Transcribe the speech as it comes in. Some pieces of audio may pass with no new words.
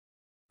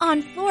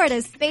On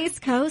Florida's Space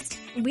Coast,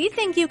 we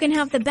think you can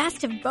have the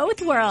best of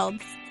both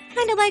worlds.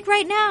 Kind of like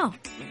right now.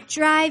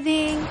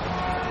 Driving,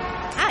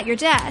 at your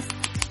desk,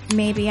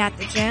 maybe at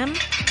the gym,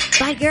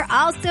 but you're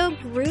also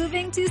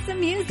grooving to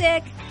some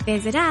music.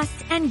 Visit us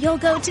and you'll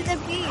go to the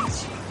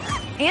beach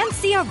and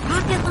see a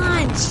rocket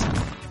launch.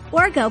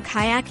 Or go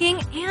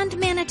kayaking and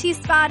manatee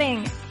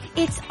spotting.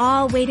 It's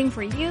all waiting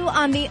for you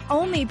on the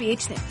only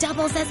beach that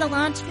doubles as a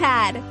launch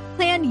pad.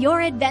 Plan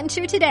your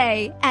adventure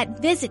today at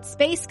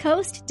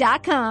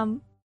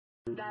visitspacecoast.com.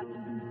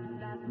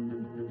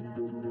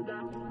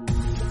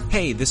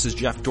 Hey, this is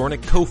Jeff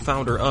Dornick,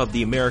 co-founder of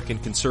the American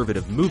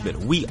Conservative Movement.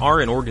 We are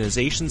an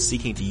organization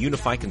seeking to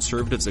unify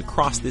conservatives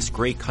across this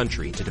great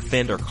country to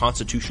defend our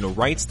constitutional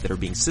rights that are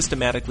being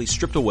systematically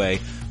stripped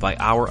away by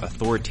our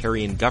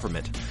authoritarian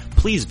government.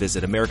 Please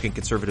visit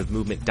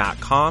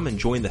AmericanConservativeMovement.com and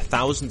join the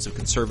thousands of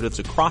conservatives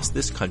across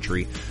this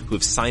country who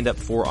have signed up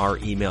for our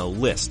email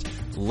list.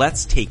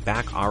 Let's take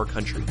back our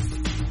country.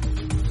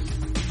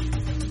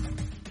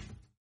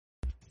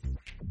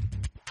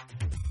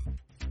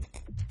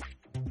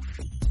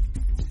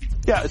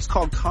 Yeah, it's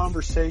called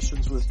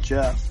Conversations with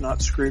Jeff,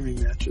 not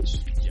Screaming Matches.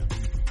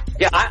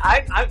 Yeah,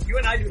 you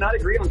and I do not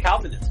agree on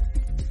Calvinism.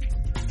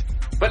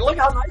 But look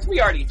how nice we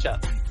are to each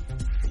other.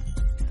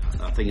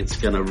 I think it's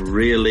going to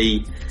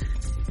really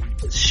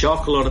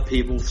shock a lot of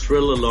people,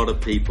 thrill a lot of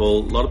people.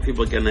 A lot of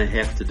people are going to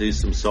have to do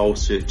some soul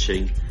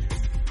searching.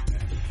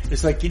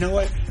 It's like, you know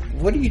what?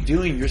 What are you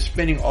doing? You're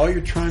spending all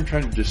your time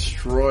trying to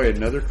destroy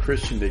another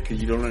Christian day because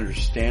you don't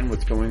understand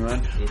what's going on,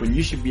 when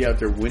you should be out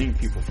there winning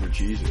people for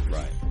Jesus.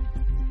 Right.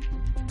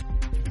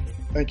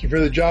 Thank you for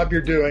the job you're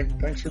doing.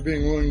 Thanks for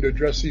being willing to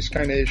address these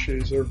kind of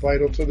issues. They're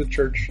vital to the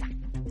church.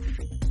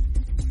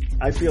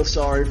 I feel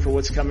sorry for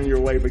what's coming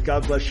your way, but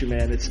God bless you,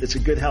 man. It's a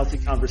good, healthy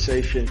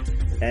conversation,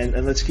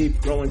 and let's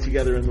keep growing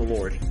together in the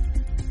Lord.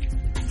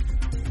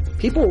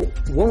 People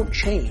won't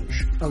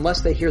change unless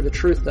they hear the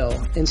truth,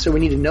 though. And so we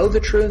need to know the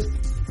truth,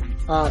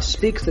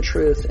 speak the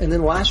truth, and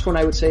then the last one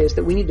I would say is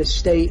that we need to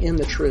stay in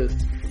the truth,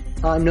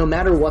 no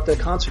matter what the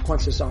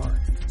consequences are.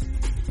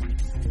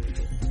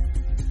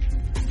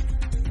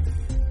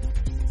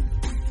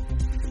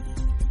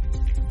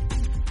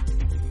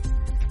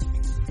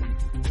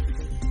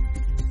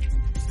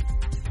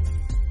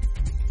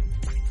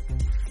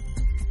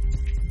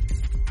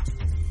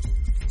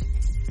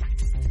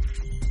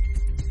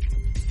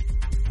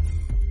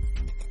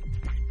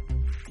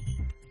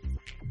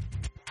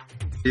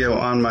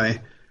 On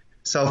my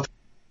cell phone.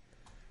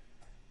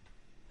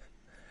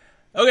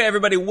 Okay,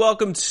 everybody,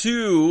 welcome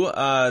to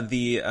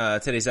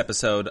today's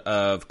episode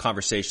of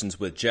Conversations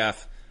with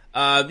Jeff.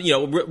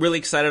 Really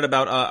excited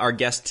about our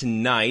guest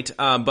tonight,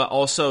 but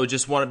also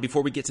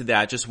before we get to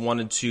that, just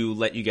wanted to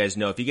let you guys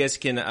know, if you guys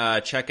can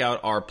check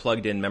out our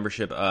plugged-in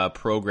membership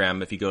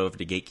program, if you go over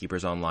to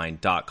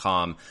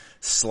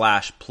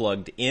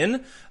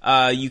gatekeepersonline.com/plugged-in,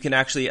 you can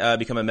actually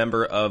become a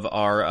member of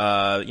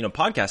our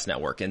podcast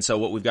network. And so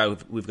what we've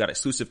got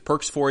exclusive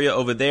perks for you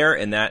over there,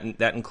 and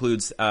that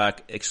includes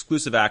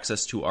exclusive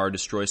access to our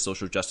Destroy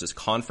Social Justice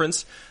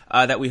conference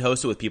that we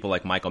hosted with people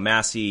like Michael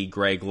Massey,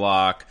 Greg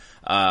Locke,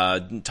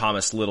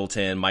 Thomas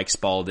Littleton, Mike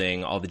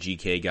Spalding, all the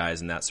GK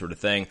guys and that sort of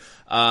thing.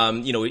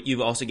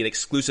 You also get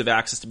exclusive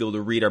access to be able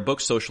to read our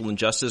book, Social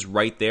Injustice,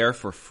 right there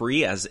for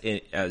free as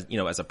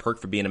a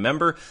perk for being a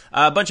member.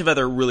 A bunch of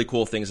other really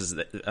cool things as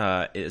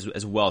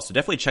well. So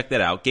definitely check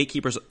that out.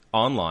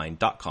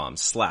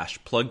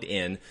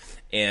 gatekeepersonline.com/plugged-in.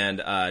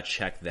 And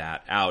check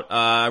that out.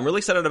 I'm really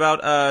excited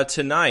about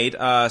tonight,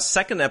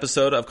 second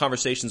episode of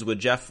Conversations with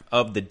Jeff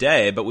of the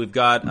day, but we've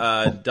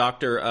got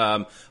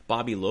Dr.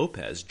 Bobby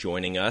Lopez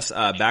joining us,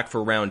 back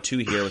for round 2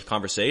 here with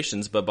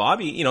Conversations. But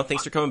Bobby,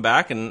 thanks for coming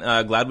back, and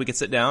glad we could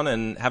sit down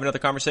and have another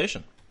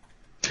conversation.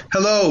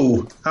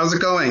 Hello. How's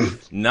it going?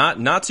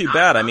 Not too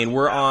bad. I mean,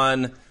 we're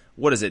on,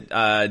 what is it,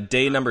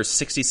 day number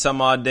 60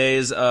 some odd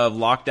days of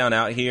lockdown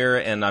out here,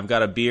 and I've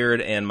got a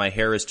beard and my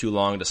hair is too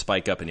long to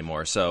spike up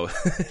anymore, so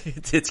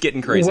it's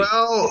getting crazy.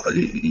 Well,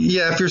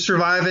 yeah, if you're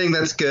surviving,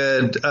 that's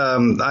good.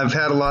 I've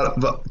had a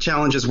lot of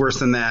challenges worse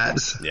than that.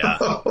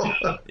 So.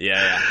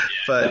 Yeah.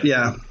 But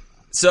yeah.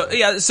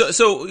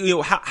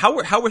 So how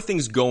are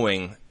things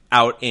going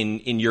out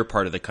in your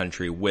part of the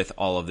country with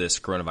all of this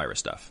coronavirus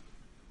stuff?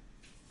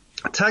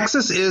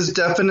 Texas is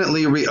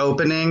definitely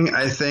reopening.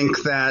 I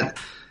think that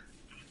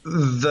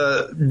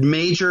the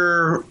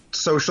major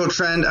social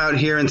trend out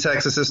here in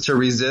Texas is to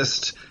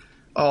resist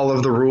all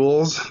of the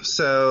rules.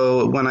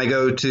 So when I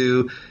go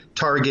to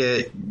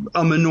Target,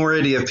 a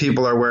minority of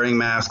people are wearing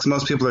masks.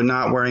 Most people are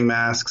not wearing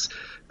masks.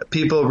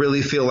 People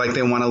really feel like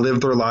they want to live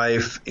their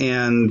life,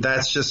 and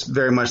that's just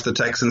very much the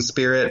Texan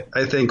spirit.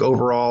 I think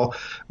overall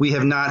we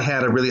have not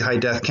had a really high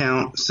death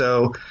count,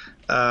 so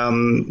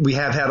we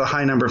have had a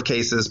high number of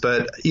cases.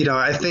 But,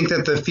 I think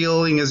that the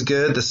feeling is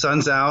good. The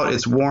sun's out.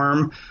 It's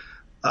warm.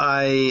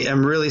 I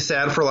am really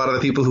sad for a lot of the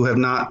people who have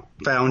not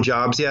found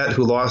jobs yet,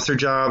 who lost their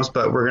jobs,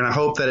 but we're going to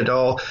hope that it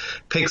all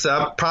picks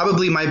up.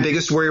 Probably my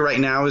biggest worry right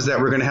now is that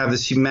we're going to have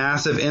this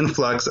massive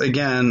influx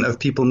again of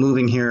people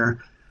moving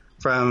here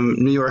from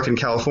New York and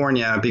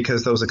California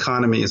because those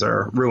economies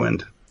are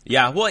ruined.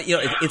 Yeah, well,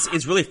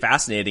 it's really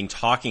fascinating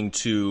talking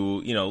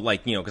to,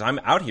 because I'm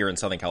out here in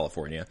Southern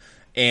California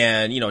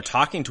and,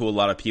 talking to a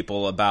lot of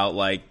people about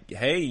like,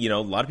 hey, a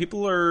lot of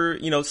people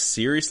are,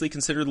 seriously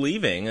considered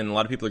leaving, and a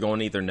lot of people are going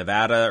to either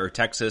Nevada or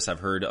Texas. I've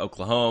heard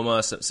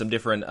Oklahoma, some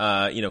different,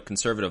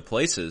 conservative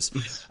places.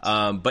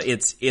 But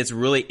it's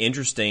really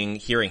interesting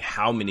hearing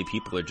how many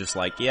people are just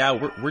like, yeah,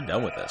 we're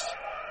done with this.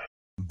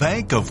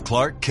 Bank of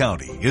Clark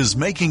County is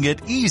making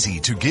it easy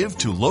to give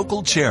to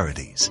local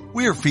charities.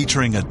 We're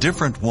featuring a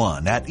different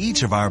one at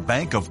each of our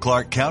Bank of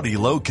Clark County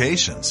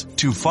locations.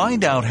 To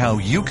find out how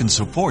you can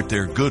support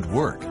their good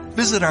work,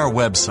 visit our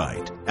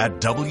website at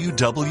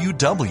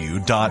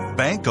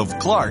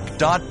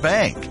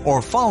www.bankofclark.bank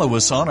or follow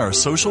us on our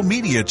social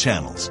media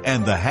channels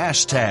and the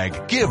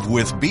hashtag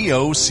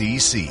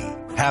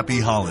GiveWithBOCC. Happy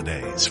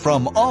holidays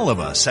from all of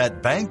us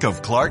at Bank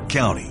of Clark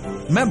County.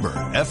 Member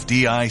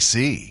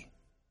FDIC.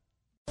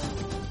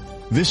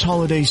 This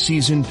holiday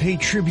season, pay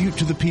tribute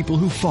to the people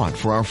who fought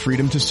for our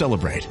freedom to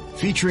celebrate.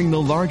 Featuring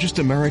the largest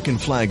American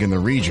flag in the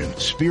region,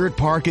 Spirit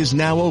Park is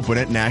now open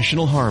at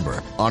National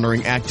Harbor,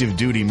 honoring active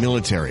duty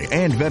military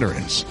and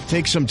veterans.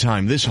 Take some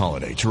time this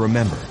holiday to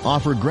remember,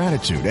 offer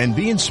gratitude, and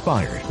be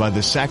inspired by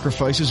the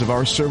sacrifices of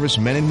our service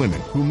men and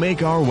women who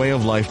make our way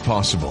of life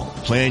possible.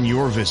 Plan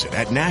your visit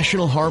at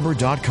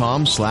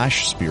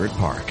nationalharbor.com/Spirit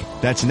Park.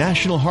 That's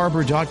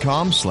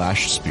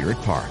nationalharbor.com/Spirit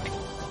Park.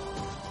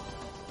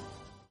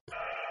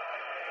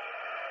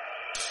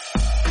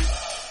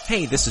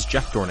 Hey, this is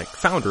Jeff Dornick,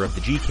 founder of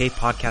the GK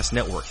Podcast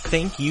Network.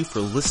 Thank you for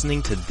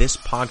listening to this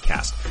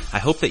podcast. I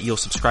hope that you'll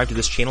subscribe to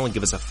this channel and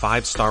give us a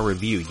 5-star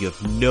review. You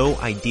have no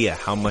idea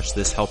how much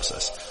this helps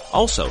us.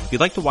 Also, if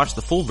you'd like to watch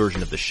the full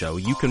version of the show,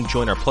 you can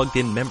join our Plugged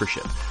In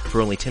membership.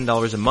 For only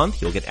 $10 a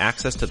month, you'll get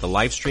access to the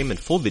live stream and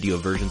full video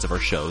versions of our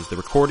shows, the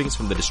recordings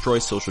from the Destroy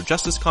Social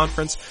Justice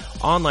Conference,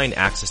 online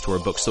access to our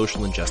book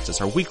Social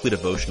Injustice, our weekly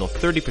devotional,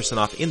 30%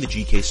 off in the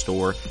GK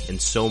store, and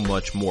so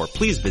much more.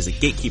 Please visit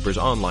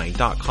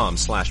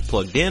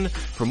gatekeepersonline.com/plugged in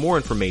for more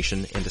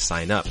information and to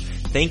sign up.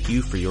 Thank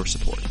you for your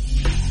support.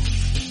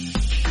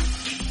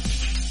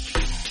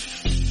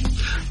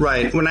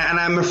 Right. And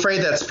I'm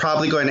afraid that's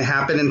probably going to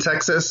happen in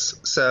Texas.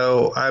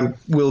 So I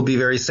will be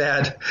very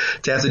sad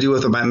to have to deal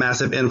with my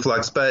massive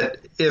influx. But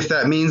if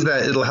that means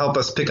that it'll help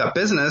us pick up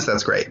business,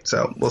 that's great.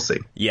 So we'll see.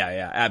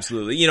 Yeah,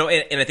 absolutely.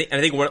 And I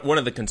think one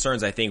of the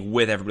concerns I think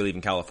with Everybody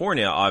Leaving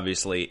California,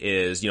 obviously,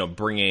 is,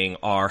 bringing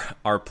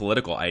our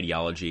political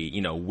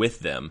ideology, with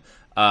them.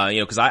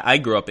 Cause I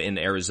grew up in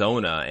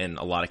Arizona and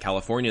a lot of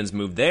Californians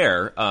moved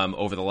there,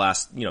 over the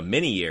last,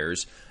 many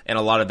years. And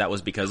a lot of that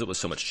was because it was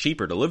so much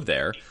cheaper to live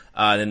there.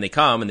 Then they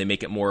come and they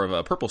make it more of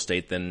a purple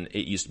state than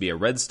it used to be a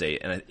red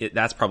state. And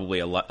that's probably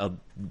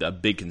a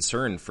big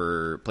concern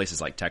for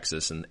places like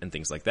Texas and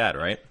things like that,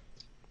 right?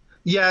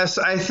 Yes,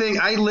 I think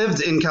I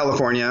lived in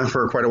California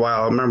for quite a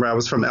while. I remember I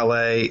was from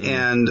LA,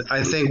 and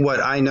I think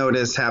what I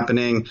noticed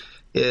happening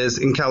is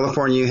in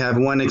California you have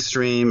one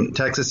extreme,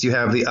 Texas you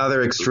have the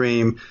other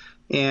extreme,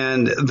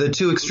 and the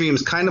two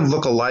extremes kind of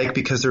look alike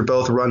because they're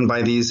both run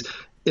by these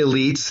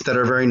elites that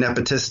are very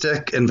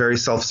nepotistic and very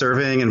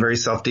self-serving and very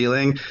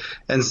self-dealing.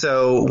 And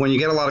so when you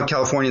get a lot of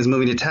Californians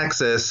moving to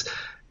Texas,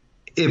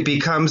 it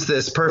becomes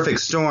this perfect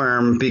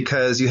storm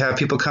because you have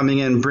people coming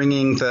in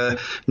bringing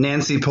the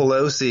Nancy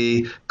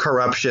Pelosi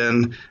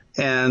corruption,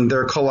 and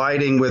they're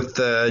colliding with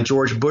the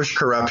George Bush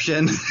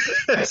corruption.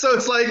 So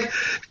it's like,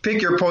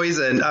 pick your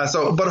poison.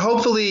 But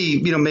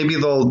hopefully, maybe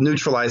they'll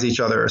neutralize each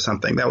other or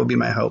something. That would be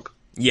my hope.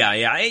 Yeah.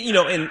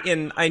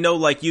 And I know,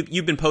 like,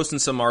 you've been posting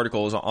some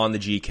articles on the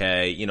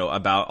GK,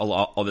 about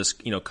all this,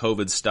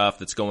 COVID stuff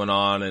that's going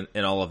on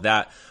and all of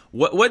that.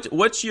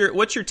 What's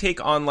your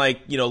take on, like,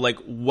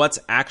 what's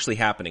actually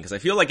happening? Cause I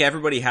feel like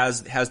everybody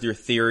has their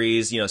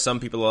theories. Some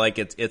people are like,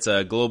 it's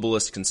a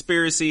globalist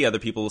conspiracy. Other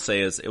people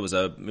say it was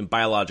a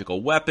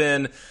biological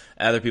weapon.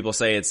 Other people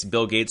say it's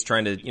Bill Gates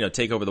trying to,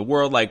 take over the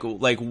world.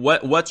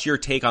 What's your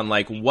take on,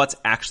 like, what's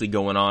actually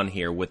going on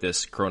here with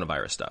this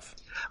coronavirus stuff?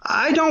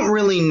 I don't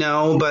really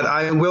know, but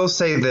I will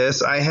say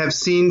this. I have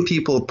seen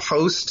people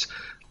post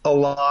a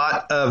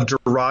lot of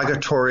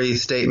derogatory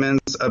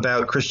statements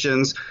about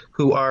Christians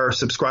who are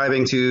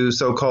subscribing to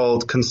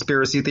so-called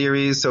conspiracy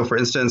theories. So, for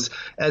instance,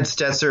 Ed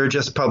Stetzer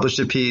just published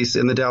a piece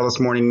in the Dallas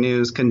Morning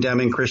News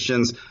condemning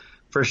Christians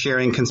for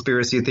sharing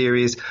conspiracy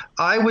theories.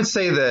 I would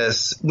say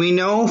this. We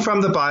know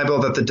from the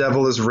Bible that the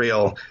devil is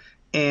real.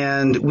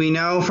 And we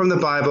know from the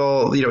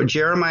Bible,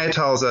 Jeremiah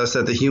tells us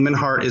that the human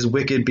heart is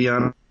wicked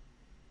beyond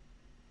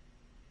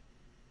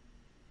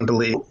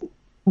belief.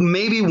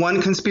 Maybe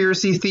one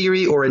conspiracy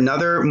theory or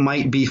another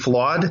might be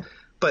flawed,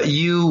 but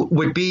you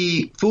would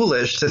be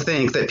foolish to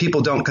think that people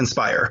don't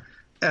conspire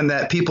and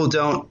that people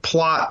don't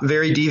plot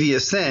very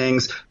devious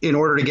things in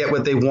order to get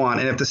what they want.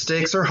 And if the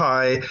stakes are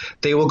high,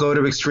 they will go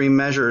to extreme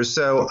measures.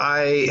 So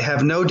I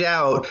have no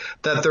doubt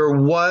that there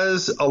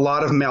was a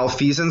lot of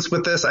malfeasance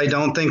with this. I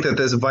don't think that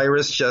this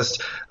virus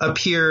just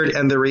appeared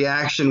and the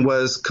reaction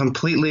was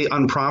completely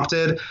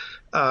unprompted.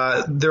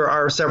 There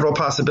are several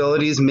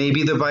possibilities.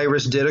 Maybe the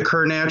virus did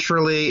occur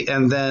naturally,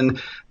 and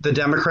then the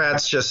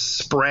Democrats just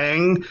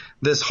sprang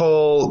this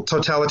whole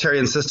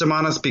totalitarian system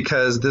on us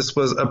because this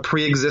was a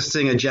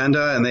pre-existing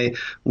agenda and they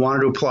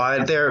wanted to apply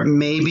it there.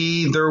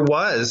 Maybe there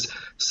was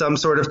some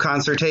sort of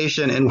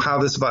concertation in how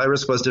this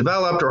virus was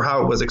developed or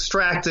how it was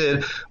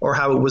extracted or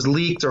how it was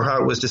leaked or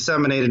how it was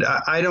disseminated.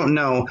 I don't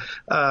know.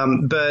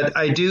 But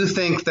I do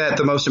think that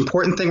the most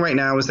important thing right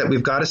now is that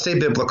we've got to stay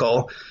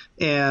biblical.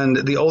 And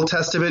the Old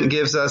Testament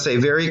gives us a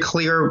very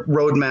clear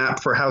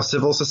roadmap for how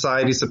civil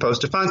society is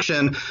supposed to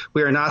function.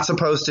 We are not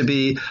supposed to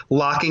be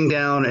locking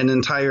down an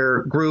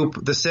entire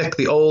group, the sick,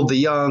 the old, the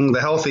young,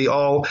 the healthy,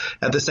 all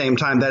at the same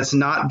time. That's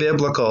not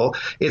biblical.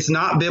 It's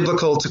not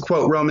biblical to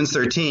quote Romans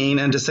 13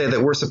 and to say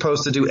that we're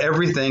supposed to do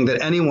everything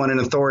that anyone in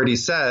authority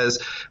says.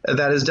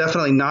 That is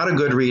definitely not a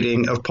good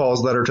reading of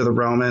Paul's letter to the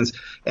Romans.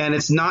 And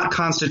it's not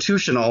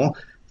constitutional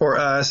for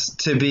us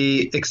to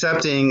be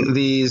accepting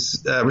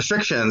these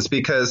restrictions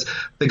because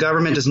the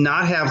government does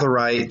not have the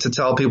right to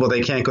tell people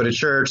they can't go to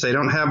church. They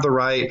don't have the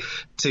right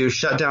to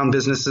shut down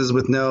businesses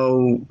with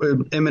no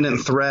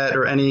imminent threat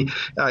or any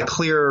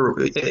clear,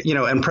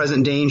 and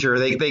present danger.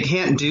 They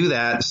can't do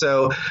that.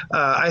 So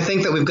I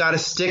think that we've got to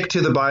stick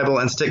to the Bible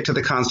and stick to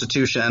the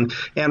Constitution.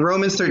 And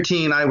Romans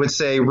 13, I would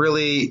say,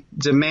 really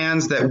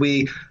demands that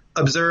we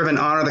observe and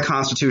honor the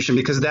Constitution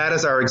because that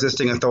is our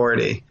existing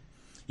authority.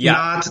 Yeah.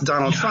 Not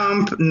Donald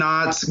Trump,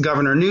 not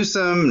Governor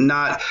Newsom,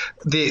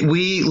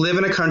 we live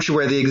in a country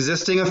where the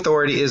existing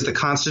authority is the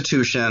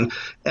Constitution,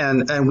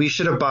 and we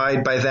should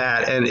abide by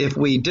that. And if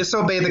we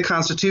disobey the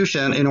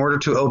Constitution in order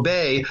to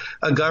obey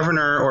a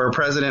governor or a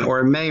president or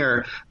a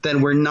mayor,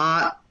 then we're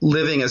not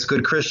living as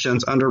good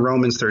Christians under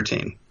Romans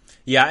 13.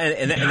 Yeah,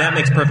 and that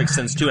makes perfect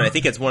sense too. And I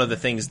think it's one of the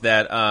things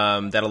that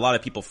that a lot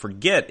of people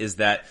forget is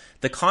that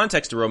the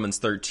context of Romans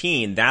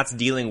 13, that's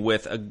dealing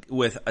with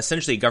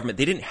essentially a government.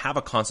 They didn't have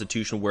a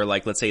constitution where,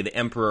 like, let's say the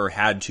emperor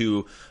had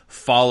to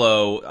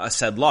follow a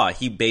said law.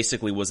 He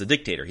basically was a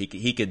dictator. He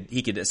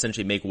could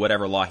essentially make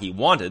whatever law he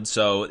wanted.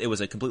 So it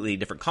was a completely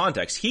different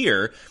context.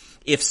 Here,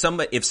 if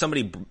somebody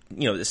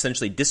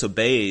essentially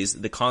disobeys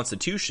the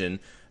Constitution,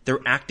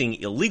 they're acting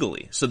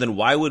illegally. So then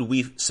why would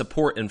we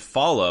support and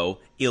follow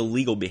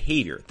illegal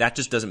behavior? That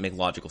just doesn't make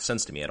logical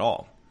sense to me at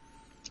all.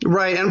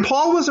 Right. And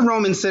Paul was a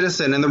Roman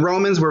citizen, and the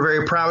Romans were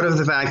very proud of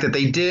the fact that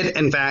they did,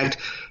 in fact,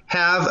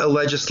 have a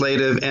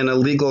legislative and a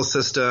legal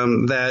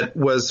system that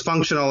was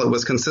functional. It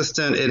was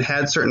consistent. It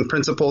had certain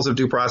principles of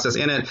due process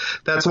in it.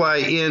 That's why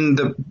in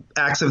the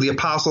Acts of the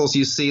Apostles,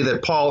 you see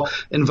that Paul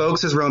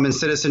invokes his Roman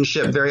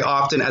citizenship very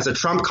often as a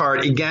trump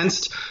card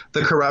against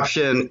the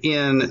corruption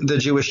in the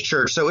Jewish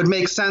church. So it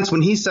makes sense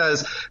when he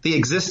says the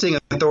existing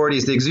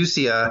authorities, the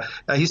exousia,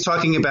 he's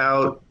talking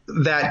about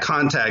that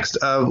context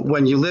of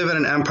when you live in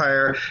an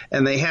empire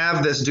and they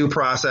have this due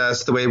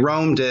process the way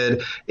Rome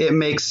did, it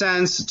makes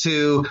sense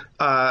to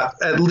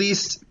at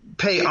least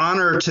pay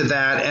honor to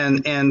that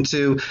and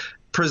to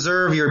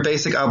preserve your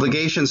basic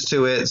obligations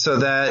to it so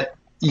that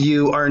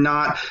you are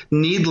not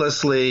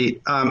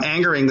needlessly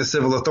angering the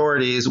civil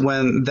authorities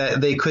when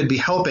they could be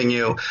helping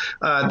you.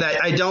 That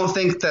I don't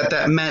think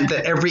that meant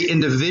that every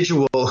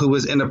individual who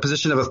was in a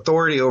position of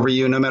authority over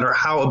you, no matter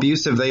how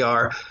abusive they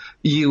are,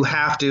 you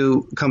have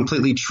to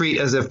completely treat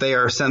as if they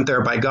are sent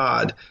there by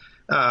God.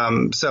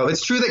 So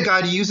it's true that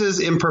God uses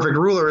imperfect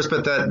rulers,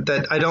 but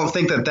that I don't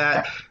think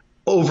that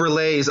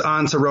overlays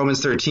onto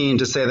Romans 13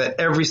 to say that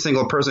every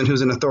single person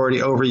who's in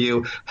authority over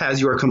you has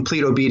your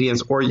complete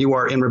obedience or you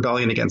are in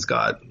rebellion against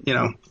God,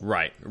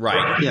 Right.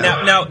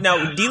 Yeah.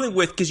 Now dealing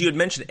with, because you had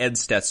mentioned Ed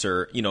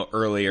Stetzer,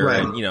 earlier,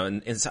 right.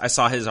 And I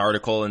saw his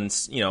article and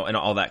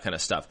all that kind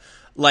of stuff.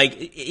 Like,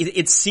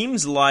 it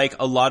seems like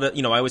a lot of,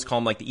 I always call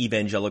them like the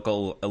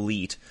evangelical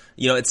elite.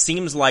 It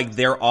seems like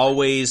they're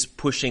always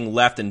pushing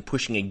left and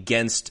pushing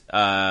against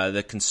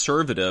the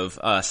conservative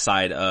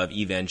side of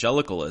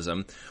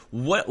evangelicalism.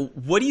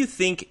 What do you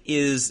think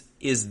is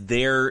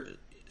there?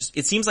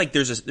 It seems like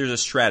there's a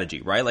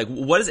strategy, right? Like,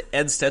 what is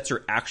Ed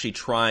Stetzer actually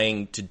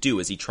trying to do?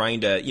 Is he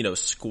trying to,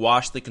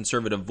 squash the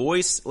conservative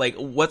voice? Like,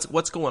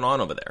 what's going on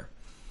over there?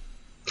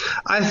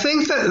 I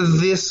think that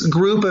this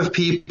group of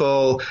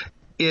people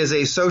is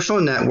a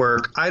social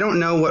network. I don't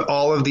know what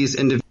all of these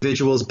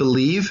individuals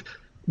believe,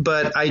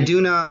 but I do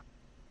know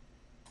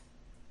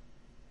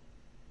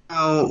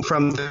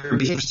from their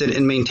being interested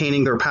in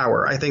maintaining their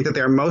power. I think that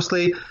they're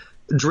mostly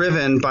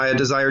driven by a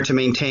desire to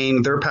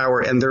maintain their power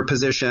and their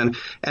position.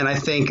 And I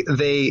think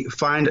they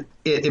find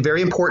it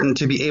very important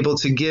to be able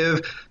to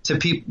give to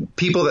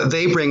people that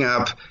they bring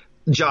up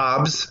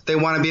jobs. They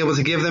want to be able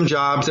to give them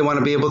jobs. They want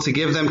to be able to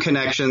give them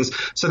connections.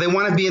 So they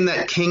want to be in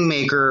that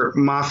kingmaker,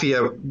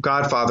 mafia,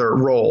 godfather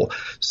role.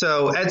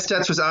 So Ed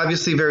Stetzer was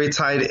obviously very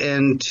tied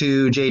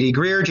into J.D.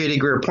 Greear. J.D.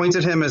 Greear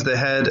appointed him as the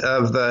head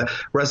of the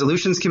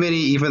Resolutions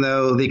Committee, even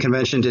though the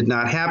convention did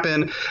not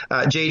happen.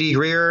 J.D.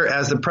 Greear,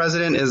 as the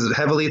president, is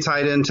heavily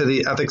tied into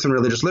the Ethics and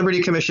Religious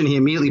Liberty Commission. He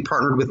immediately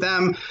partnered with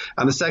them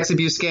on the sex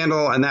abuse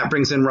scandal, and that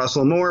brings in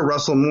Russell Moore.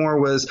 Russell Moore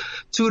was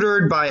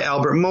tutored by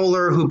Albert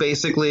Mohler, who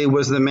basically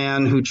was the man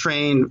man who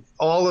trained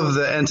all of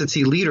the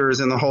entity leaders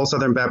in the whole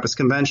Southern Baptist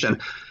Convention.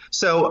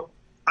 So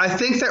I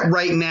think that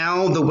right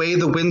now, the way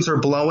the winds are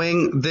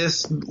blowing,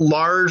 this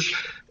large,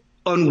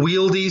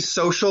 unwieldy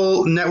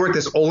social network,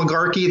 this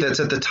oligarchy that's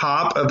at the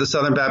top of the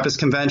Southern Baptist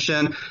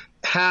Convention,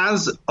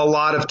 has a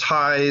lot of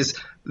ties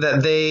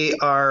that they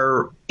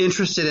are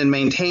interested in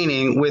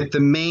maintaining with the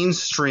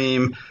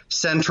mainstream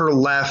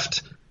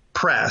center-left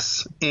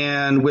press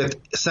and with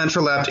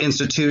center-left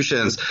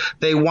institutions.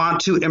 They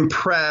want to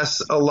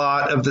impress a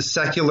lot of the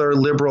secular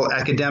liberal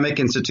academic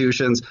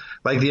institutions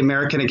like the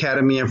American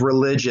Academy of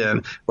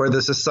Religion or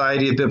the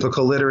Society of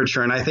Biblical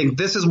Literature. And I think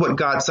this is what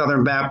got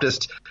Southern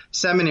Baptist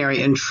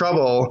Seminary in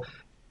trouble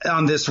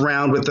on this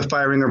round with the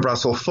firing of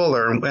Russell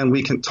Fuller, and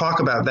we can talk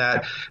about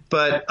that.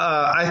 But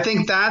I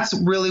think that's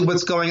really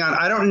what's going on.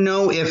 I don't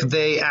know if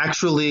they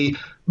actually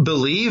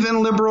believe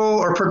in liberal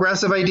or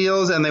progressive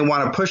ideals and they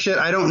want to push it.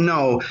 I don't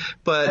know.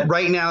 But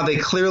right now they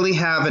clearly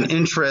have an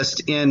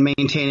interest in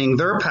maintaining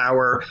their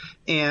power,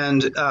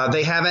 and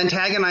they have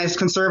antagonized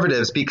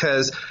conservatives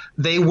because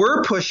they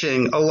were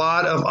pushing a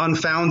lot of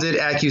unfounded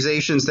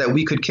accusations that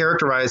we could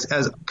characterize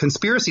as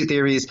conspiracy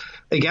theories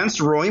against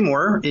Roy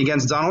Moore,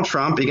 against Donald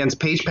Trump, against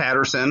Paige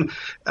Patterson,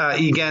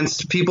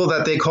 against people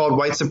that they called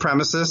white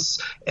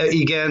supremacists,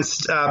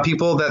 against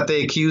people that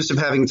they accused of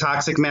having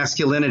toxic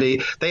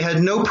masculinity. They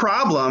had no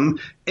problem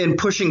in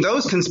pushing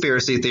those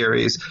conspiracy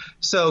theories.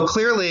 So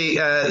clearly,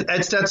 Ed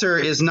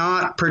Stetzer is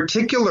not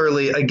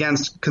particularly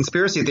against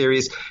conspiracy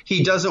theories.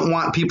 He doesn't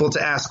want people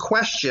to ask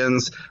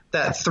questions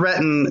that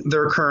threaten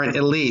their current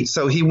elite.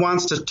 So he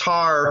wants to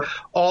tar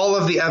all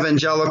of the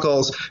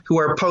evangelicals who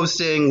are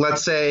posting,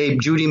 let's say,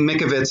 Judy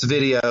Mikovits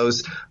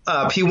videos.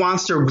 He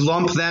wants to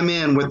lump them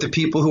in with the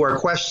people who are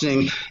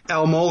questioning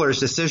Al Mohler's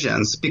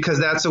decisions, because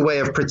that's a way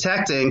of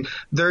protecting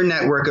their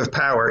network of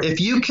power.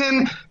 If you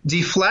can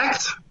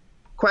deflect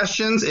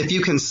questions, if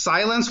you can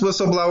silence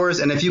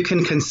whistleblowers, and if you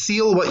can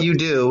conceal what you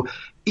do,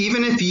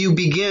 even if you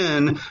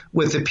begin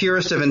with the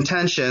purest of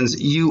intentions,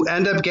 you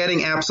end up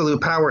getting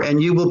absolute power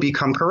and you will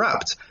become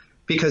corrupt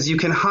because you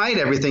can hide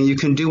everything. You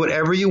can do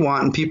whatever you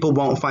want and people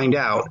won't find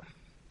out.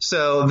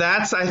 So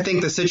that's, I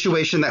think, the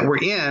situation that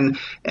we're in.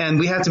 And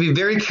we have to be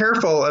very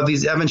careful of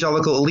these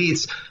evangelical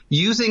elites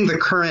using the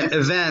current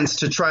events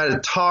to try to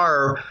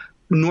tar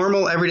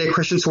normal everyday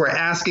Christians who are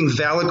asking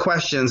valid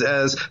questions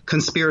as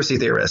conspiracy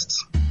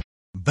theorists.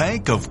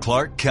 Bank of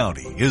Clark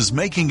County is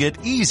making it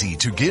easy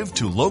to give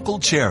to local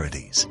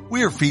charities.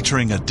 We're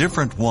featuring a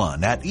different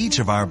one at each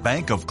of our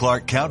Bank of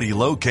Clark County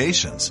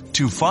locations.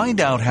 To find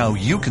out how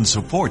you can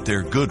support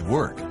their good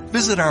work,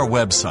 visit our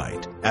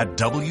website at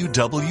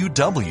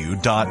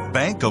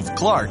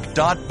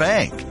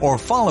www.bankofclark.bank or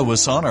follow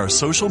us on our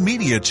social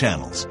media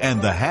channels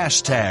and the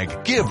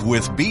hashtag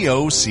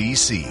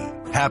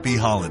GiveWithBOCC. Happy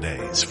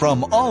holidays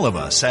from all of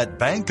us at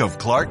Bank of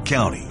Clark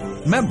County.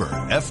 Member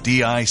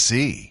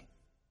FDIC.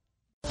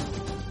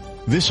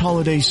 This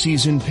holiday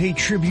season, pay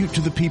tribute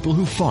to the people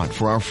who fought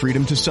for our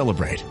freedom to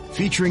celebrate.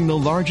 Featuring the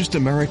largest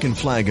American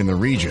flag in the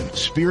region,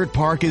 Spirit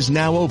Park is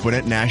now open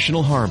at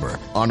National Harbor,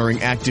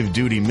 honoring active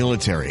duty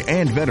military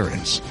and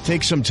veterans.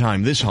 Take some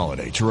time this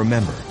holiday to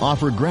remember,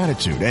 offer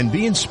gratitude, and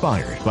be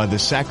inspired by the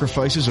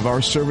sacrifices of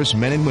our service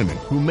men and women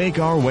who make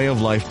our way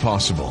of life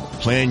possible.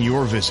 Plan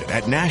your visit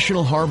at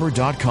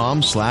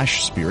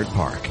nationalharbor.com/Spirit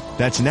Park.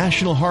 That's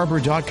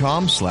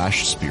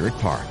nationalharbor.com/Spirit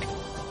Park.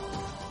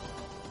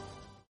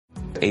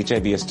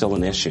 HIV is still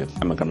an issue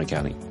in Montgomery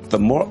County. The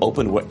more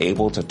open we're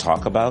able to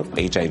talk about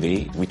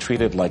HIV, we treat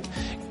it like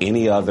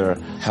any other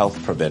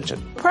health prevention.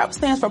 PrEP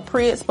stands for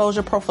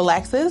pre-exposure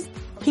prophylaxis.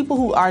 People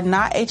who are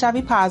not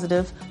HIV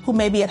positive, who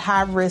may be at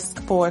high risk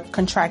for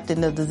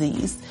contracting the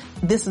disease.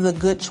 This is a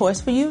good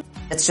choice for you.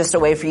 It's just a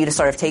way for you to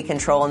sort of take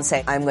control and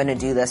say, I'm going to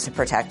do this to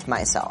protect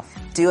myself.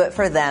 Do it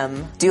for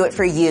them. Do it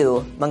for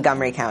you,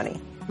 Montgomery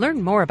County.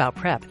 Learn more about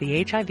PrEP,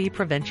 the HIV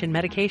prevention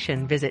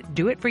medication. Visit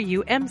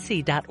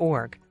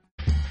doitforyoumc.org.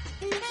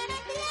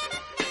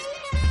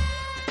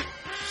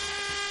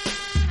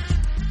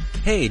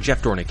 Hey,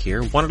 Jeff Dornick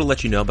here. Wanted to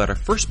let you know about our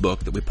first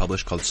book that we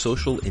published called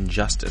Social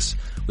Injustice.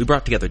 We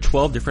brought together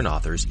 12 different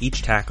authors,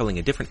 each tackling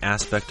a different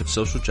aspect of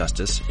social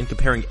justice and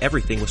comparing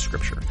everything with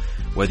Scripture.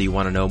 Whether you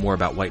want to know more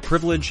about white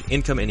privilege,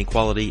 income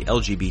inequality,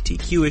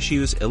 LGBTQ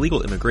issues,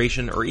 illegal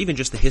immigration, or even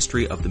just the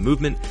history of the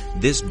movement,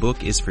 this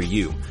book is for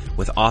you.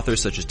 With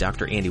authors such as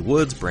Dr. Andy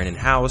Woods, Brandon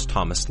Howes,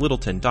 Thomas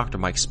Littleton, Dr.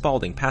 Mike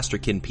Spalding, Pastor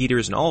Ken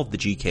Peters, and all of the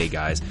GK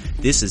guys,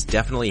 this is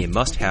definitely a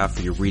must-have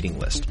for your reading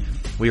list.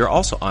 We are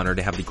also honored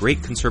to have the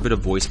great conservative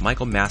voice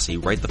Michael Massey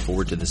write the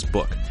foreword to this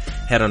book.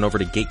 Head on over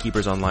to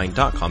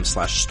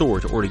gatekeepersonline.com/store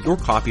to order your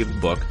copy of the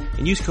book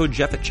and use code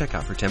Jeff at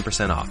checkout for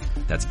 10% off.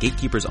 That's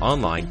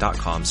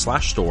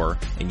gatekeepersonline.com/store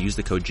and use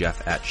the code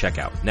Jeff at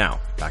checkout. Now,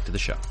 back to the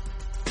show.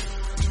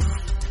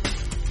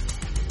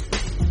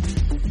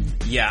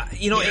 Yeah,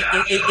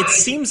 it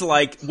seems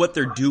like what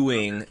they're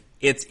doing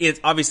It's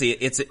obviously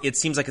it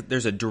seems like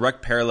there's a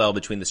direct parallel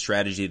between the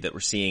strategy that we're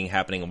seeing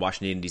happening in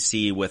Washington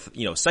D.C. with,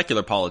 you know,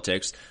 secular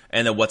politics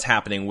and then what's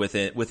happening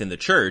within the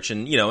church.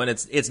 And, you know, and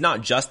it's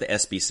not just the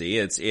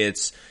SBC.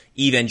 It's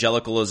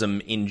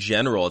evangelicalism in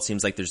general. It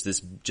seems like there's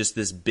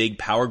this big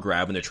power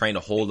grab and they're trying to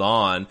hold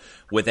on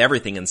with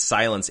everything and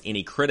silence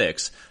any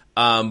critics.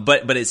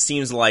 But it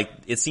seems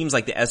like the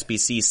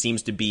SBC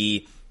seems to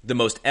be the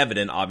most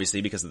evident,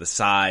 obviously, because of the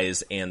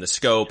size and the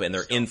scope and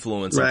their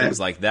influence and things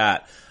like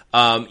that.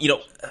 You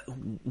know,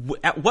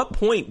 at what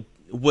point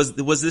was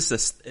this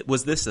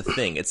a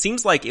thing? It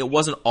seems like it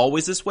wasn't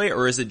always this way,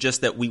 or is it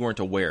just that we weren't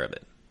aware of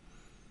it?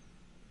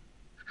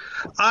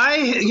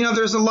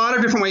 There's a lot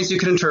of different ways you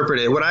could interpret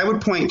it. What I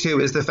would point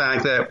to is the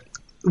fact that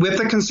with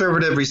the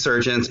conservative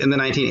resurgence in the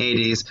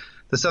 1980s,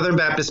 the Southern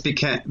Baptist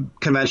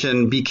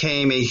Convention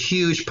became a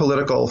huge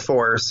political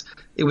force.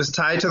 It was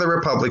tied to the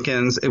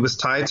Republicans. It was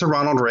tied to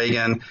Ronald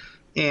Reagan.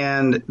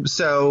 And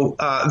so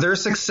their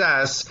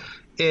success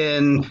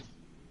in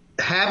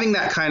having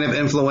that kind of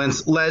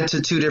influence led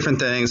to two different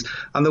things.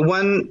 On the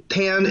one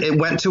hand, it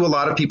went to a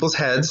lot of people's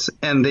heads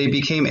and they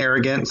became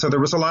arrogant. So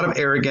there was a lot of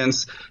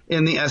arrogance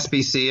in the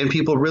SBC and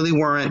people really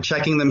weren't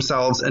checking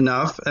themselves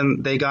enough.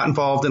 And they got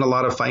involved in a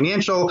lot of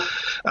financial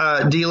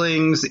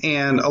dealings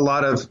and a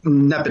lot of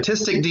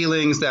nepotistic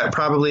dealings that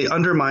probably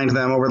undermined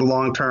them over the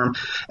long term.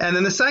 And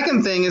then the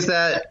second thing is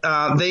that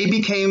they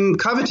became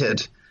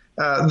coveted.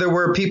 There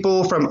were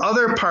people from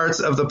other parts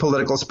of the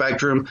political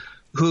spectrum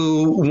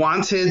who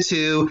wanted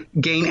to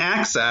gain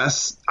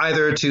access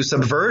either to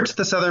subvert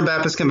the Southern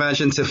Baptist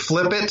Convention, to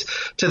flip it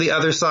to the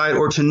other side,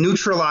 or to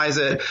neutralize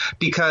it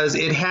because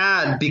it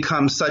had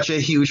become such a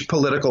huge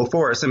political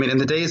force. I mean, in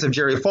the days of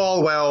Jerry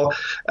Falwell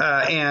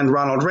and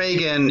Ronald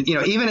Reagan, you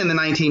know, even in the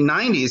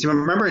 1990s, you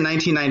remember in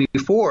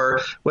 1994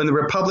 when the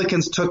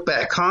Republicans took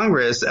back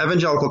Congress,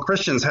 evangelical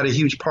Christians had a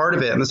huge part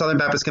of it, and the Southern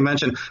Baptist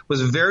Convention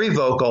was very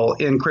vocal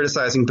in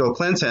criticizing Bill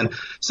Clinton.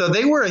 So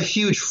they were a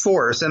huge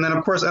force. And then,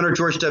 of course, under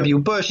George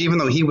W. Bush, even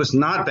though he was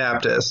not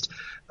Baptist,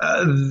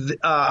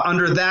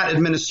 under that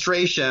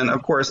administration,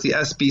 of course, the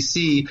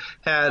SBC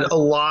had a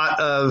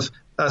lot of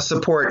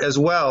support as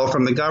well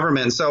from the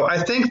government. So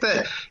I think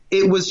that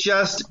it was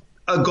just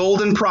a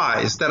golden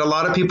prize that a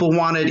lot of people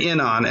wanted in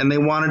on, and they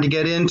wanted to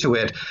get into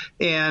it.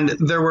 And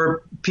there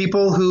were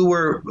people who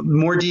were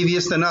more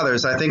devious than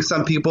others. I think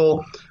some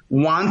people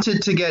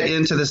wanted to get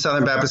into the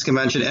Southern Baptist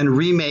Convention and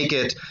remake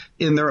it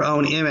in their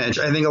own image.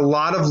 I think a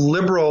lot of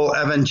liberal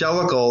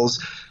evangelicals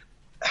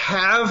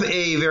have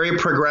a very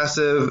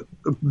progressive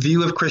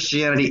view of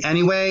Christianity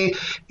anyway,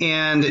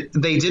 and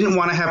they didn't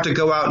want to have to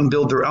go out and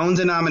build their own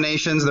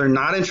denominations. They're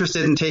not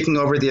interested in taking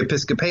over the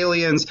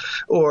Episcopalians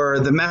or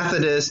the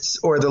Methodists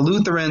or the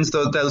Lutherans.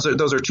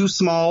 Those are too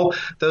small,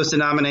 those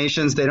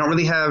denominations. They don't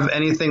really have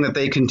anything that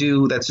they can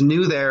do that's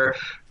new there.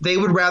 They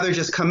would rather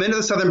just come into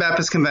the Southern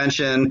Baptist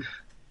Convention,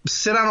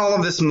 sit on all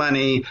of this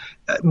money,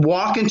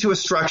 walk into a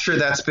structure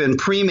that's been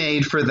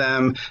pre-made for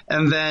them,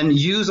 and then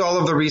use all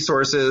of the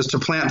resources to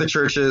plant the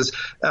churches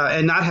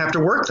and not have to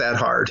work that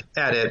hard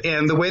at it.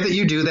 And the way that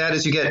you do that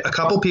is you get a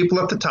couple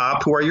people at the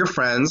top who are your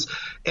friends,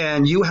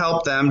 and you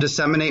help them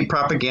disseminate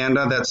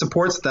propaganda that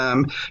supports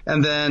them,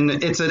 and then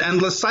it's an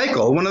endless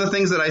cycle. One of the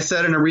things that I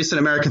said in a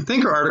recent American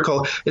Thinker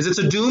article is it's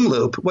a doom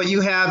loop. What you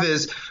have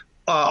is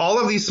all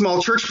of these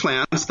small church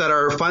plants that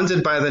are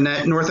funded by the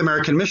North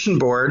American Mission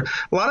Board.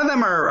 A lot of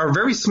them are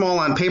very small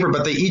on paper,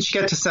 but they each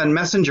get to send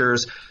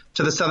messengers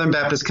to the Southern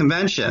Baptist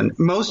Convention.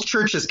 Most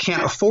churches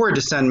can't afford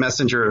to send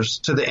messengers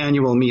to the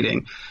annual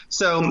meeting.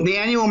 So the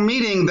annual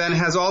meeting then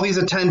has all these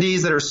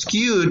attendees that are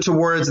skewed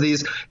towards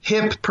these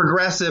hip,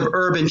 progressive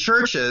urban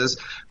churches,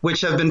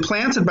 which have been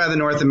planted by the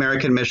North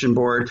American Mission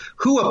Board.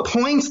 Who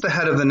appoints the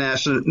head of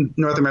the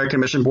North American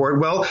Mission Board?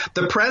 Well,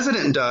 the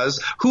president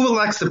does. Who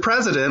elects the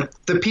president?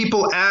 The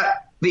people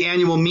at the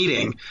annual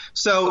meeting.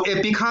 So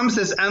it becomes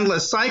this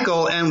endless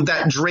cycle, and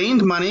that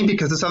drained money,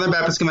 because the Southern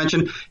Baptist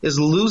Convention is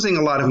losing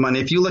a lot of money.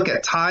 If you look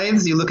at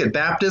tithes, you look at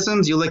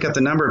baptisms, you look at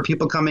the number of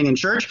people coming in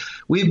church,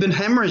 we've been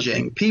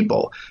hemorrhaging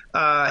people.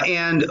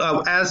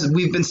 As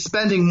we've been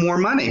spending more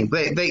money,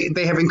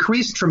 they have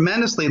increased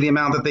tremendously the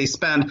amount that they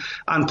spend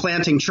on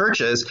planting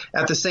churches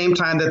at the same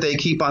time that they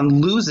keep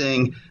on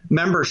losing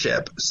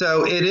membership.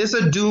 So it is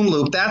a doom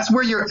loop. That's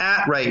where you're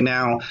at right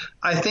now.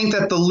 I think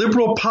that the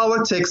liberal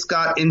politics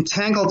got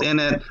entangled in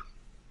it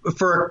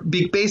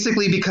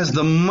basically because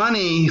the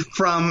money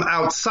from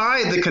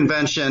outside the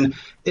convention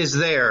is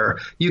there.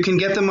 You can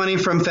get the money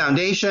from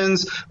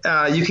foundations.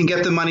 You can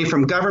get the money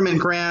from government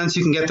grants.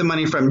 You can get the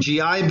money from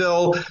GI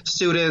Bill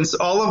students.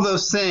 All of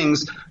those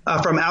things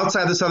from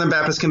outside the Southern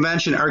Baptist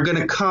Convention are going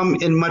to come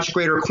in much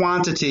greater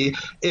quantity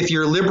if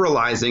you're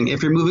liberalizing,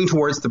 if you're moving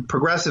towards the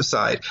progressive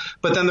side.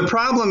 But then the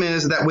problem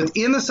is that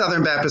within the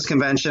Southern Baptist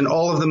Convention,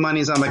 all of the money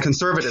is on the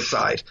conservative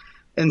side.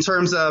 In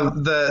terms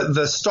of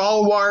the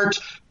stalwart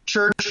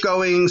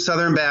church-going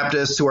Southern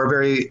Baptists who are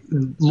very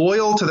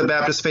loyal to the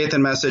Baptist faith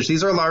and message,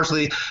 these are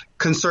largely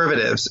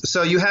conservatives.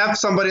 So you have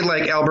somebody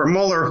like Albert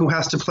Mohler who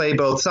has to play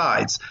both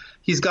sides.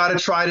 He's got to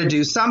try to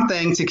do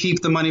something to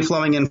keep the money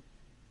flowing in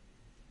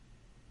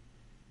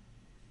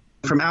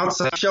from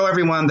outside, show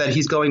everyone that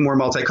he's going more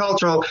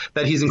multicultural,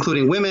 that he's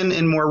including women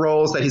in more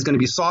roles, that he's going to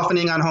be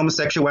softening on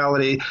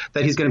homosexuality,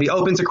 that he's going to be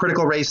open to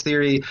critical race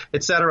theory,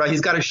 etc.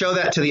 He's got to show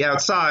that to the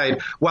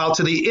outside, while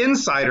to the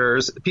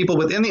insiders, people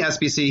within the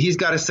SBC, he's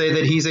got to say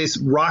that he's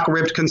a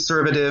rock-ribbed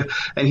conservative,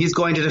 and he's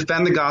going to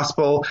defend the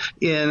gospel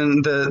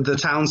in the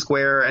town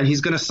square, and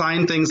he's going to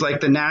sign things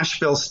like the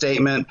Nashville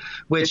Statement,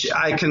 which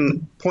I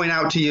can point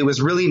out to you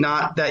is really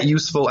not that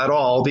useful at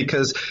all,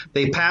 because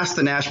they passed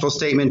the Nashville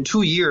Statement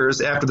 2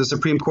 years after the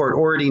Supreme Court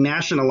already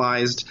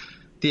nationalized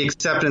the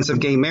acceptance of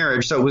gay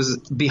marriage. So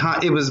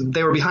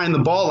they were behind the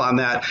ball on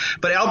that.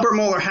 But Albert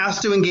Mohler has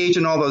to engage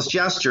in all those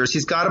gestures.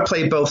 He's got to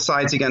play both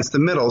sides against the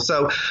middle.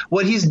 So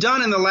what he's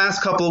done in the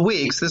last couple of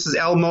weeks, this is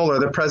Al Mohler,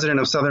 the president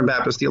of Southern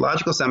Baptist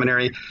Theological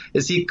Seminary,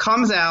 is he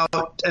comes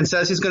out and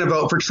says he's going to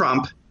vote for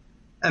Trump,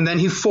 and then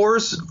he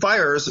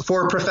fires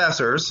 4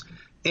 professors.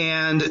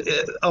 And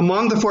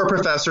among the 4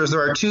 professors,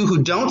 there are 2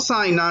 who don't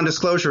sign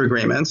non-disclosure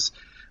agreements.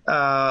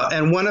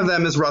 And one of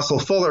them is Russell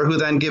Fuller, who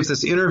then gives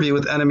this interview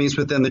with Enemies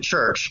Within the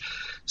Church.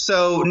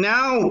 So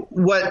now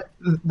what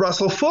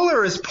Russell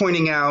Fuller is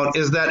pointing out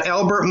is that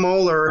Albert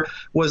Mohler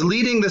was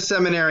leading the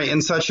seminary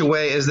in such a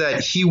way as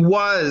that he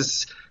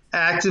was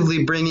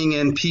actively bringing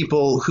in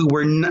people who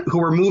were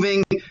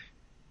moving,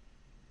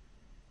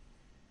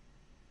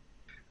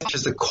 which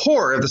is the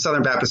core of the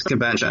Southern Baptist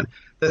Convention.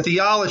 The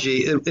theology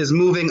is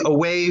moving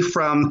away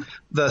from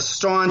the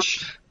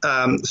staunch,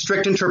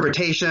 strict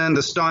interpretation,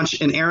 the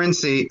staunch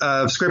inerrancy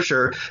of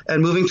Scripture,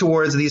 and moving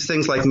towards these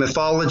things like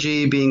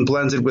mythology being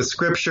blended with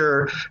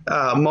Scripture,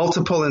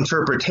 multiple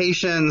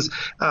interpretations,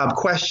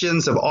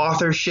 questions of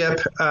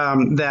authorship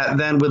that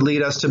then would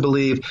lead us to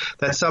believe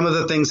that some of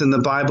the things in the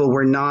Bible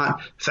were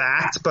not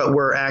fact, but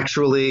were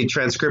actually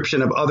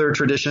transcription of other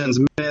traditions,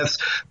 myths.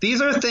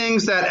 These are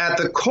things that at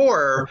the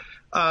core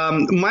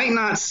might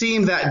not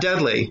seem that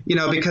deadly,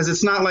 because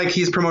it's not like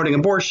he's promoting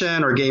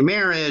abortion or gay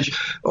marriage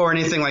or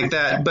anything like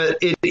that.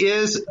 But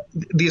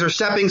these are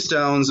stepping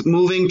stones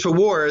moving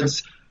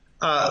towards,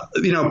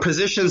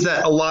 positions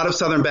that a lot of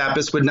Southern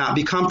Baptists would not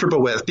be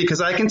comfortable with. Because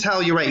I can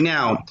tell you right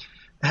now,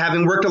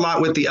 having worked a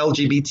lot with the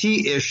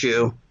LGBT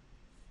issue,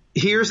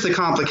 here's the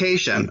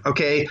complication,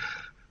 okay?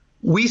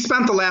 We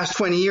spent the last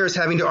 20 years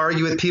having to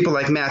argue with people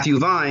like Matthew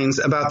Vines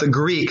about the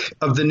Greek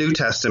of the New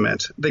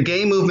Testament. The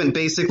gay movement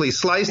basically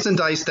sliced and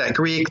diced that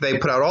Greek. They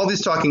put out all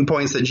these talking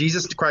points that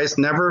Jesus Christ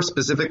never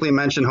specifically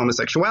mentioned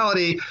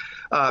homosexuality.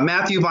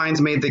 Matthew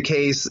Vines made the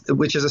case,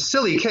 which is a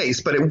silly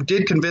case, but it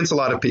did convince a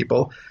lot of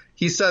people.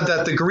 He said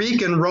that the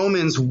Greek in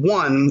Romans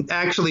 1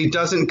 actually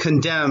doesn't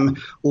condemn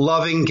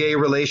loving gay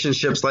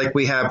relationships like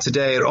we have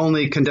today. It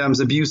only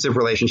condemns abusive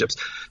relationships.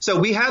 So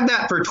we had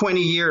that for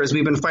 20 years.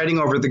 We've been fighting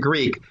over the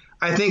Greek.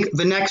 I think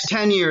the next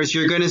 10 years,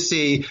 you're going to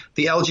see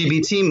the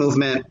LGBT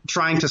movement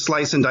trying to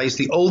slice and dice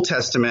the Old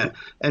Testament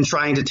and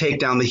trying to take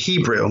down the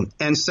Hebrew.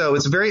 And so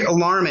it's very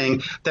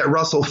alarming that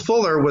Russell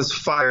Fuller was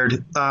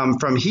fired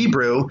from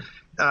Hebrew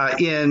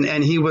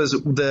and he was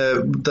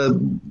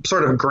the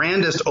sort of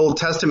grandest Old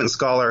Testament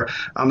scholar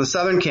on the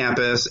Southern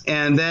campus.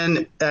 And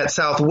then at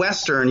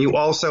Southwestern, you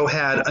also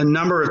had a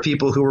number of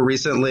people who were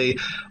recently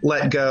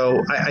let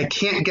go. I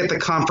can't get the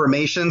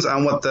confirmations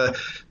on what the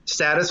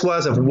status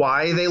was of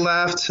why they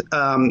left.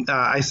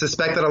 I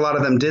suspect that a lot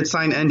of them did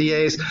sign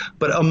NDAs,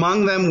 but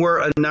among them were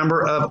a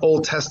number of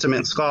Old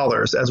Testament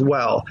scholars as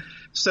well.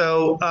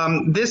 So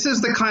this is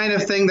the kind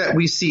of thing that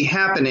we see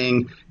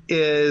happening,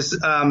 is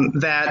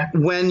that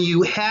when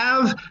you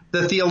have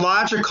the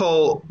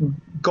theological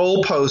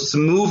goalposts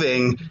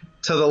moving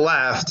to the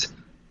left,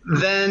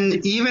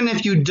 then even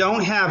if you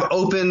don't have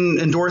open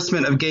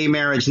endorsement of gay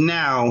marriage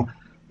now,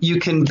 you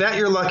can bet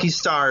your lucky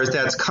stars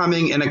that's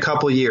coming in a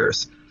couple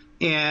years.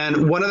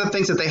 And one of the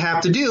things that they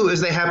have to do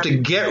is they have to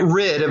get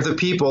rid of the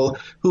people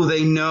who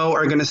they know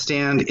are going to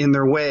stand in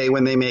their way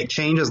when they make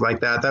changes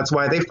like that. That's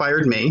why they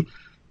fired me.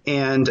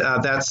 And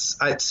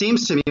it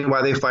seems to me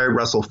why they fired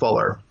Russell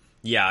Fuller.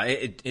 Yeah,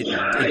 it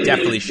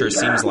definitely sure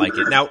seems like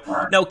it.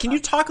 Now, can you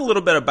talk a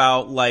little bit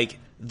about like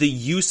the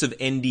use of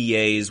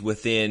NDAs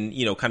within,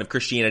 kind of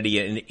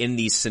Christianity in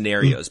these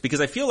scenarios?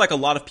 Because I feel like a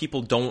lot of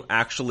people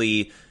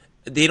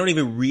they don't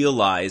even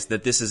realize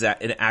that this is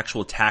an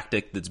actual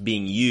tactic that's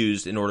being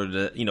used in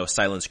order to,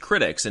 silence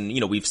critics. And,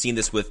 we've seen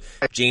this with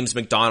James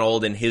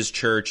McDonald and his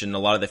church and a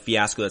lot of the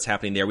fiasco that's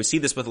happening there. We see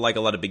this with like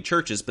a lot of big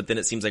churches, but then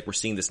it seems like we're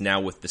seeing this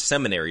now with the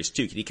seminaries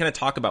too. Can you kind of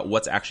talk about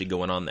what's actually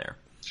going on there?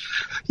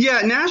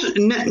 Yeah,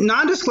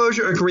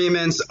 non-disclosure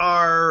agreements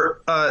are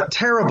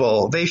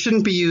terrible. They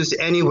shouldn't be used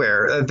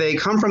anywhere. They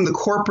come from the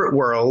corporate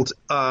world,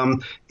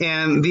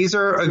 and these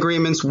are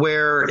agreements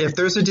where if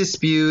there's a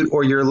dispute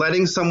or you're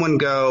letting someone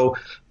go,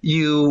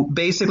 you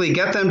basically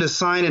get them to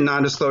sign a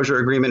non-disclosure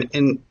agreement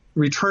in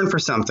return for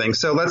something.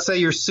 So let's say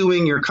you're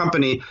suing your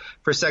company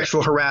for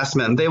sexual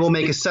harassment. They will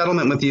make a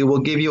settlement with you. We'll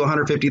give you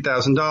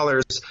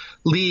 $150,000,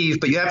 leave,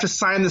 but you have to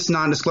sign this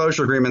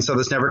non-disclosure agreement so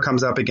this never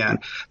comes up again.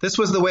 This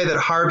was the way that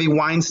Harvey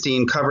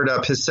Weinstein covered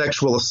up his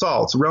sexual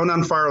assaults.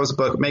 Ronan Farrow's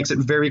book makes it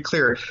very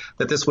clear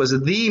that this was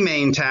the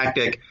main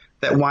tactic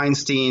that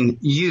Weinstein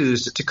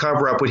used to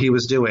cover up what he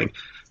was doing.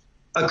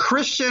 a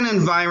Christian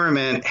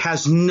environment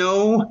has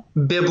no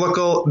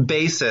biblical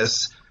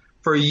basis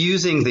for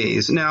using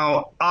these.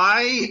 Now,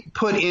 I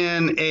put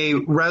in a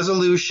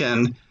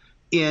resolution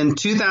in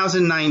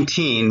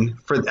 2019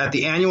 at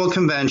the annual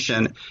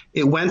convention.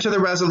 It went to the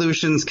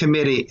resolutions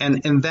committee,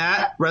 and in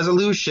that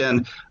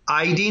resolution,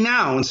 I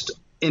denounced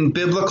in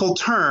biblical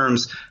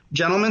terms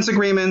gentlemen's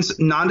agreements,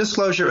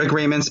 non-disclosure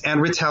agreements, and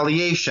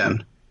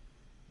retaliation.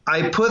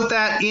 I put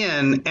that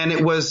in, and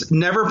it was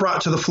never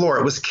brought to the floor.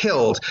 It was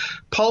killed.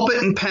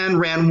 Pulpit and Pen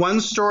ran one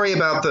story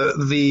about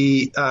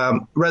the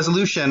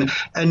resolution,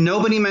 and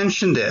nobody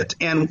mentioned it.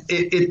 And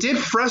it did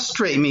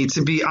frustrate me,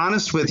 to be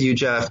honest with you,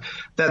 Jeff,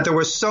 that there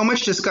was so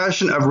much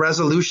discussion of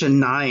Resolution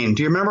 9.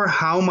 Do you remember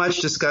how much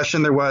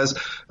discussion there was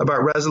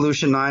about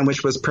Resolution 9,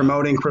 which was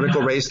promoting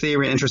critical race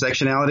theory and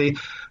intersectionality?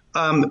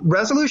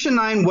 Resolution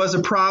 9 was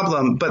a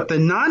problem, but the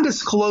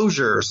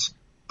non-disclosures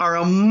are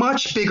a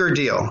much bigger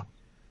deal.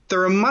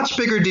 They're a much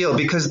bigger deal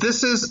because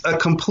this is a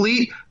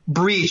complete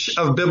breach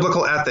of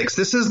biblical ethics.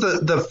 This is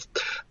the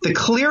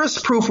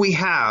clearest proof we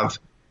have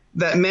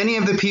that many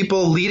of the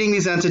people leading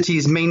these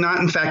entities may not,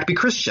 in fact, be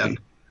Christian.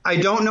 I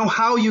don't know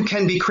how you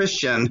can be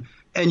Christian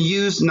and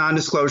use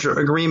non-disclosure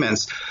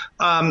agreements.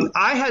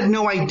 I had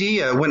no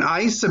idea when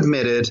I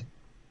submitted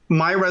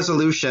my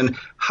resolution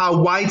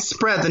how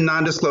widespread the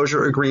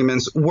non-disclosure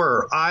agreements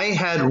were. I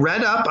had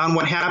read up on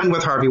what happened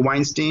with Harvey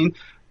Weinstein.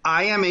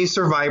 I am a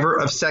survivor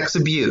of sex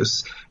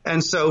abuse.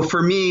 And so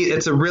for me,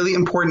 it's a really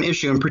important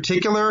issue. In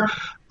particular,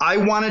 I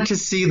wanted to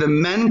see the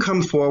men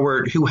come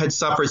forward who had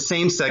suffered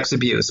same-sex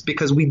abuse,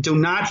 because we do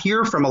not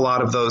hear from a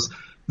lot of those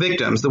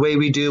victims the way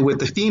we do with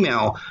the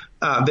female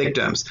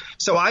victims.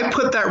 So I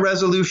put that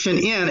resolution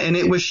in, and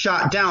it was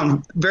shot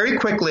down very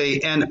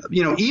quickly. And,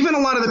 even a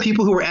lot of the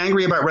people who were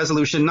angry about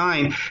Resolution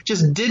 9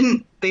 just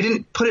didn't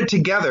put it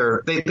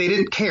together. They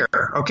didn't care.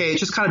 Okay. It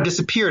just kind of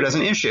disappeared as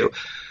an issue.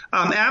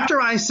 After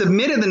I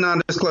submitted the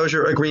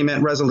non-disclosure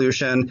agreement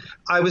resolution,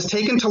 I was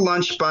taken to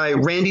lunch by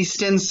Randy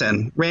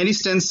Stinson. Randy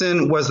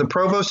Stinson was the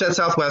provost at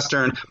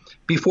Southwestern.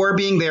 Before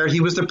being there, he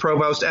was the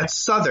provost at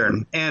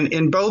Southern. And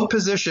in both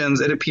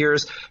positions, it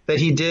appears that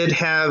he did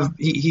have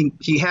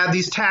he had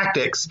these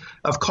tactics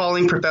of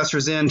calling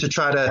professors in to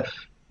try to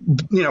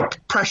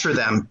pressure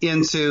them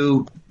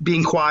into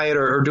being quiet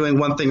or doing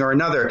one thing or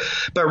another.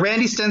 But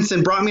Randy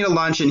Stinson brought me to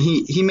lunch, and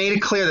he made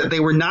it clear that they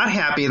were not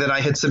happy that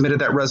I had submitted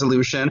that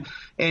resolution.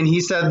 And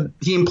he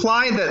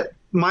implied that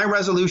my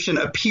resolution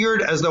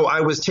appeared as though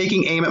I was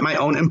taking aim at my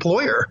own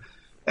employer.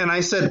 And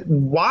I said,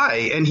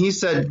 why? And he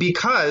said,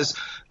 because,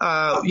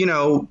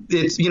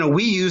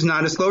 we use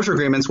non-disclosure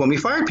agreements when we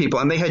fired people,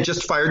 and they had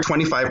just fired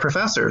 25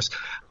 professors.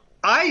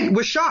 I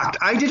was shocked.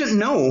 I didn't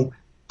know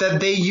that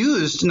they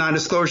used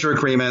non-disclosure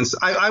agreements.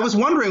 I was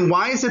wondering,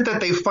 why is it that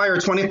they fire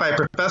 25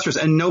 professors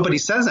and nobody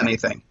says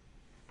anything?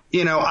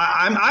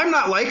 I'm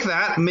not like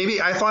that.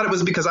 Maybe I thought it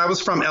was because I was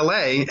from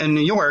LA and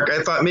New York.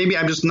 I thought maybe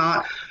I'm just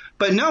not.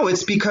 But no,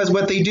 it's because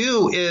what they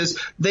do is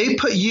they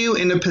put you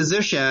in a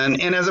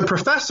position, and as a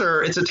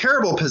professor, it's a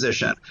terrible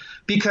position,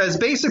 because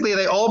basically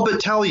they all but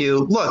tell you,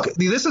 look,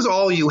 this is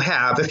all you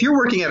have. If you're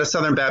working at a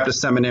Southern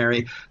Baptist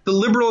seminary, the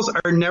liberals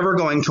are never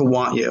going to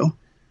want you.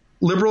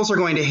 Liberals are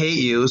going to hate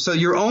you. So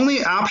your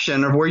only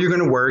option of where you're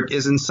going to work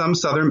is in some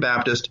Southern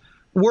Baptist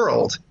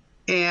world.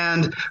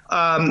 And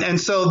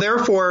so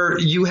therefore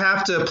you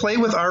have to play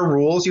with our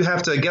rules. You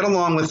have to get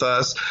along with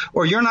us,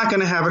 or you're not going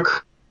to have a.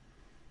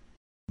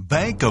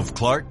 Bank of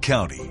Clark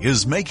County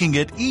is making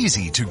it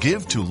easy to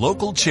give to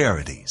local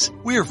charities.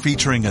 We're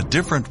featuring a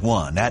different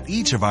one at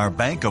each of our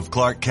Bank of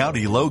Clark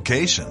County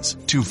locations.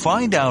 To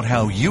find out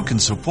how you can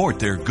support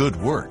their good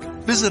work,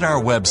 visit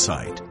our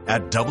website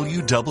at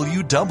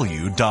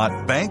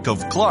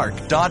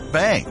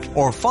www.bankofclark.bank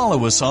or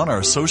follow us on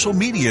our social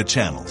media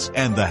channels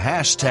and the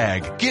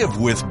hashtag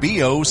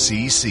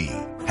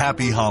GiveWithBOCC.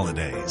 Happy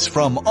holidays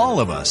from all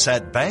of us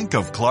at Bank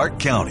of Clark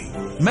County.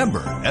 Member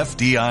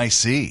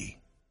FDIC.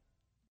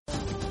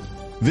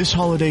 This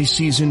holiday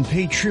season,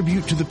 pay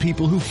tribute to the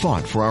people who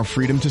fought for our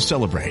freedom to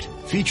celebrate.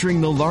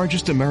 Featuring the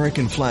largest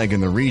American flag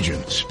in the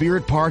region,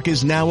 Spirit Park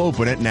is now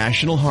open at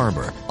National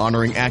Harbor,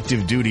 honoring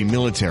active duty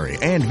military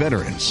and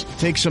veterans.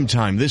 Take some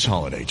time this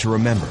holiday to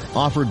remember,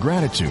 offer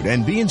gratitude,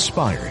 and be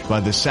inspired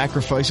by the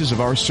sacrifices of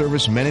our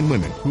service men and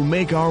women who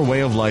make our way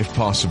of life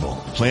possible.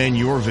 Plan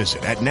your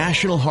visit at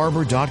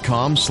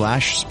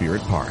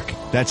nationalharbor.com/Spirit Park.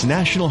 That's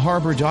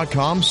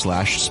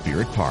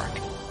nationalharbor.com/Spirit Park.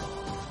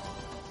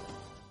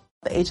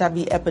 The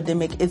HIV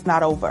epidemic is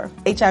not over.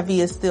 HIV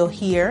is still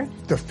here.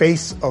 The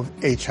face of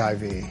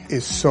HIV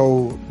is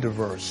so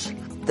diverse.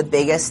 The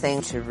biggest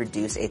thing to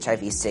reduce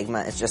HIV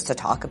stigma is just to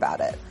talk about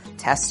it.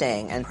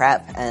 Testing and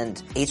PrEP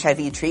and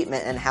HIV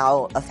treatment and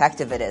how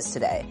effective it is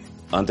today.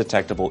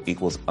 Undetectable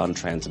equals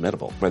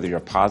untransmittable. Whether you're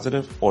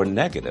positive or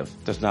negative,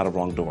 there's not a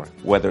wrong door.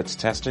 Whether it's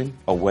testing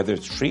or whether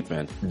it's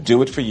treatment,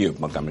 do it for you,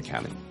 Montgomery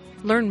County.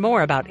 Learn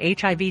more about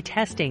HIV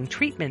testing,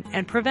 treatment,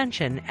 and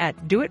prevention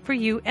at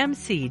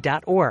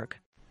doitforyoumc.org.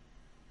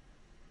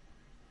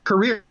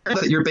 Career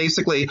that you're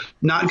basically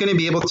not going to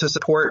be able to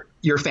support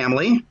your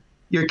family.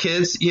 your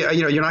kids,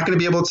 you're not going to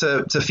be able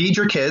to feed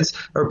your kids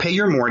or pay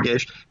your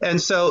mortgage.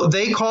 And so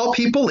they call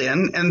people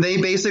in and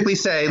they basically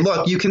say,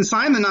 look, you can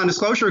sign the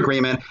non-disclosure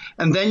agreement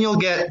and then you'll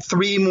get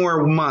 3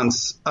 more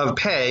months of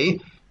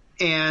pay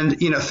and,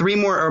 3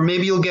 more, or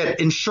maybe you'll get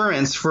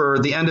insurance for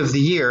the end of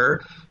the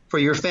year for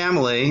your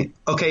family.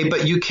 Okay.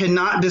 But you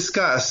cannot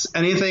discuss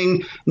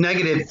anything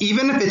negative,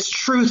 even if it's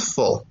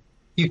truthful.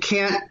 You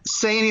can't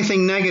say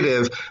anything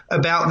negative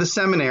about the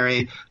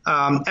seminary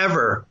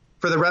ever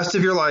for the rest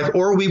of your life,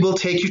 or we will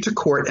take you to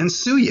court and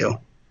sue you.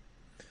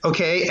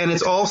 Okay? And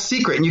it's all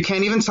secret. And you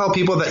can't even tell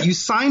people that you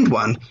signed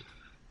one.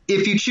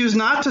 If you choose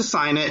not to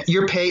sign it,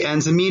 your pay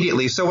ends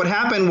immediately. So what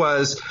happened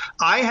was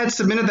I had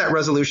submitted that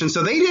resolution,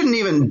 so they didn't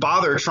even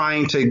bother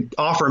trying to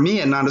offer me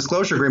a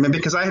non-disclosure agreement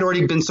because I had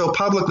already been so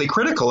publicly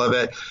critical of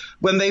it.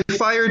 When they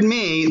fired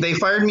me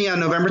on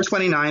November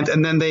 29th,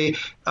 and then they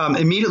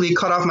immediately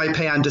cut off my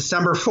pay on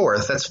December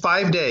 4th. That's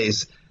 5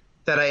 days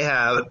that I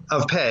have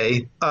of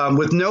pay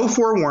with no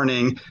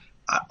forewarning.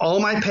 All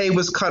my pay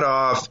was cut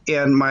off,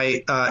 and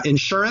my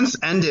insurance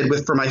ended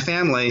for my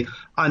family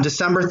on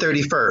December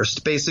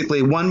 31st,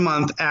 basically 1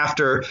 month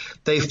after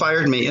they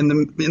fired me. In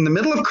the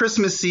middle of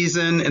Christmas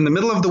season, in the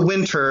middle of the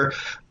winter,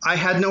 I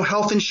had no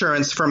health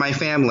insurance for my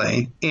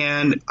family,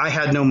 and I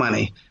had no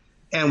money.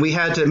 And we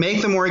had to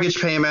make the mortgage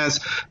payments.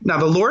 Now,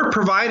 the Lord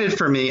provided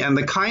for me, and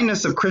the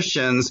kindness of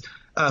Christians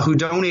who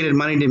donated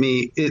money to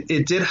me,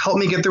 it did help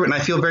me get through it, and I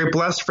feel very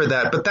blessed for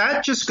that. But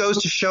that just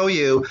goes to show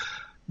you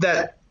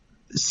that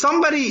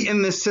somebody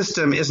in this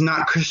system is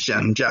not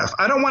Christian, Jeff.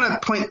 I don't want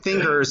to point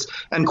fingers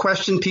and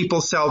question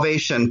people's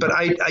salvation, but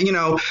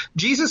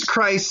Jesus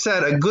Christ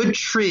said a good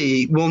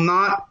tree will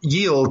not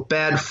yield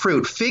bad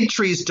fruit. Fig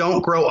trees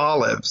don't grow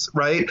olives,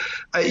 right?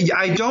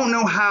 I don't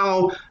know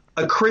how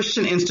a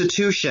Christian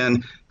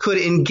institution could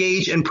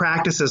engage in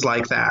practices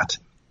like that.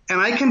 And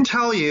I can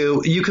tell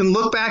you, you can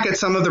look back at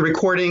some of the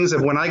recordings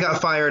of when I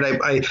got fired.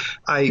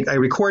 I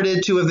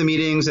recorded 2 of the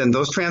meetings, and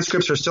those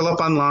transcripts are still up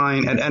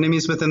online at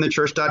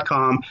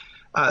enemieswithinthechurch.com.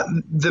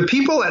 The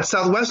people at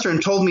Southwestern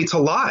told me to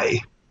lie.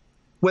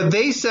 What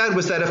they said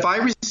was that if I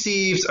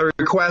received a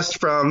request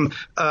from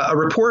a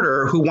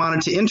reporter who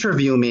wanted to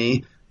interview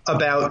me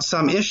about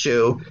some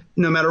issue,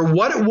 no matter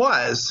what it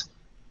was,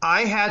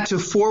 I had to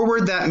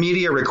forward that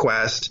media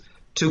request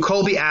to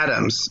Colby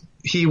Adams.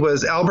 He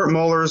was Albert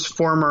Mohler's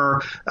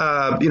former,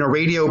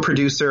 radio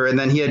producer, and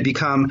then he had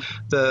become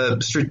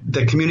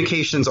the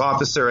communications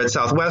officer at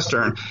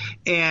Southwestern.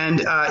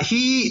 And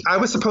I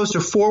was supposed to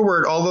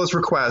forward all those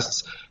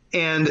requests,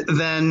 and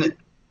then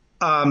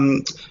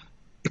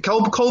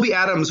Colby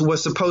Adams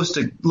was supposed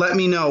to let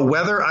me know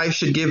whether I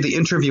should give the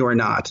interview or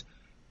not.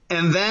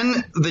 And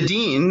then the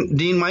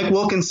Dean Mike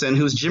Wilkinson,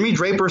 who's Jimmy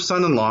Draper's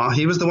son-in-law,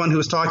 he was the one who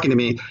was talking to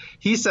me.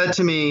 He said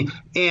to me,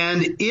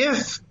 and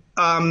if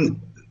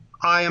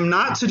I am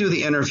not to do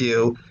the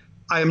interview,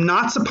 I am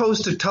not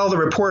supposed to tell the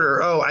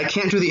reporter, I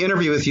can't do the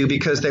interview with you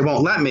because they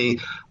won't let me.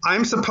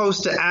 I'm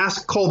supposed to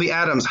ask Colby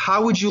Adams,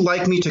 how would you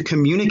like me to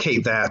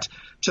communicate that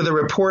to the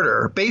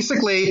reporter?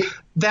 Basically,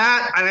 and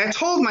I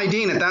told my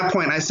dean at that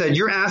point, I said,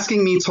 you're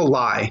asking me to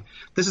lie.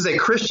 This is a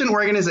Christian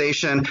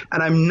organization,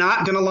 and I'm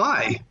not going to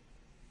lie.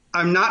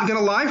 I'm not going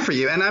to lie for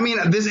you. And I mean,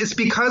 it's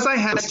because I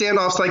had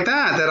standoffs like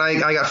that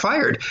I got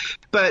fired.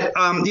 But,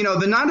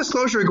 the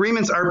non-disclosure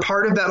agreements are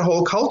part of that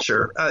whole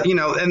culture,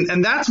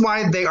 and that's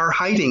why they are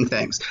hiding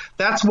things.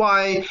 That's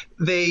why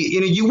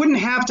you wouldn't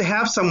have to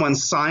have someone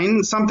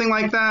sign something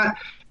like that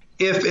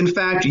if, in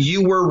fact,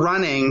 you were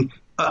running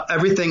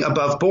everything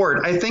above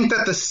board. I think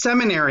that the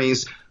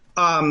seminaries,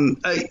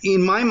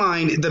 in my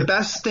mind, the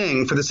best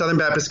thing for the Southern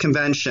Baptist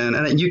Convention,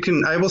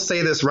 and I will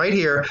say this right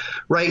here,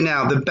 right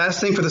now, the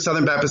best thing for the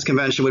Southern Baptist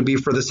Convention would be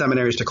for the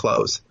seminaries to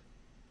close.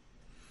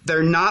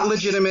 They're not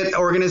legitimate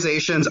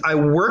organizations. I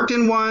worked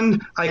in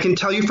one. I can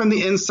tell you from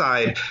the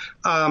inside,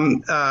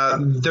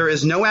 there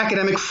is no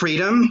academic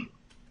freedom.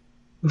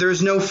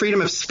 There's no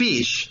freedom of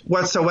speech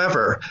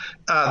whatsoever.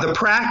 The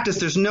practice,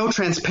 there's no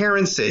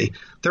transparency.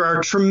 There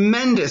are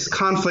tremendous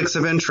conflicts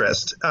of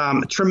interest,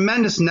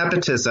 tremendous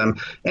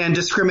nepotism and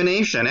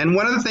discrimination. And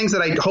one of the things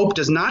that I hope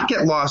does not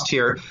get lost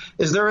here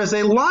is there is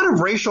a lot of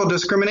racial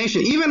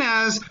discrimination, even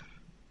as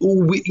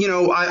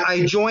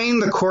I join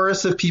the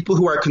chorus of people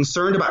who are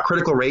concerned about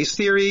critical race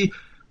theory.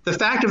 The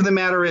fact of the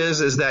matter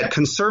is that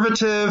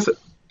conservative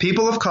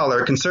people of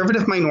color,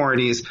 conservative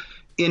minorities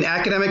in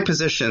academic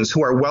positions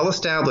who are well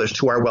established,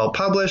 who are well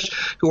published,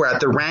 who are at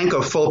the rank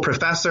of full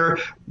professor,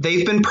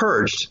 they've been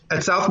purged.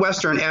 At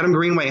Southwestern, Adam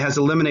Greenway has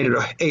eliminated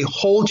a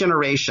whole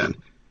generation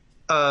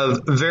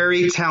of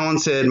very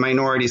talented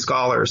minority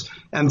scholars,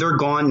 and they're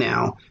gone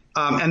now.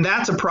 And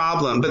that's a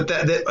problem, but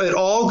that it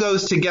all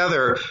goes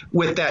together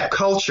with that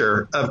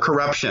culture of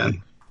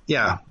corruption.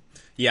 Yeah.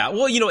 Yeah,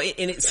 well,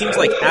 and it seems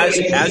like as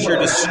you're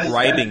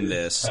describing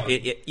this,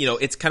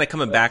 it's kind of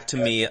coming back to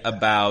me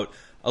about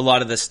a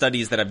lot of the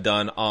studies that I've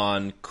done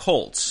on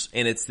cults,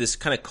 and it's this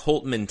kind of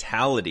cult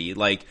mentality,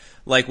 like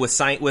with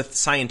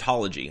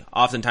Scientology.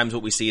 Oftentimes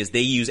what we see is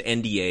they use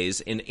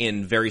NDAs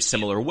in very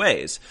similar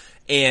ways.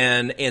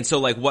 And so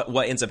like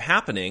what ends up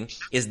happening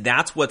is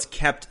that's what's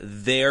kept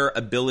their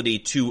ability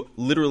to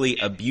literally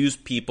abuse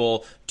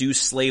people, do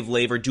slave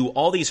labor, do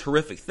all these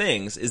horrific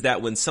things, is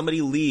that when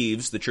somebody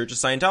leaves the Church of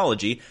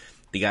Scientology,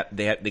 they got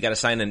to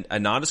sign a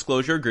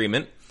non-disclosure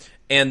agreement.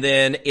 And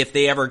then if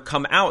they ever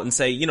come out and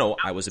say, you know,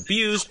 I was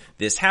abused,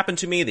 this happened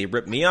to me, they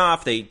ripped me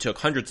off, they took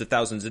hundreds of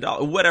thousands of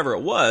dollars, whatever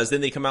it was, then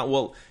they come out,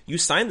 well, you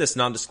signed this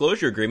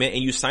non-disclosure agreement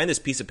and you signed this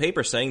piece of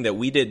paper saying that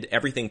we did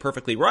everything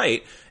perfectly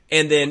right.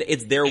 And then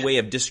it's their way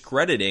of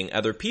discrediting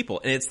other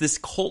people. And it's this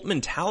cult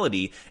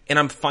mentality. And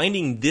I'm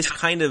finding this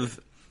kind of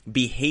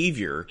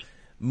behavior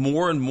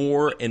more and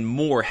more and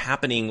more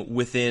happening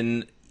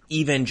within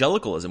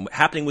evangelicalism,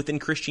 happening within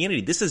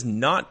Christianity. This is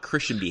not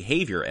Christian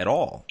behavior at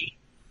all.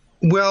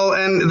 Well,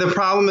 and the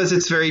problem is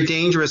it's very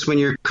dangerous when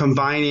you're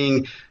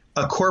combining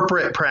a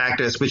corporate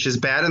practice, which is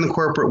bad in the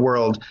corporate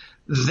world,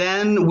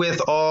 then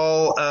with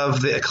all of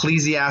the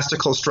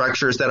ecclesiastical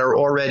structures that are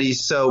already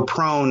so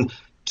prone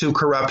to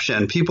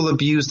corruption. People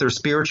abuse their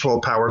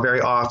spiritual power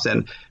very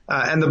often.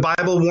 And the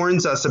Bible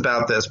warns us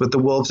about this with the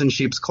wolves in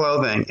sheep's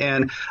clothing.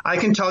 And I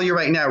can tell you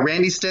right now,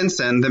 Randy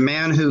Stinson, the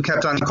man who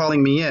kept on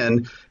calling me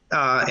in,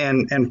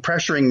 and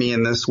pressuring me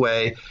in this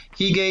way,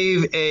 he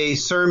gave a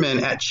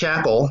sermon at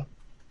chapel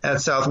at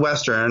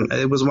Southwestern.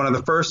 It was one of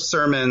the first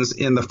sermons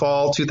in the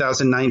fall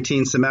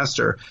 2019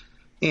 semester.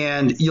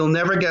 And you'll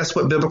never guess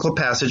what biblical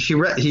passage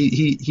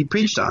he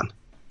preached on.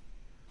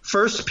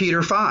 1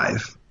 Peter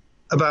 5,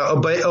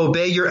 about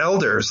obey your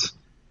elders.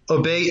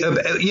 Obey,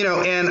 you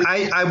know, and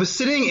I was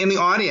sitting in the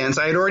audience.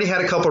 I had already had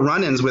a couple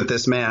run-ins with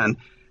this man.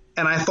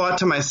 And I thought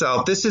to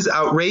myself, this is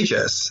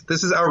outrageous.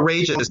 This is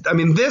outrageous. I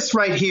mean, this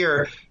right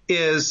here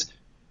is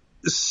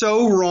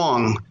so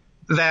wrong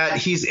that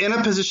he's in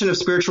a position of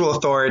spiritual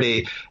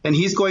authority and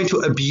he's going to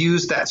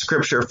abuse that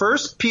scripture. 1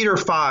 Peter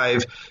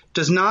 5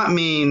 does not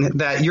mean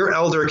that your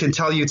elder can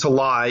tell you to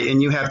lie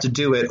and you have to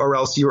do it or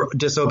else you're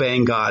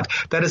disobeying God.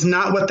 That is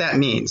not what that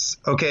means.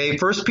 Okay.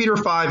 1 Peter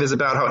 5 is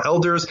about how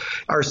elders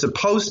are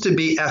supposed to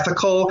be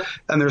ethical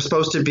and they're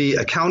supposed to be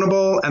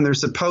accountable and they're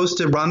supposed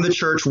to run the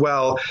church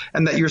well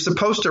and that you're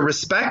supposed to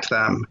respect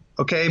them.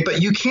 Okay.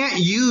 But you can't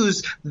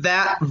use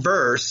that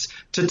verse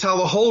to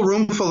tell a whole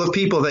room full of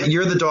people that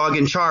you're the dog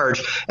in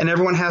charge and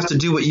everyone has to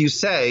do what you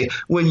say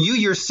when you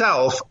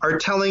yourself are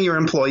telling your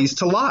employees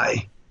to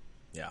lie.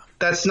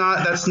 That's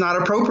not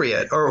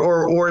appropriate.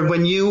 Or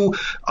when you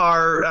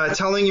are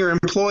telling your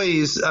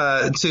employees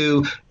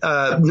to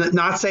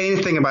not say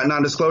anything about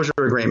non-disclosure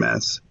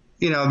agreements,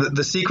 you know,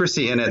 the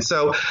secrecy in it.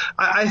 So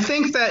I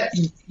think that,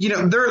 you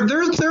know,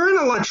 they're in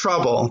a lot of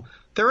trouble.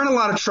 They're in a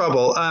lot of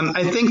trouble.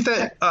 I think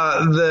that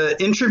the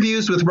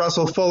interviews with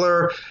Russell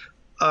Fuller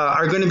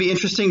are going to be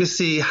interesting to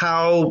see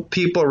how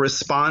people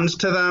respond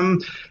to them.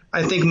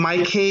 I think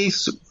my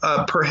case,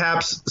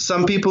 perhaps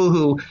some people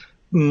who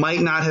might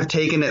not have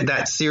taken it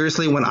that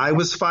seriously when I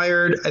was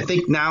fired. I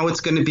think now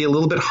it's going to be a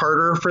little bit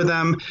harder for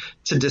them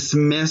to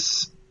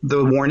dismiss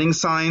the warning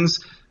signs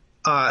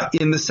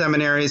in the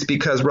seminaries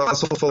because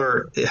Russell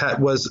Fuller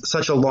was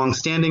such a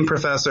long-standing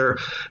professor,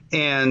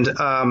 and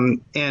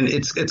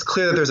it's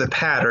clear that there's a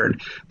pattern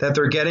that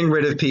they're getting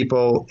rid of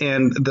people,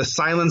 and the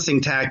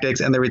silencing tactics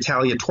and the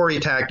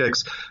retaliatory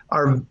tactics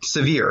are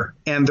severe,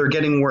 and they're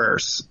getting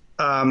worse.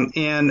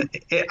 And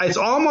it's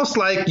almost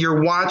like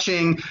you're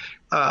watching.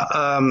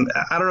 I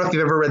don't know if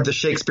you've ever read the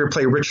Shakespeare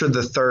play Richard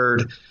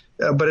III,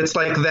 but it's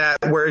like that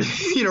where,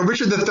 you know,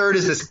 Richard III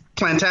is this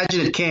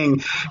Plantagenet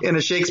king in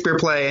a Shakespeare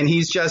play, and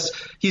he's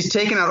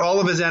taken out all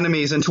of his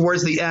enemies, and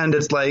towards the end,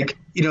 it's like,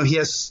 you know, he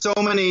has so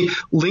many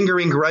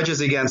lingering grudges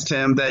against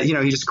him that, you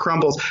know, he just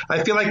crumbles.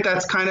 I feel like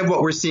that's kind of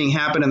what we're seeing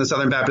happen in the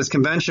Southern Baptist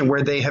Convention,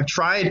 where they have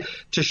tried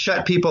to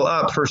shut people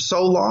up for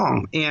so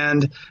long.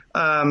 And,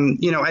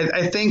 you know,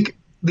 I think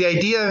the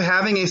idea of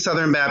having a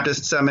Southern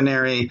Baptist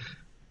seminary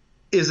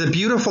is a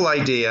beautiful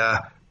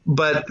idea,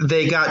 but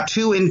they got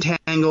too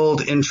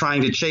entangled in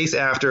trying to chase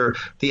after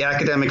the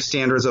academic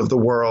standards of the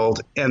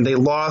world, and they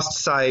lost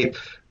sight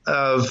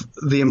of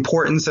the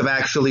importance of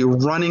actually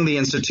running the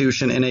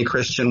institution in a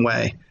Christian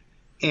way.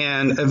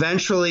 And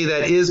eventually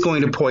that is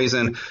going to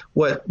poison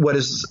what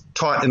is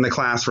taught in the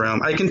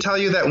classroom. I can tell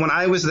you that when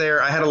I was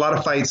there, I had a lot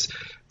of fights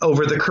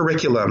over the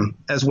curriculum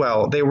as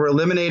well. They were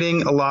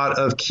eliminating a lot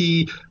of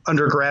key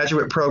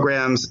undergraduate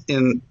programs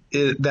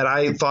that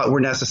I thought were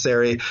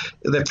necessary.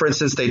 That, for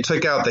instance, they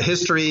took out the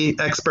history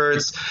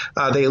experts.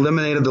 They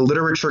eliminated the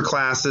literature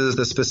classes,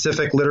 the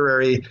specific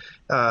literary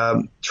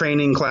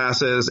training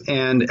classes,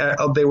 and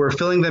they were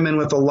filling them in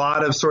with a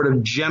lot of sort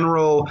of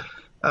general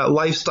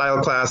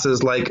lifestyle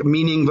classes like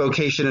meaning,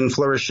 vocation, and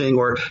flourishing,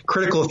 or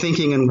critical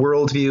thinking and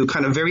worldview,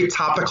 kind of very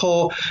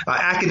topical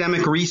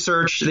academic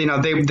research. You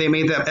know, they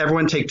made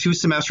everyone take 2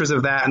 semesters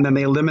of that, and then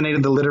they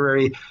eliminated the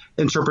literary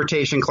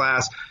interpretation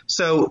class.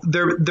 So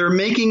they're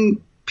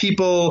making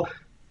people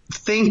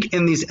think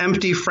in these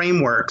empty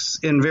frameworks,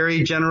 in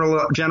very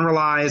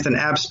generalized and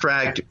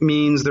abstract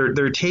means.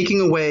 They're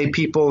taking away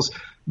people's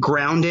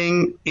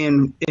grounding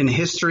in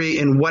history,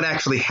 in what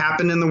actually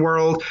happened in the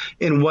world,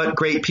 in what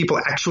great people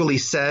actually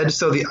said.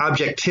 So the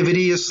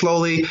objectivity is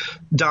slowly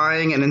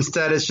dying, and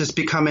instead it's just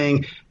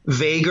becoming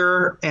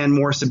vaguer and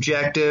more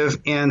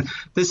subjective. And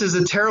this is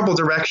a terrible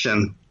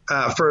direction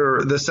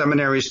for the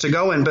seminaries to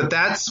go in, but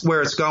that's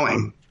where it's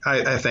going,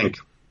 I think.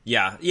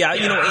 Yeah,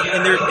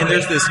 and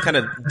there's this kind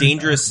of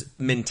dangerous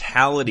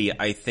mentality,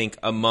 I think,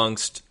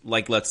 amongst,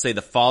 like, let's say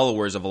the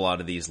followers of a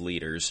lot of these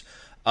leaders,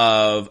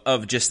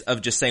 of just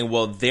saying,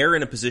 well, they're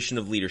in a position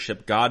of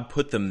leadership, God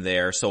put them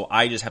there, so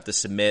I just have to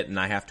submit and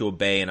I have to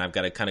obey and I've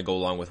got to kind of go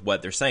along with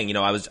what they're saying.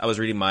 I was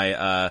reading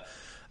my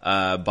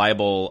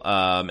Bible,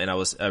 and I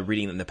was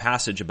reading in the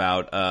passage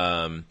about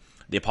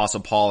the Apostle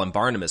Paul and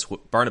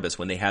Barnabas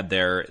when they had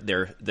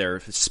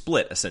their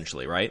split,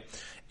 essentially, right?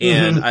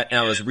 And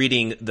I was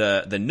reading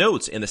the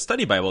notes in the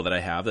study Bible that I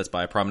have that's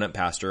by a prominent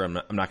pastor. I'm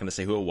not going to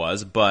say who it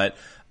was, but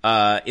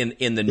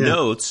in the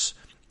notes,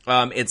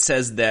 it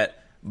says that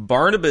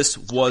Barnabas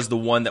was the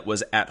one that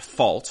was at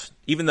fault,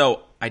 even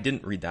though I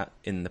didn't read that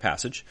in the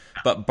passage.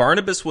 But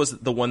Barnabas was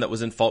the one that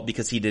was in fault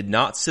because he did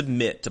not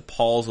submit to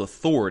Paul's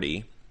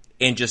authority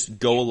and just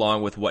go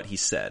along with what he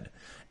said.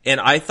 And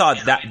I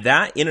thought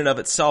that in and of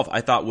itself,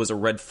 I thought was a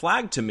red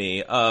flag to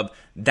me of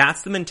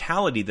that's the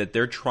mentality that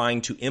they're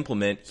trying to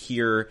implement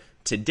here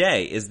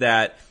today, is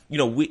that,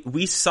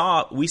 we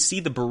see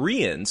the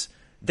Bereans,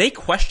 they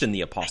question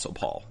the Apostle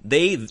Paul.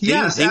 They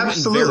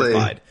absolutely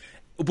verified.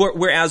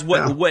 Whereas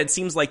what it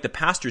seems like the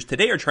pastors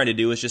today are trying to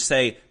do is just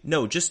say,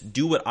 no, just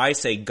do what I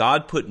say.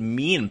 God put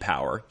me in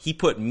power. He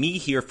put me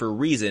here for a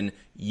reason.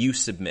 You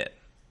submit.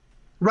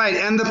 Right.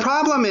 And the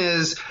problem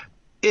is,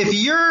 if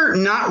you're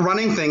not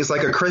running things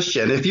like a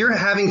Christian, if you're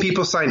having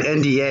people sign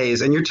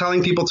NDAs and you're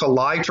telling people to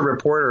lie to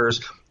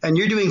reporters and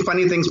you're doing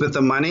funny things with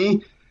the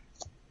money,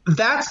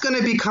 that's going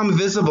to become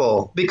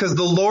visible because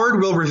the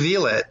Lord will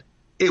reveal it.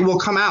 It will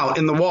come out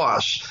in the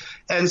wash.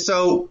 And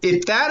so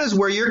if that is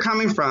where you're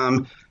coming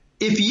from,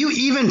 if you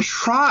even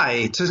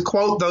try to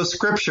quote those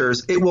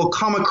scriptures, it will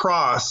come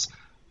across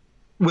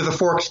with a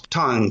forked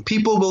tongue.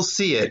 People will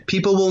see it.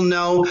 People will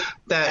know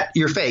that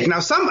you're fake. Now,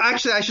 I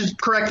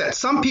should correct that.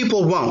 Some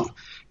people won't.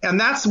 And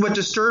that's what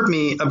disturbed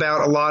me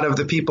about a lot of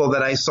the people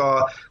that I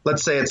saw,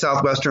 let's say at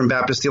Southwestern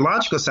Baptist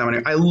Theological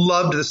Seminary. I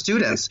loved the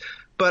students,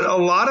 but a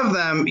lot of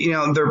them,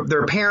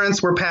 their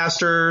parents were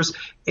pastors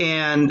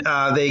and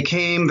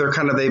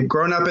they've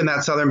grown up in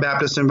that Southern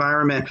Baptist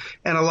environment.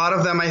 And a lot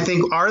of them, I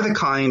think, are the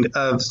kind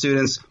of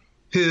students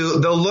who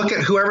they'll look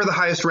at whoever the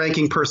highest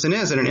ranking person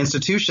is in an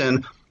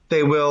institution.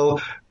 They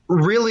will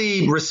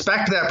really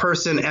respect that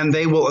person and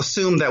they will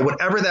assume that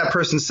whatever that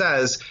person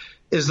says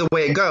is the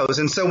way it goes.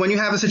 And so when you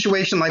have a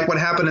situation like what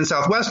happened in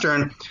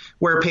Southwestern,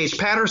 where Paige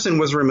Patterson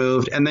was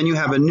removed, and then you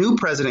have a new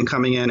president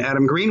coming in,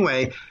 Adam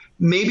Greenway,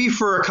 maybe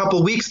for a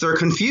couple weeks they're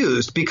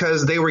confused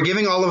because they were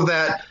giving all of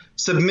that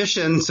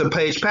submission to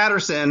Paige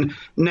Patterson.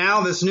 Now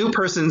this new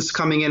person's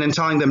coming in and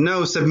telling them,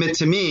 no, submit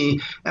to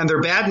me. And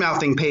they're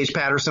bad-mouthing Paige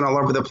Patterson all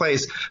over the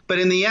place. But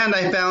in the end,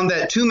 I found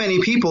that too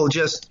many people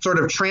just sort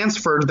of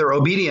transferred their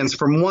obedience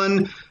from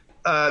one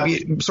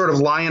sort of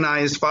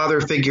lionized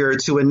father figure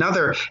to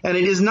another, and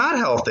it is not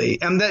healthy.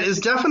 And that is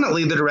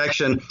definitely the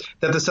direction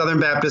that the Southern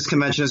Baptist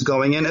Convention is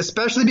going in,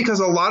 especially because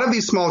a lot of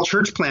these small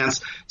church plants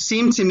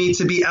seem to me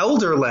to be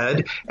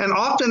elder-led, and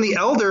often the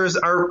elders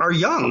are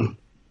young.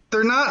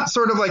 They're not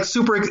sort of like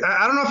super –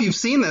 I don't know if you've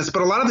seen this,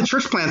 but a lot of the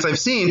church plants I've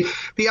seen,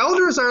 the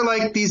elders are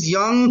like these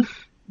young –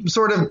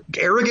 sort of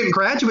arrogant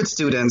graduate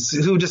students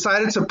who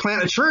decided to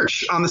plant a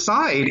church on the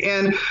side.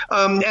 And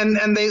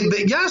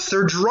they yes,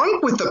 they're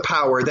drunk with the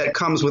power that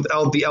comes with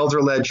the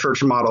elder-led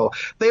church model.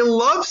 They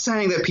love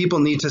saying that people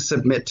need to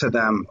submit to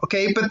them.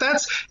 Okay. But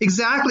that's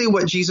exactly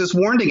what Jesus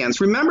warned against.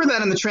 Remember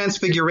that in the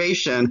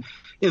Transfiguration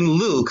in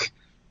Luke,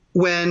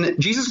 when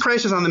Jesus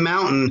Christ is on the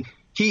mountain,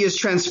 he is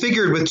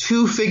transfigured with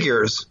two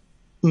figures,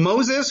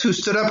 Moses, who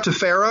stood up to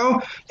Pharaoh,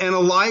 and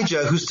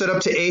Elijah, who stood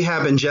up to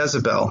Ahab and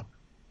Jezebel.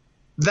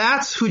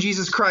 That's who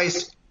Jesus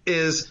Christ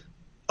is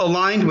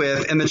aligned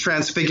with in the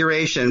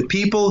Transfiguration.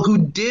 People who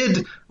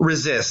did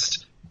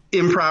resist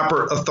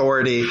improper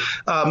authority.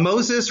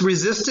 Moses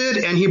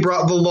resisted and he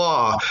brought the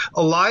law.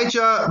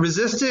 Elijah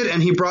resisted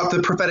and he brought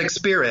the prophetic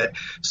spirit.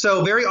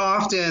 So very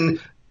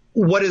often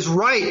what is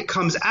right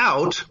comes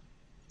out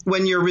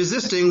when you're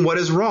resisting what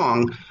is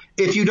wrong.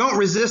 If you don't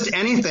resist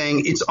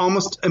anything, it's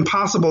almost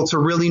impossible to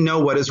really know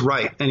what is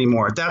right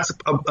anymore. That's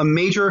a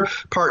major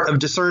part of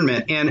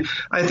discernment. And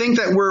I think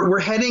that we're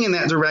heading in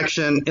that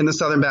direction in the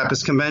Southern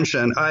Baptist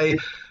Convention. I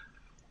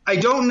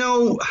don't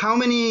know how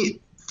many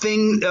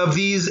of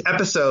these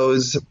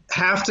episodes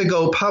have to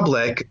go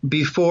public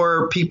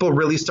before people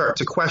really start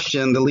to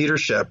question the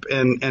leadership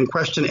and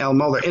question Al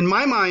Mohler. In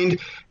my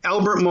mind,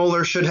 Albert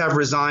Mohler should have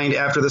resigned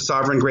after the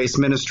Sovereign Grace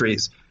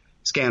Ministries.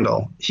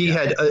 scandal. He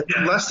had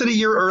less than a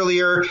year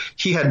earlier,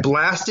 he had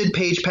blasted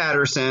Paige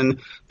Patterson.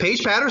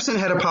 Paige Patterson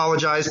had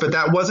apologized, but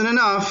that wasn't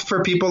enough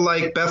for people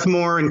like Beth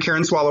Moore and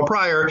Karen Swallow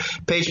Pryor.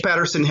 Paige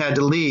Patterson had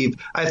to leave.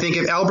 I think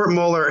if Albert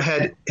Mohler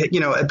had,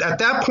 at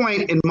that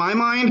point in my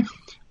mind,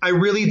 I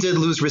really did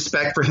lose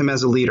respect for him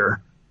as a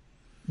leader.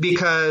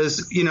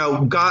 Because,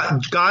 God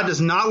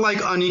does not like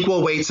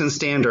unequal weights and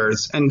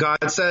standards. And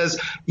God says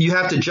you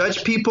have to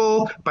judge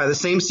people by the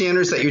same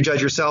standards that you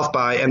judge yourself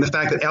by. And the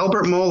fact that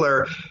Albert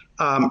Mohler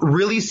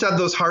really said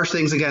those harsh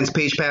things against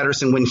Paige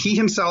Patterson when he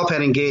himself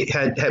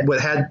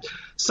had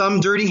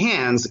some dirty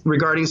hands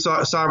regarding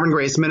Sovereign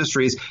Grace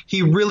Ministries,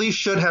 he really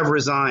should have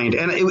resigned.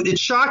 And it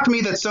shocked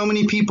me that so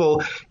many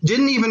people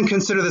didn't even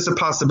consider this a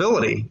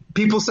possibility.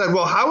 People said,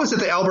 well, how is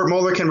it that Albert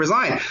Mohler can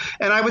resign?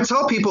 And I would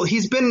tell people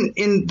he's been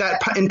in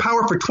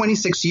power for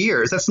 26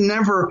 years. That's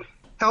never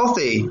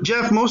healthy.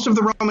 Jeff, most of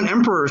the Roman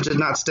emperors did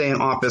not stay in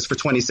office for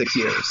 26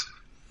 years.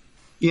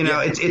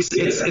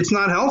 It's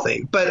not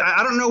healthy. But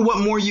I don't know what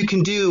more you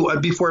can do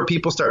before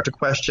people start to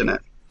question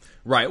it.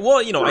 Right. Well,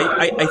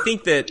 I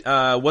think that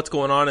what's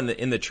going on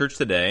in the church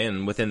today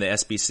and within the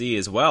SBC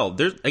as well,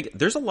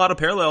 there's a lot of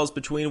parallels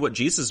between what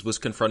Jesus was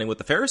confronting with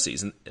the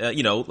Pharisees. And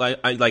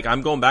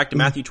I'm going back to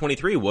Matthew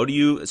 23. Woe to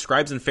you,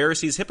 scribes and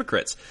Pharisees,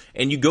 hypocrites!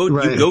 And you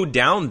go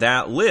down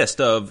that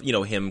list of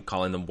him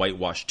calling them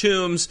whitewashed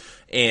tombs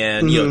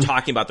and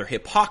talking about their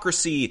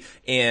hypocrisy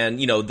and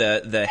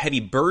the heavy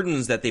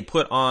burdens that they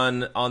put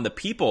on the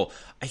people.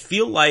 I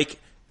feel like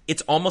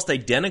it's almost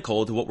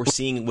identical to what we're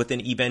seeing within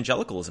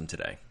evangelicalism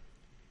today.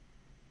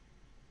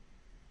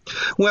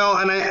 Well,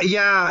 and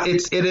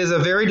it is a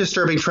very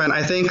disturbing trend.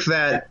 I think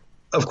that,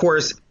 of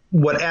course,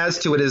 what adds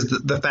to it is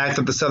the fact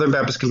that the Southern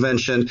Baptist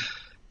Convention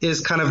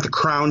is kind of the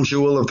crown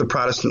jewel of the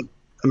Protestant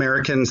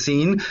American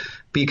scene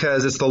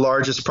because it's the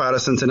largest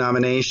Protestant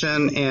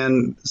denomination.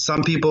 And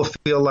some people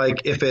feel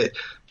like if it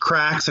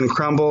cracks and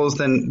crumbles,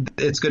 then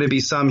it's going to be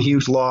some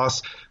huge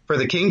loss for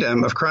the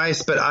kingdom of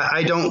Christ. But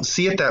I don't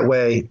see it that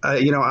way.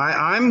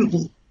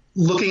 I'm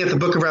looking at the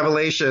book of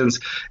Revelations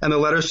and the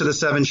letters to the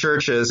 7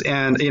 churches.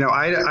 And,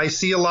 I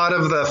see a lot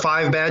of the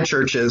 5 bad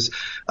churches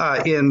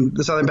in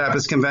the Southern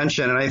Baptist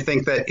Convention. And I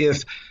think that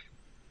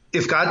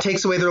if God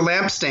takes away their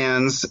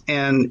lampstands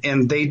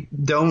and they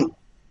don't,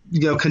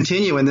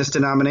 continue in this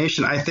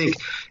denomination, I think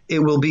it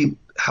will be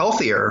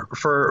healthier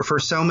for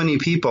so many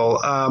people.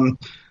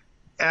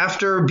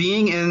 After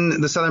being in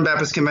the Southern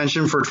Baptist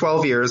Convention for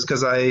 12 years,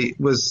 because I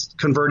was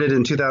converted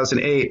in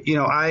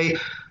 2008,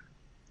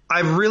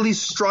 I've really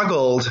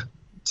struggled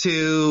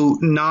to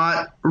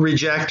not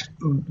reject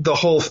the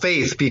whole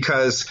faith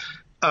because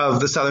of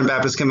the Southern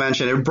Baptist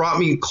Convention. It brought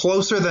me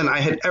closer than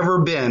I had ever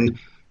been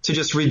to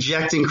just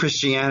rejecting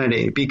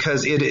Christianity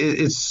because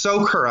it's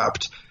so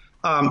corrupt.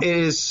 It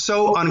is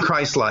so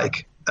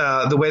un-Christ-like.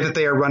 The way that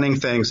they are running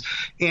things.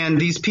 And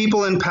these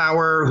people in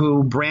power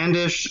who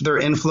brandish their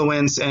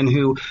influence and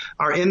who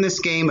are in this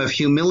game of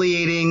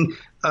humiliating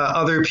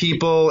other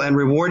people and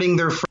rewarding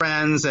their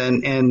friends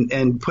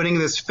and putting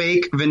this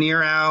fake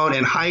veneer out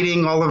and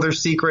hiding all of their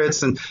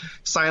secrets and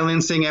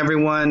silencing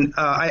everyone.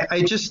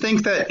 I just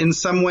think that in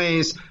some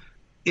ways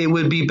it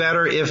would be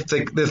better if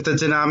the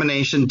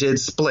denomination did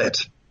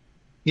split.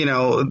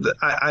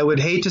 I would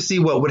hate to see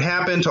what would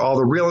happen to all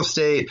the real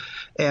estate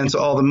and to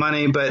all the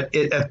money. But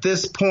at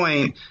this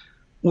point,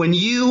 when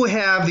you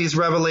have these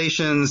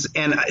revelations,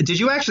 and did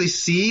you actually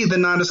see the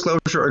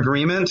non-disclosure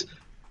agreement?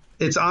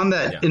 It's on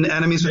that in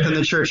Enemies Within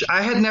the Church.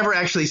 I had never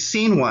actually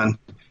seen one.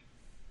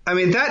 I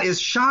mean, that is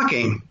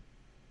shocking.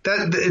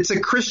 That it's a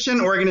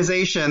Christian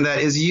organization that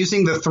is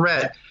using the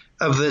threat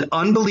of the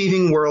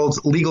unbelieving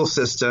world's legal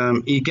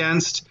system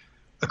against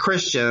a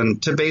Christian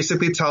to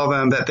basically tell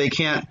them that they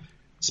can't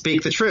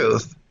speak the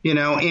truth,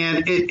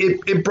 and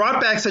it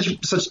brought back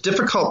such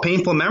difficult,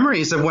 painful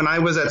memories of when I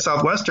was at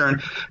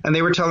Southwestern and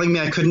they were telling me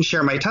I couldn't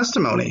share my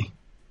testimony.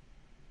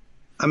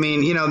 I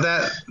mean,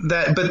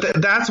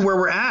 that's where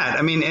we're at.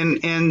 I mean,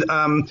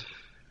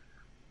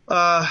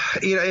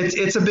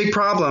 it's a big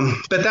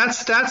problem, but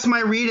that's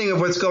my reading of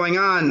what's going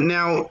on.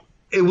 Now,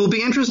 it will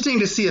be interesting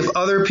to see if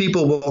other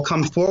people will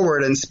come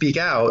forward and speak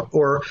out,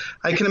 or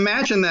I can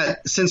imagine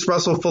that since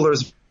Russell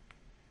Fuller's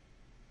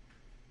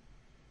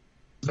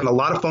and a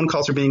lot of phone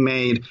calls are being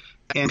made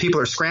and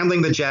people are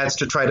scrambling the jets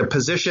to try to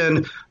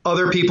position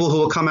other people who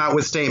will come out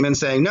with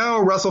statements saying, no,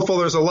 Russell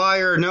Fuller's a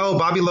liar. No,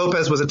 Bobby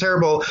Lopez was a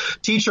terrible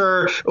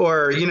teacher,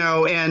 or,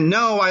 and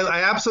no,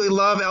 I absolutely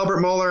love Albert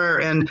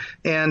Mohler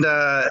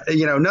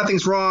and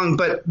nothing's wrong.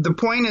 But the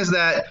point is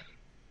that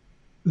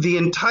the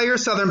entire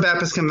Southern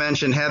Baptist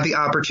Convention had the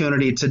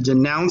opportunity to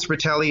denounce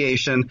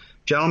retaliation,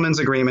 gentlemen's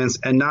agreements,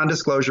 and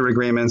non-disclosure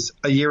agreements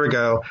a year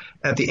ago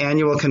at the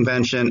annual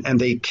convention, and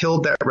they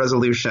killed that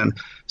resolution.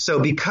 So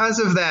because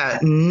of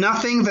that,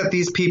 nothing that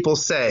these people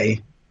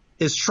say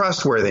is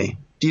trustworthy.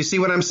 Do you see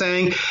what I'm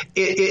saying?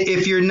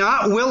 If you're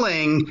not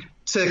willing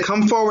to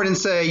come forward and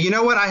say, you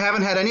know what, I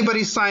haven't had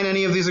anybody sign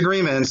any of these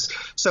agreements,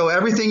 so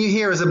everything you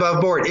hear is above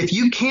board. If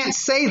you can't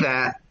say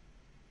that,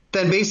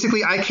 then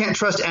basically I can't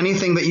trust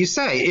anything that you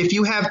say. If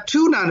you have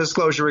 2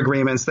 non-disclosure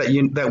agreements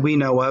that we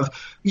know of,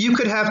 you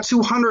could have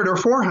 200 or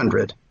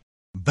 400.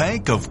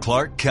 Bank of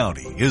Clark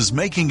County is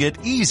making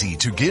it easy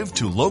to give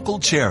to local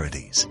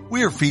charities.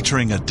 We're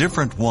featuring a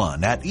different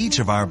one at each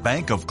of our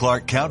Bank of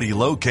Clark County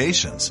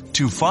locations.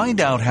 To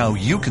find out how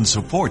you can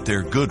support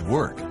their good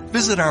work,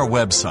 visit our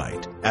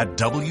website at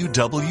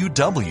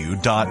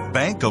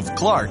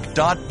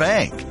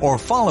www.bankofclark.bank or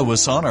follow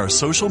us on our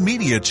social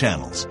media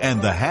channels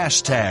and the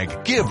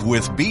hashtag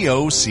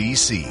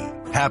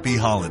GiveWithBOCC. Happy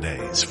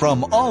holidays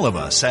from all of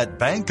us at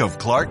Bank of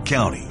Clark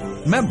County.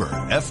 Member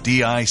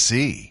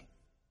FDIC.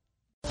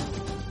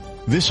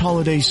 This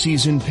holiday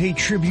season, pay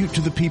tribute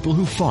to the people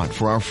who fought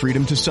for our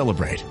freedom to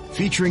celebrate.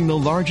 Featuring the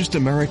largest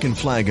American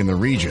flag in the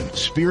region,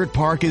 Spirit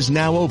Park is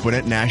now open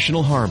at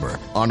National Harbor,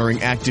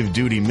 honoring active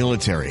duty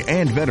military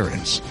and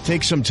veterans.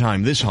 Take some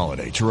time this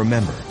holiday to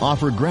remember,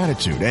 offer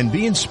gratitude, and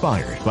be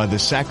inspired by the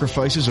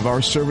sacrifices of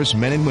our service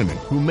men and women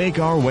who make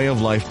our way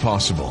of life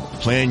possible.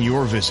 Plan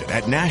your visit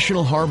at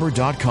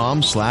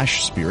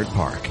nationalharbor.com/Spirit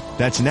Park.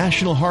 That's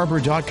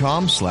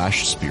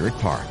nationalharbor.com/Spirit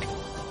Park.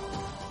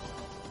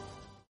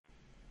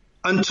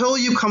 Until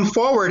you come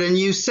forward and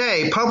you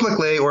say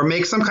publicly or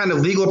make some kind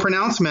of legal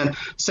pronouncement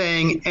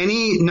saying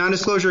any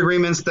non-disclosure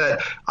agreements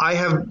that I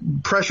have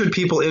pressured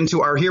people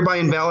into are hereby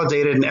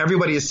invalidated and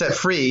everybody is set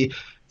free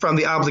from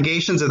the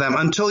obligations of them,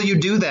 until you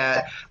do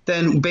that,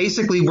 then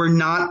basically we're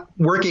not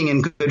working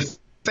in good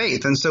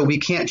faith. And so we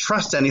can't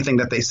trust anything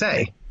that they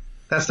say.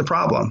 That's the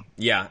problem.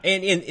 Yeah,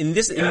 and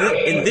this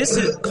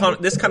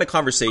kind of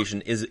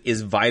conversation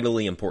is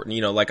vitally important.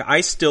 You know, like I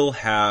still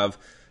have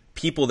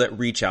people that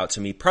reach out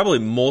to me, probably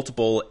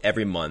multiple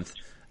every month,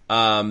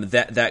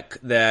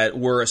 that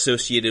were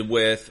associated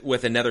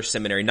with another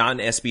seminary, not an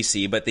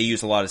SBC, but they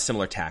use a lot of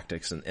similar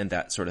tactics and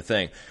that sort of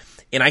thing.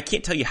 And I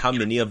can't tell you how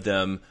many of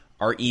them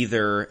are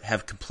either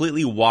have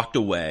completely walked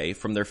away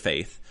from their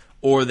faith,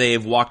 or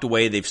they've walked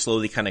away, they've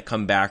slowly kind of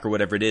come back or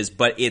whatever it is,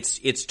 but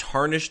it's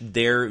tarnished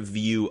their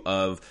view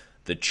of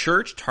the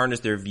church,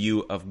 tarnished their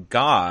view of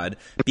God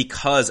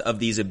because of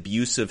these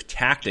abusive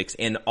tactics.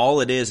 And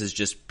all it is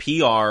just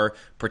PR,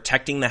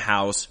 protecting the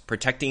house,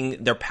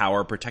 protecting their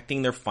power,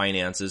 protecting their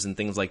finances and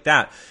things like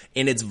that.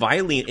 And it's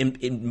vitally,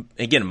 again,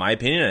 in my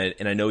opinion,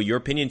 and I know your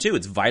opinion too,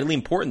 it's vitally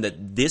important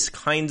that this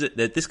kind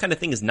of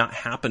thing is not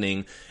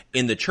happening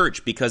in the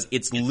church, because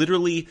it's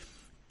literally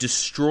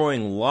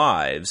destroying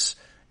lives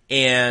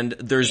and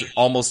there's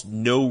almost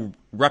no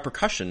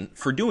repercussion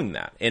for doing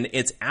that. And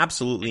it's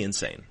absolutely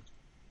insane.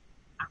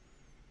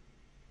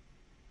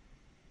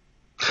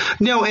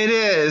 No, it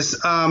is.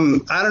 I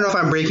don't know if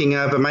I'm breaking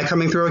up. Am I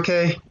coming through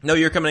okay? No,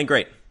 you're coming in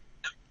great.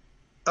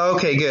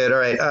 Okay, good. All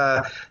right.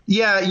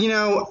 Yeah, I'm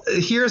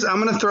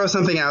going to throw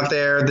something out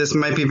there. This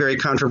might be very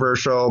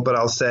controversial, but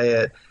I'll say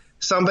it.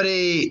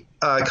 Somebody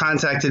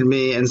contacted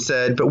me and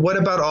said, but what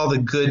about all the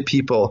good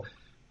people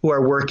who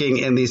are working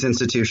in these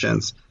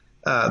institutions?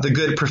 The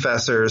good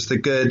professors,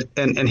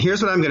 and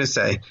here's what I'm going to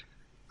say.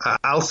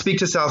 I'll speak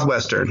to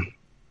Southwestern.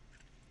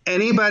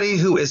 Anybody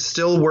who is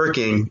still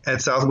working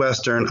at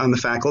Southwestern on the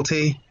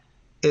faculty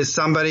is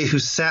somebody who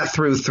sat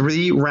through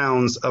 3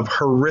 rounds of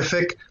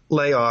horrific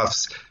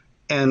layoffs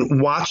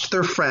and watched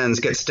their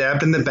friends get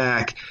stabbed in the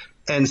back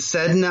and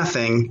said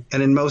nothing,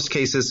 and in most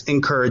cases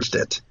encouraged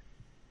it.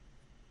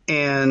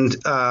 And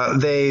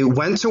they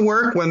went to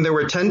work when there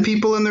were 10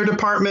 people in their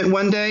department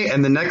one day,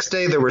 and the next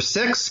day there were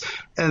 6,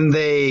 and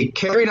they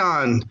carried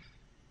on.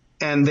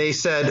 And they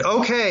said,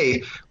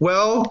 okay,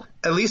 well,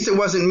 at least it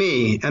wasn't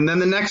me. And then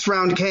the next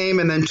round came,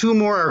 and then 2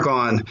 more are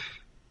gone.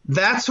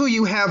 That's who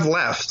you have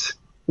left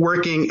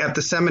working at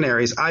the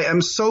seminaries. I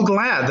am so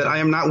glad that I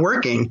am not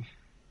working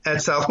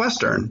at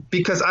Southwestern,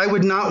 because I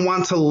would not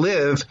want to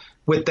live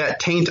with that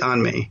taint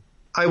on me.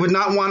 I would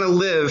not want to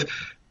live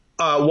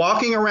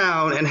walking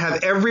around and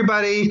have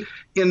everybody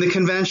in the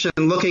convention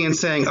looking and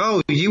saying,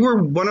 oh, you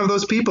were one of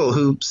those people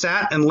who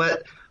sat and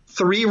let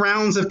 3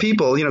 rounds of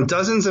people,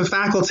 dozens of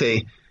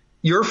faculty,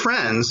 your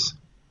friends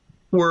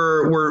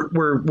were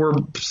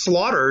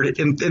slaughtered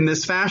in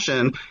this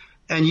fashion,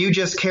 and you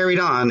just carried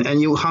on and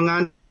you hung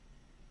on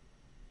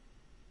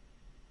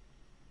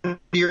to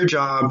your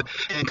job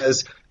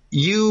because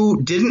you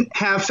didn't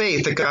have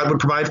faith that God would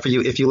provide for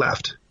you if you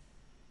left.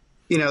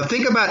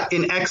 Think about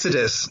in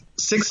Exodus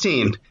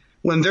 16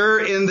 when they're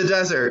in the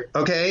desert,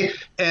 okay,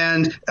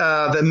 and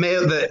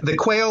the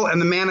quail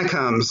and the manna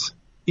comes.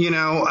 You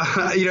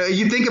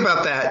think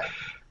about that.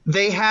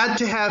 They had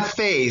to have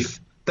faith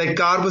that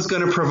God was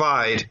going to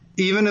provide,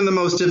 even in the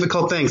most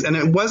difficult things. And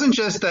it wasn't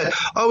just that,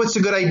 it's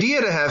a good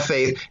idea to have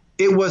faith.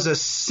 It was a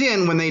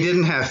sin when they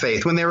didn't have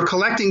faith, when they were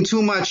collecting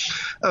too much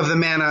of the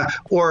manna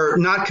or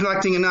not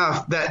collecting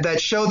enough,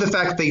 that showed the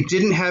fact that they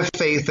didn't have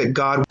faith that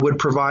God would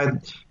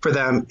provide for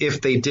them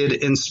if they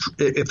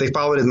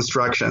followed his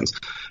instructions.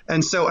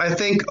 And so I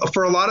think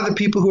for a lot of the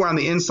people who are on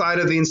the inside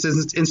of the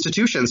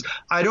institutions,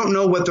 I don't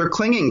know what they're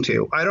clinging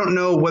to. I don't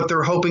know what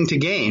they're hoping to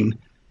gain.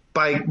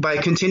 by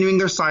continuing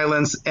their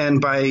silence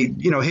and by,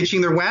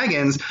 hitching their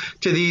wagons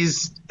to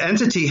these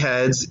entity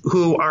heads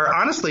who are,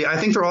 honestly, I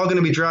think they're all going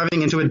to be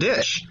driving into a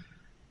ditch.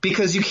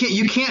 Because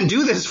you can't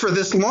do this for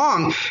this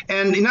long.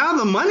 And now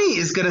the money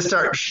is going to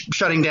start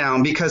shutting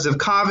down because of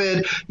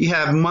COVID. You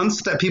have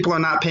months that people are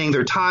not paying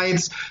their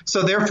tithes.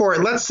 So therefore,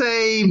 let's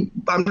say,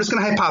 I'm just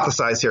going to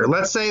hypothesize here.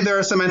 Let's say there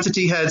are some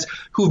entity heads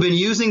who've been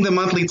using the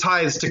monthly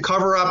tithes to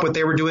cover up what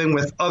they were doing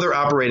with other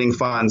operating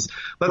funds.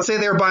 Let's say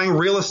they're buying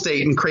real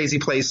estate in crazy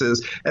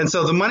places. And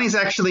so the money's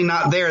actually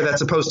not there that's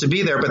supposed to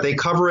be there, but they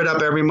cover it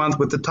up every month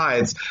with the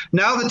tithes.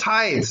 Now the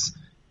tithes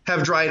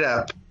have dried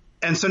up.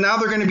 And so now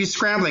they're going to be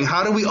scrambling.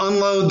 How do we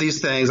unload these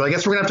things? I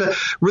guess we're going to have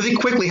to really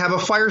quickly have a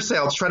fire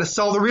sale to try to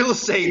sell the real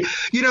estate.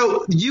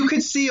 You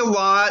could see a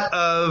lot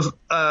of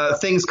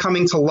things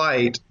coming to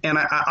light, and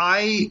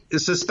I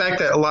suspect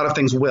that a lot of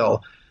things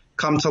will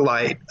come to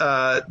light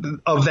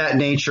of that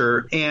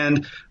nature.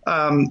 And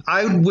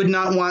I would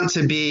not want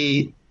to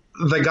be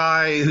the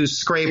guy who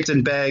scraped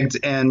and begged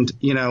and,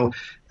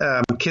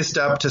 kissed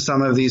up to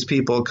some of these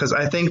people, because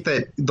I think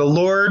that the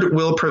Lord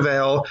will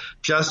prevail,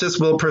 justice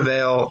will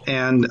prevail,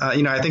 and,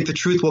 I think the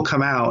truth will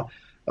come out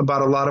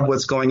about a lot of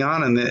what's going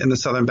on in the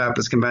Southern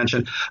Baptist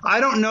Convention. I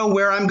don't know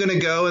where I'm going to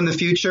go in the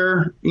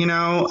future.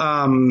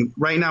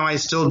 Right now I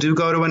still do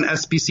go to an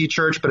SBC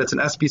church, but it's an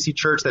SBC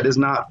church that is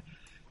not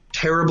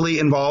terribly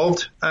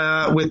involved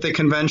with the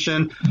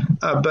convention.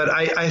 But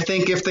I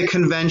think if the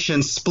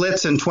convention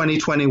splits in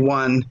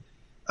 2021,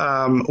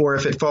 or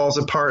if it falls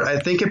apart, I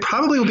think it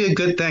probably will be a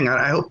good thing.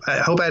 I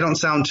hope I don't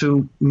sound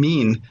too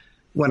mean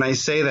when I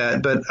say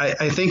that, but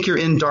I think you're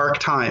in dark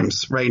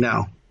times right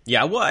now.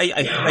 Yeah, well,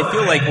 I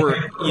feel like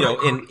we're,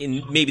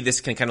 and maybe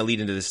this can kind of lead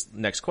into this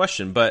next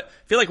question, but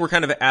I feel like we're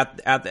kind of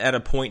at a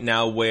point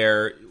now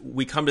where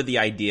we come to the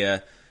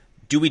idea,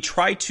 do we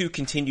try to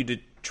continue to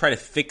try to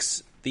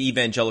fix the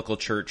evangelical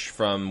church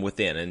from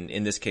within, and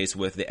in this case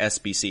with the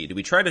SBC? Do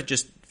we try to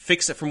just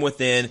fix it from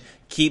within,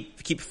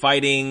 keep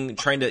fighting,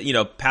 trying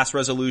to, pass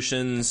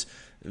resolutions,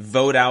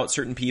 vote out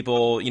certain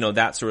people,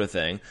 that sort of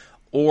thing?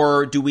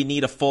 Or do we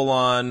need a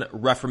full-on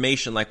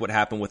reformation like what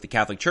happened with the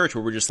Catholic Church,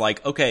 where we're just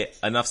like, okay,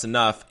 enough's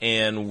enough,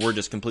 and we're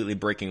just completely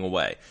breaking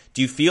away?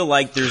 Do you feel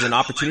like there's an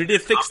opportunity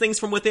to fix things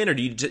from within, or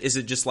is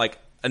it just like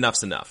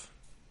enough's enough?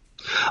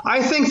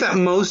 I think that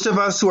most of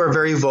us who are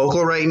very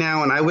vocal right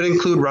now, and I would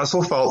include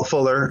Russell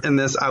Fuller in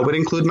this, I would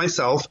include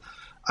myself,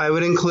 I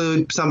would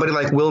include somebody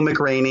like Will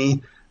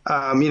McRaney,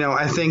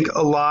 I think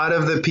a lot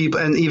of the people,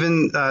 and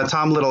even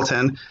Tom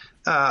Littleton,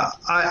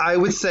 I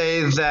would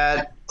say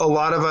that a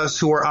lot of us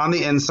who are on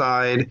the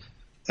inside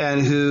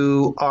and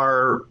who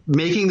are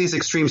making these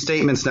extreme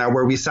statements now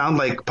where we sound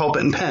like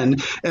pulpit and pen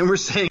and we're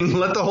saying,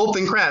 let the whole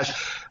thing crash.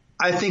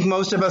 I think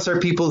most of us are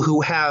people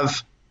who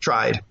have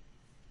tried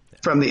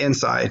from the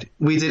inside.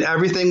 We did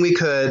everything we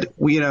could.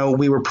 We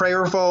were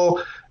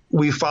prayerful.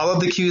 We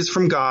followed the cues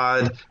from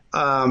God.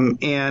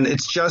 And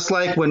it's just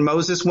like when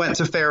Moses went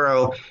to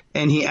Pharaoh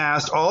and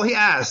all he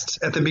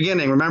asked at the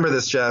beginning, remember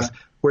this, Jeff,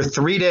 were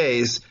 3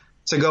 days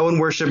to go and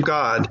worship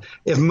God.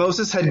 If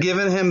Moses had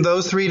given him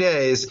those 3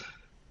 days,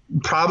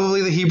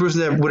 probably the Hebrews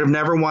would have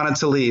never wanted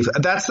to leave.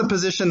 That's the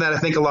position that I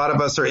think a lot of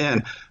us are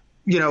in.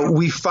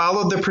 We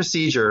followed the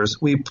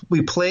procedures. We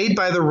played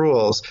by the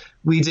rules.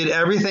 We did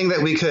everything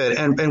that we could,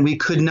 and we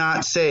could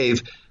not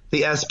save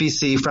the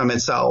SBC from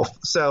itself.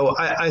 So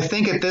I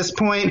think at this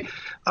point,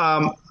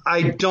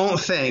 I don't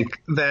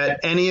think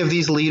that any of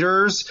these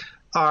leaders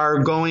are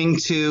going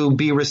to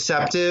be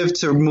receptive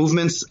to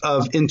movements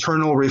of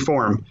internal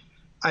reform.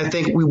 I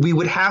think we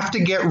would have to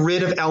get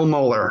rid of Al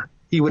Mohler.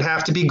 He would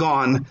have to be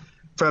gone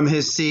from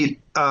his seat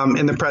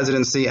in the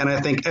presidency. And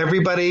I think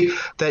everybody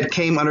that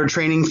came under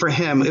training for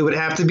him, it would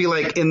have to be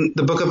like in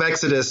the book of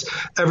Exodus,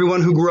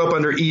 everyone who grew up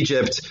under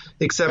Egypt,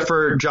 except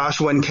for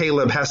Joshua and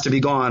Caleb, has to be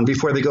gone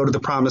before they go to the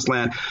promised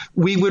land.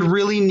 We would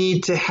really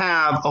need to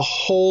have a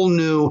whole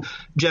new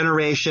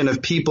generation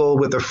of people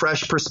with a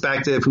fresh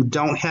perspective who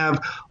don't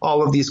have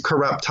all of these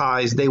corrupt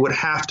ties. They would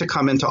have to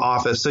come into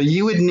office. So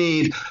you would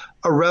need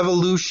a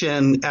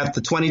revolution at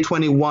the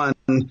 2021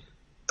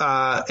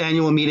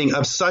 annual meeting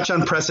of such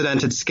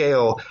unprecedented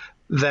scale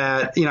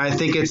that, I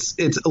think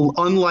it's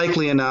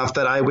unlikely enough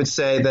that I would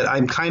say that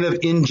I'm kind of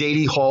in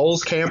J.D.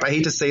 Hall's camp. I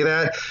hate to say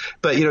that,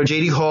 but,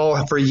 J.D.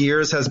 Hall for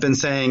years has been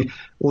saying,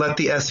 let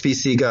the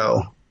SBC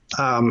go.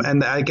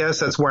 And I guess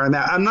that's where I'm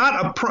at. I'm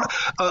not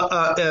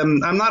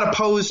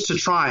opposed to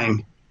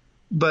trying,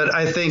 but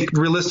I think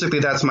realistically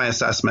that's my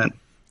assessment.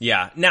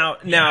 Yeah. Now,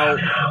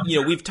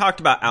 we've talked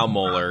about Al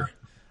Mohler.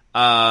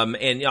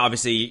 And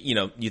obviously,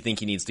 you think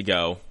he needs to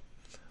go.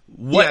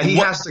 He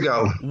has to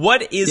go.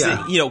 What is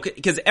it,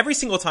 because every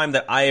single time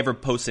that I ever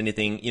post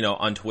anything,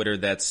 on Twitter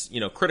that's,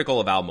 critical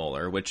of Al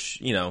Mohler,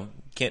 which,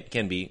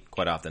 can be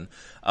quite often,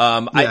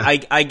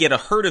 I get a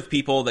herd of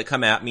people that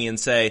come at me and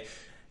say,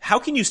 how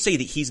can you say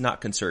that he's not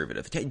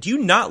conservative? Do you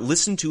not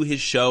listen to his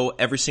show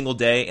every single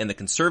day and the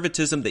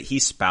conservatism that he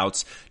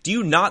spouts? Do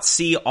you not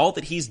see all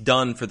that he's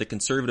done for the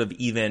conservative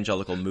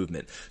evangelical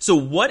movement? So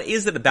what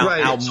is it about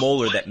Al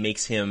Mohler that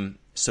makes him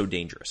so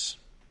dangerous?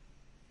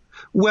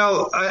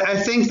 Well,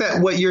 I think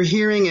that what you're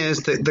hearing is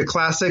the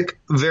classic,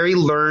 very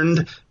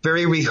learned,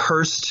 very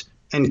rehearsed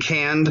and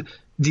canned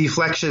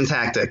deflection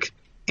tactic.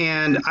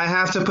 And I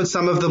have to put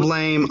some of the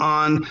blame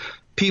on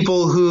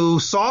people who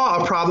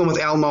saw a problem with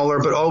Al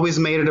Mohler but always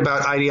made it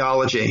about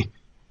ideology.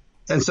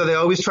 And so they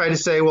always try to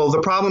say, well,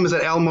 the problem is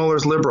that Al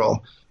Mohler's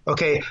liberal.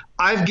 Okay,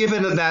 I've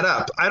given that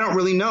up. I don't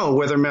really know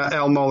whether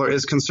Al Mohler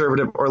is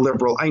conservative or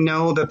liberal. I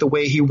know that the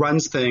way he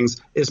runs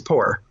things is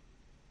poor,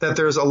 that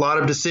there's a lot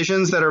of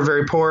decisions that are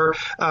very poor,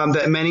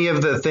 that many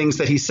of the things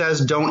that he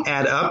says don't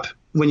add up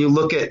when you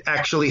look at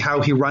actually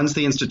how he runs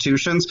the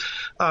institutions.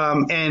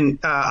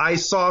 I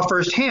saw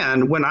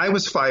firsthand when I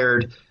was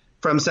fired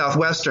from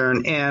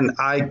Southwestern and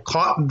I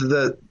caught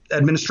the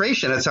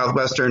administration at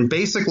Southwestern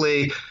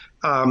basically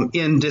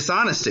in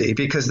dishonesty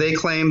because they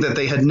claimed that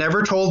they had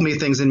never told me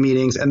things in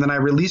meetings. And then I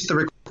released the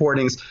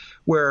recordings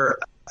where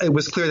it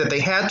was clear that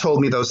they had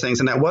told me those things,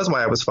 and that was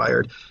why I was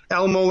fired.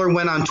 Al Mohler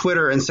went on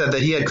Twitter and said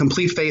that he had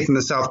complete faith in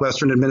the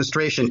Southwestern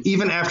administration,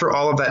 even after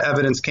all of that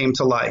evidence came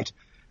to light.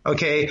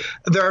 Okay,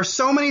 there are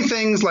so many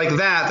things like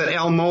that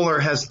Al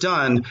Mohler has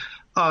done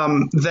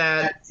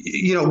that,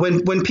 you know,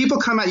 when people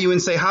come at you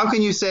and say, how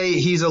can you say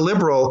he's a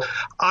liberal?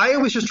 I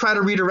always just try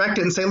to redirect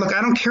it and say, look,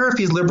 I don't care if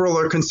he's liberal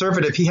or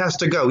conservative. He has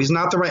to go. He's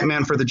not the right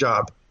man for the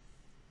job.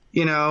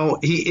 You know,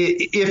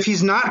 if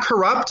he's not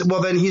corrupt,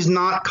 well, then he's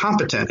not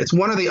competent. It's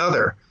one or the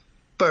other.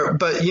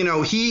 But you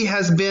know, he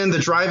has been the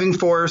driving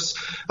force.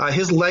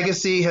 His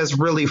legacy has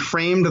really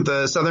framed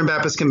the Southern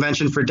Baptist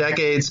Convention for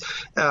decades.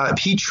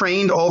 He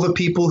trained all the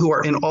people who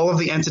are in all of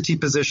the entity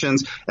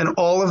positions, and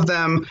all of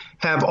them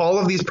have all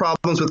of these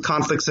problems with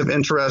conflicts of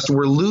interest.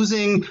 We're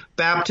losing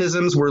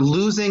baptisms. We're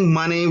losing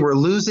money. We're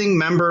losing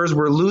members.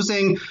 We're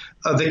losing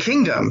the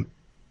kingdom.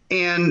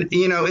 And,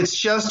 you know, it's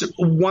just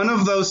one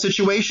of those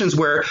situations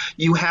where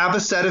you have a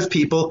set of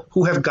people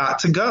who have got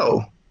to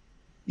go.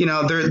 You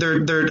know,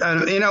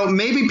 you know,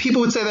 maybe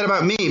people would say that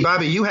about me.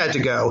 Bobby, you had to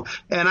go.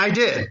 And I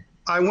did.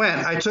 I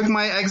went. I took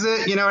my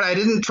exit. You know, I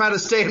didn't try to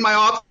stay in my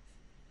office.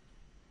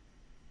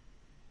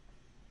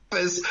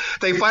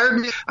 They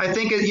fired me. I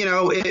think, you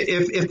know,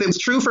 if it's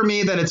true for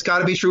me, then it's got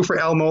to be true for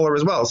Al Mohler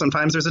as well.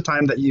 Sometimes there's a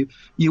time that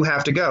you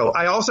have to go.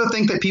 I also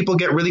think that people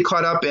get really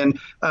caught up in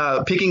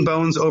picking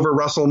bones over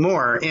Russell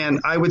Moore. And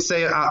I would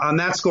say on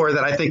that score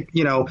that I think,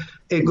 you know,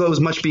 it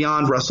goes much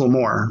beyond Russell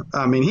Moore.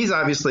 I mean, he's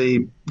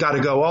obviously got to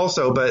go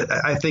also, but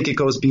I think it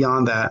goes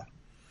beyond that.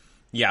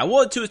 Yeah,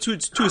 well, to a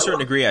certain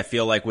degree, I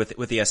feel like with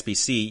the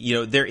SBC, you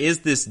know, there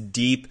is this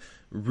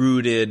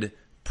deep-rooted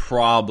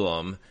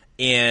problem.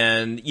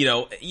 And, you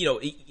know,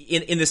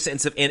 in the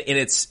sense of, and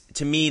it's,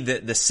 to me,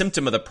 the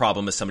symptom of the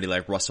problem is somebody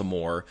like Russell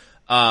Moore,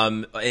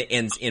 and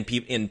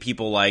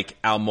people like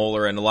Al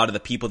Mohler and a lot of the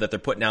people that they're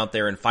putting out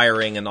there and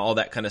firing and all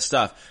that kind of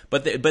stuff.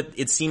 But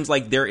it seems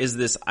like there is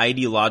this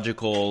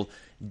ideological,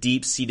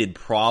 deep-seated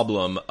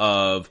problem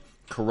of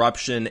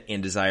corruption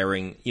and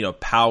desiring, you know,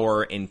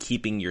 power and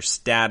keeping your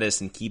status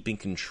and keeping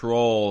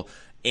control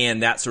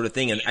and that sort of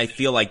thing. And I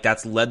feel like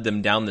that's led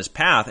them down this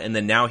path. And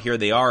then now here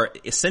they are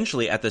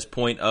essentially at this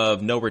point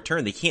of no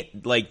return. They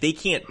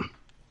can't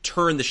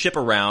turn the ship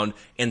around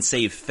and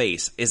save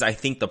face is, I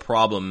think, the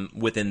problem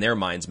within their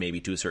minds, maybe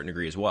to a certain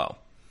degree as well.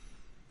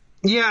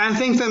 Yeah, I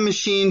think the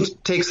machine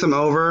takes them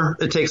over.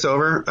 It takes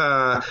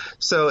over.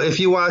 So if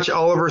you watch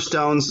Oliver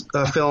Stone's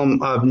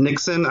film of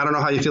Nixon, I don't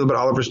know how you feel about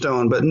Oliver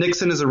Stone, but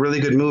Nixon is a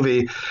really good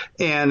movie.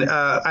 And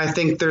I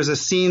think there's a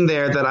scene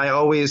there that I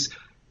always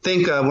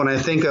think of when I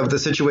think of the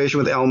situation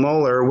with Al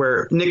Mohler,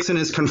 where Nixon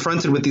is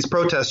confronted with these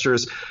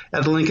protesters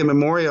at the Lincoln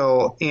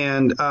Memorial,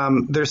 and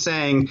they're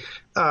saying,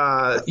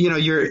 you know,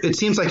 it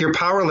seems like you're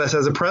powerless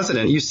as a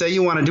president. You say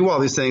you want to do all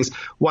these things.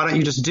 Why don't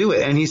you just do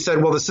it? And he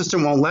said, well, the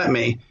system won't let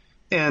me.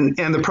 And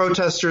the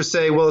protesters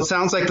say, well, it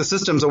sounds like the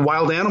system's a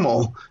wild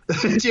animal.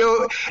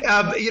 You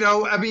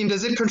know, I mean,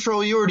 does it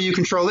control you or do you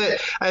control it?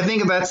 I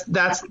think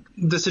that's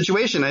the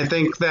situation. I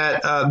think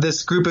that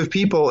this group of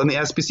people in the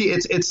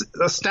SBC, it's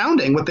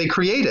astounding what they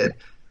created.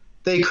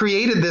 They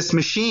created this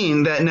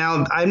machine that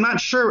now I'm not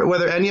sure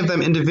whether any of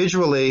them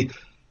individually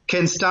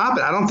can stop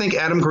it. I don't think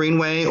Adam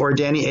Greenway or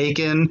Danny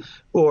Akin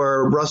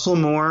or Russell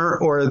Moore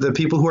or the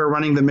people who are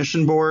running the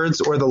mission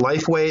boards or the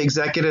Lifeway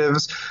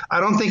executives, I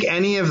don't think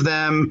any of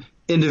them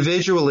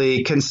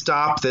individually can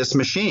stop this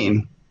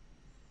machine.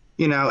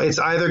 You know, it's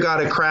either got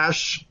to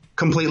crash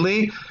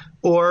completely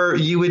or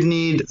you would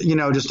need, you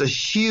know, just a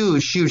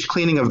huge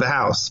cleaning of the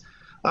house.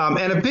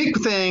 And a big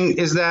thing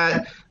is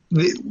that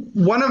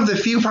one of the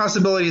few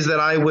possibilities that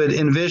I would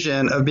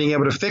envision of being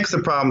able to fix the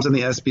problems in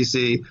the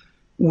SBC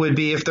would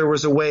be if there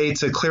was a way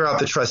to clear out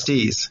the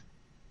trustees.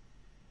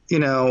 You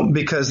know,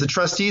 because the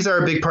trustees are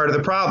a big part of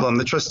the problem.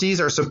 The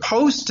trustees are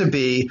supposed to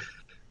be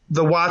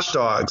the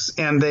watchdogs,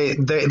 and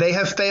they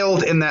have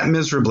failed in that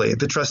miserably.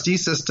 The trustee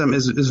system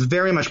is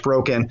very much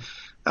broken.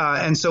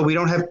 And so we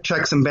don't have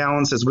checks and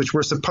balances, which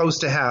we're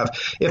supposed to have.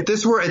 If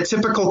this were a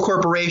typical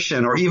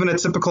corporation or even a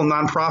typical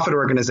nonprofit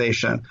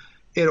organization,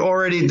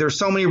 there's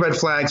so many red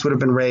flags would have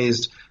been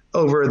raised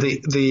over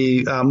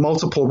the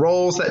multiple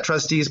roles that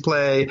trustees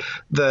play,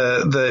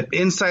 the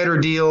insider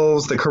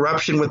deals, the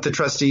corruption with the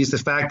trustees, the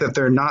fact that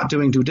they're not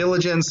doing due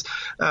diligence,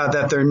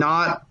 that they're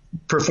not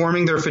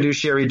performing their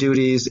fiduciary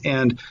duties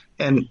and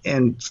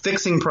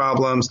fixing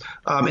problems.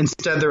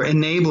 Instead, they're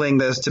enabling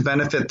this to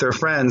benefit their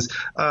friends.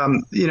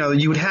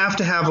 You would have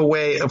to have a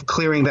way of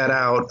clearing that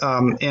out.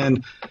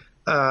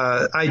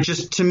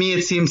 To me,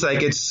 it seems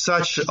like it's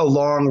such a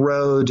long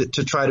road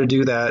to try to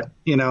do that,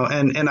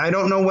 and I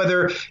don't know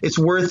whether it's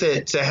worth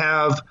it to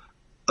have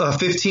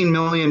 15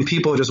 million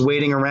people just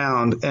waiting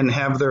around and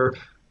have their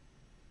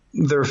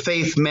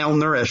faith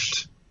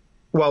malnourished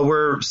while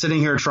we're sitting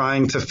here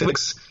trying to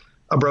fix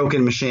a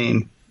broken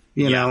machine,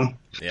 know?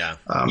 Yeah.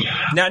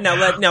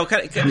 Now,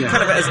 kind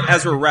of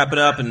as we're wrapping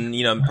up, and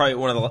probably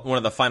one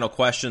of the final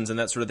questions and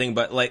that sort of thing.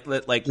 But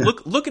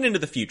looking into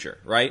the future,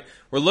 right?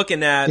 We're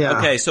looking at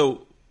okay.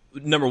 So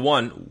number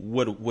one,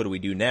 what do we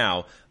do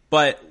now?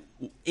 But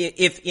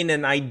if in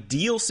an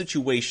ideal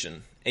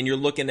situation, and you're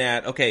looking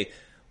at okay,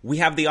 we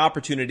have the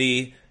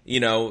opportunity.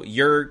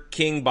 You're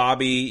King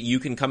Bobby.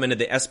 You can come into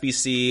the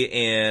SBC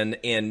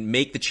and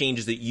make the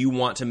changes that you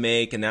want to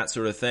make and that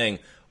sort of thing.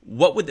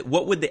 What would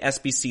the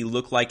SBC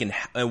look like, and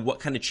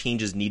what kind of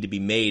changes need to be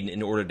made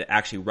in order to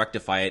actually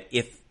rectify it,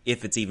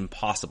 if it's even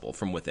possible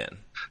from within?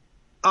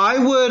 I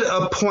would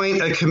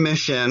appoint a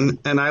commission,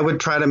 and I would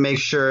try to make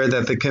sure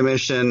that the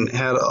commission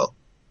had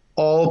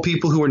all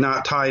people who were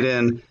not tied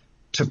in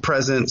to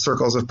present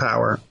circles of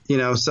power,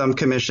 some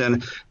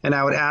commission, and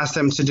I would ask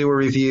them to do a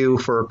review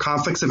for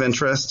conflicts of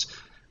interest,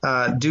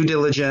 due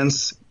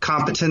diligence,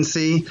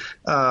 competency,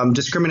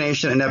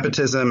 discrimination, and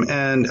nepotism,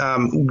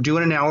 and do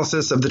an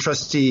analysis of the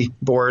trustee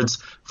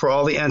boards for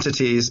all the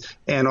entities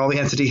and all the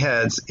entity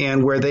heads.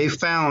 And where they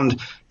found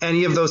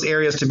any of those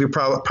areas to be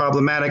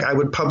problematic, I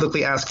would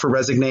publicly ask for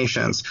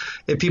resignations.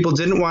 If people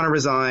didn't want to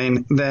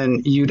resign,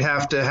 then you'd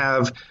have to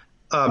have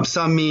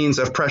some means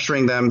of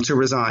pressuring them to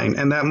resign.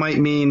 And that might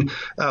mean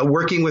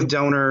working with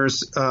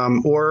donors,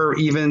 or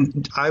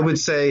even, I would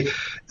say,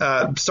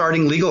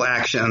 starting legal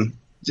action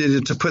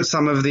to put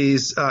some of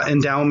these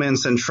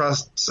endowments and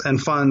trusts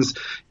and funds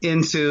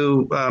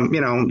into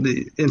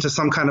into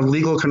some kind of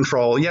legal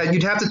control. Yeah,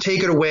 you'd have to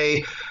take it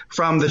away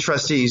from the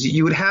trustees.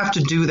 You would have to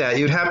do that.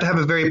 You'd have to have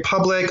a very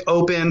public,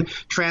 open,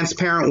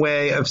 transparent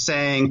way of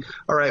saying,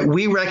 all right,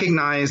 we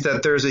recognize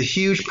that there's a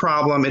huge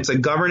problem. It's a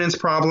governance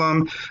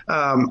problem.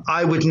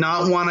 I would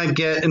not want to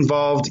get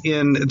involved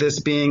in this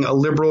being a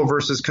liberal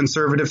versus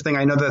conservative thing.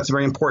 I know that's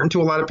very important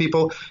to a lot of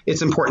people.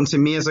 It's important to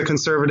me as a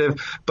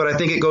conservative, but I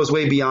think it goes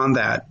way beyond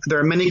that. There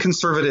are many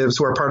conservatives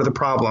who are part of the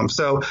problem.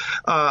 So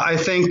I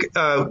think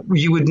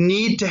you would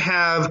need to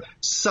have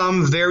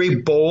some very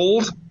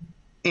bold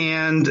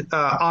and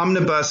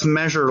omnibus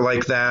measure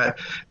like that,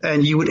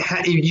 and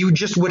you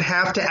just would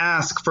have to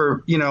ask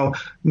for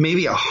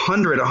maybe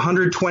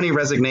 120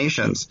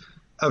 resignations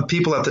of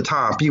people at the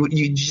top.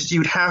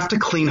 You'd have to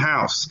clean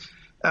house.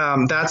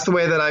 That's the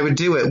way that I would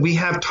do it. We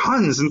have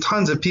tons and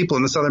tons of people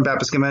in the Southern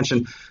Baptist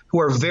Convention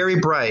who are very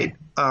bright,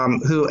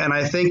 and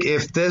I think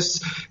if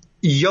this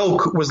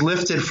yoke was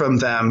lifted from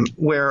them,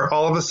 where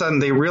all of a sudden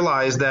they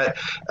realized that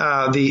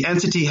the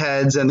entity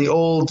heads and the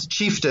old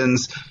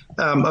chieftains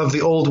of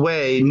the old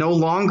way no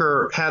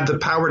longer had the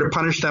power to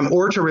punish them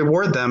or to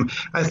reward them,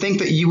 I think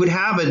that you would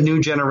have a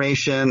new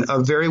generation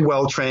of very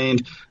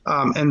well-trained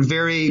and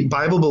very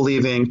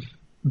Bible-believing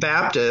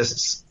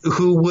Baptists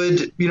who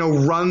would,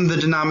 run the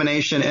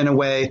denomination in a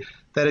way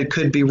that it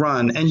could be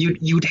run. And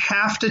you'd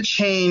have to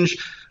change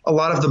a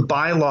lot of the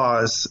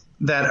bylaws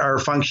that are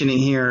functioning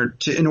here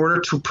in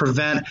order to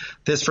prevent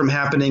this from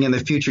happening in the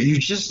future. You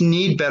just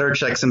need better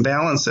checks and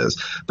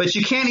balances. But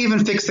you can't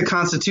even fix the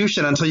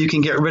Constitution until you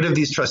can get rid of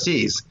these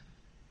trustees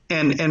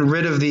and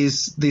rid of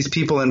these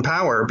people in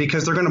power,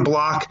 because they're going to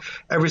block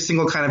every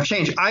single kind of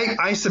change.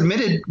 I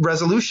submitted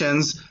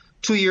resolutions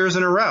 2 years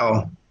in a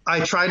row.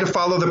 I tried to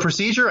follow the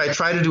procedure. I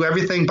tried to do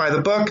everything by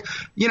the book,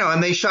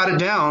 and they shot it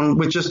down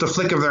with just a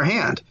flick of their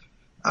hand.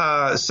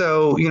 I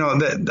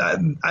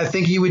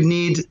think you would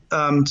need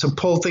to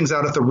pull things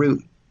out at the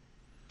root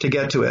to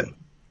get to it.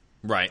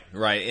 Right.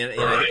 And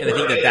I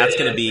think that's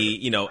going to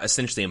be,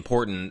 essentially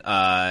important,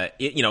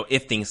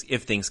 if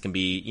things can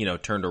be,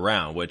 turned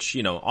around, which,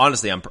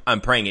 honestly, I'm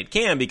praying it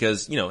can,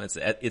 because,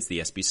 it's the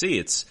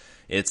SBC.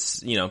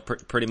 It's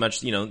pretty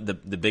much,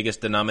 the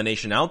biggest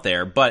denomination out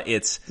there, but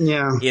it's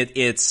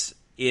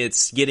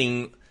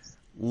getting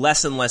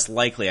less and less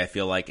likely, I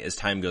feel like, as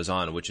time goes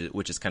on, which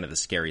is kind of the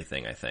scary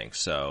thing, I think.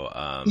 So,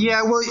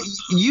 well,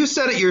 you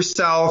said it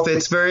yourself.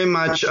 It's very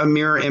much a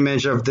mirror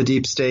image of the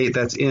deep state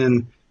that's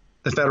in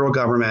the federal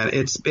government.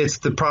 It's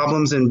the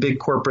problems in big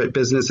corporate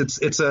business.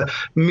 It's a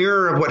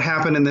mirror of what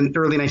happened in the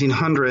early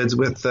 1900s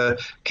with the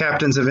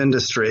captains of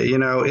industry.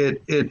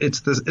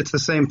 It's the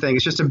same thing.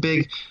 It's just a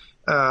big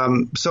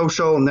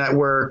social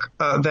network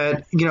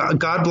that,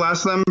 God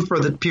bless them for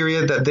the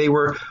period that they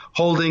were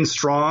holding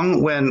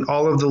strong when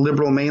all of the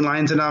liberal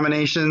mainline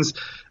denominations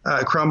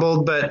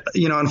crumbled. But,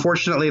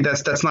 unfortunately,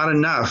 that's not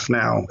enough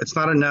now. It's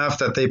not enough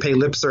that they pay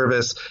lip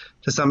service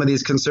to some of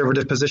these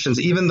conservative positions.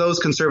 Even those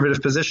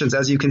conservative positions,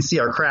 as you can see,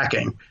 are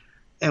cracking,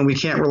 and we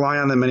can't rely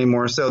on them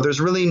anymore. So there's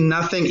really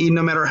nothing,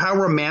 no matter how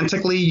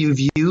romantically you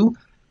view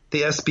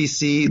the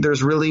SBC,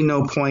 there's really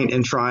no point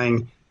in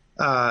trying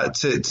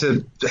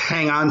to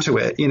hang on to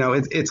it.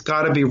 It's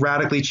got to be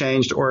radically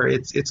changed, or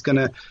it's going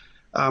to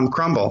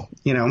crumble.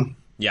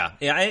 Yeah,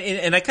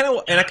 and I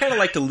kind of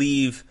like to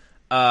leave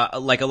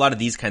like a lot of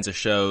these kinds of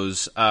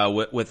shows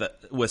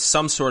with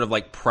some sort of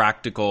like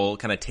practical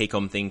kind of take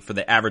home thing for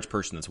the average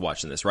person that's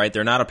watching this. Right?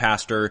 They're not a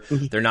pastor.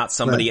 They're not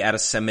somebody at a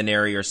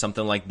seminary or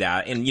something like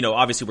that. And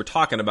obviously we're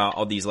talking about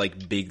all these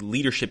like big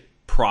leadership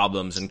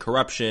problems and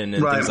corruption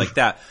and things like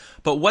that.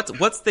 But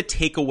what's the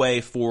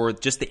takeaway for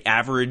just the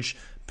average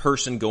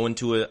person going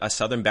to a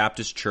Southern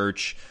Baptist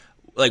church?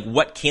 Like,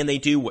 what can they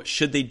do? What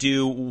should they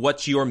do?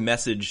 What's your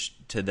message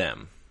to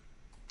them?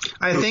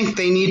 I think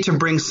they need to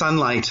bring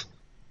sunlight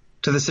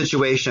to the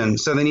situation.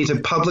 So they need to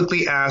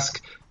publicly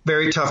ask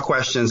very tough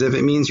questions. If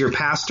it means your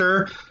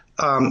pastor,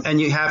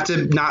 and you have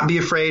to not be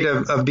afraid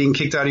of being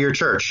kicked out of your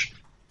church,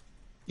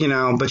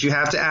 but you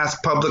have to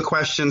ask public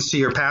questions to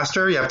your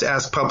pastor. You have to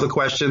ask public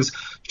questions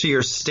to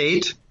your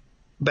state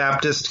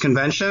Baptist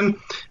convention.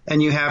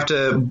 And you have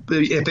to,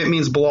 if it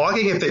means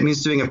blogging, if it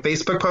means doing a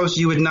Facebook post,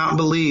 you would not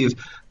believe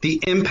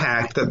the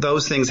impact that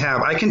those things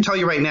have. I can tell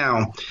you right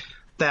now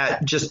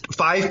that just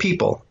 5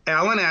 people,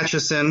 Alan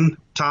Atchison,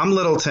 Tom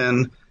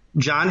Littleton,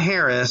 John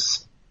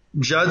Harris,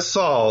 Judd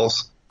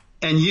Sauls,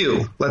 and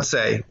you, let's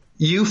say,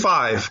 you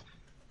 5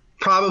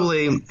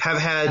 probably have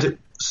had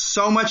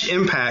so much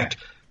impact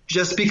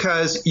just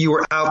because you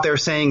were out there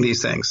saying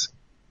these things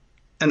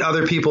and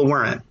other people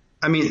weren't.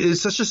 I mean,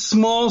 it's such a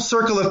small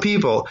circle of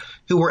people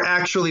who were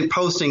actually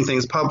posting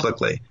things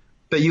publicly,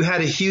 but you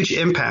had a huge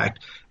impact.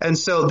 And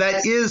so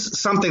that is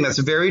something that's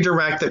very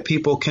direct that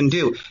people can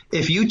do.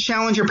 If you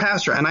challenge your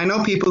pastor, and I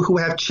know people who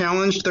have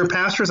challenged their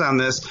pastors on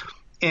this,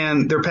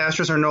 and their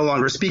pastors are no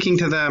longer speaking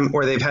to them,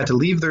 or they've had to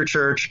leave their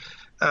church,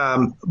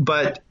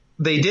 but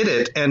they did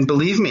it. And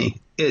believe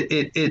me,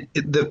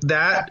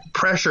 that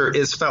pressure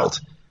is felt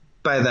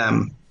by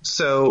them.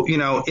 So,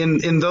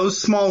 in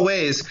those small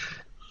ways,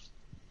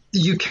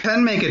 you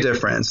can make a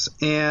difference.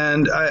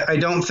 And I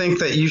don't think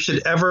that you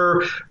should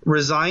ever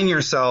resign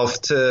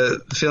yourself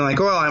to feeling like,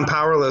 well, I'm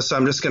powerless, so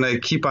I'm just going to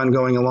keep on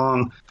going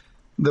along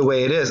the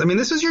way it is. I mean,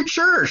 this is your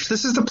church.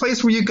 This is the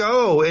place where you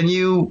go and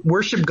you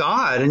worship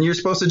God, and you're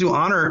supposed to do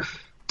honor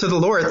to the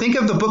Lord. Think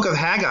of the book of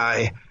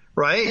Haggai,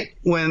 right?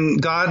 When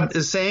God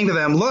is saying to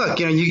them,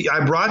 look,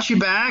 I brought you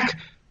back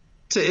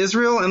to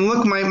Israel, and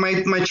look,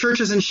 my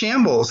church is in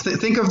shambles.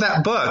 Think of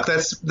that book.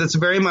 That's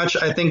very much,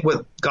 I think,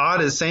 what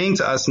God is saying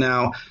to us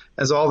now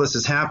as all this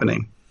is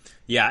happening.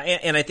 Yeah,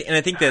 and I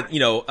think that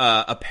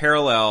a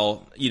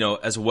parallel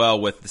as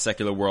well with the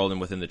secular world and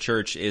within the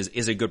church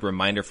is a good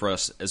reminder for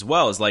us as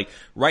well. Is like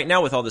right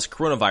now with all this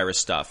coronavirus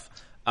stuff,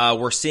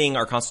 we're seeing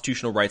our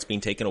constitutional rights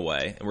being taken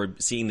away, and we're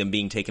seeing them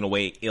being taken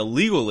away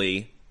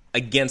illegally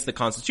against the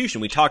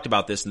Constitution. We talked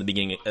about this at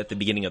the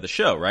beginning of the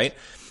show, right?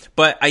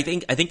 But I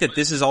think that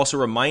this is also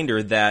a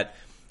reminder that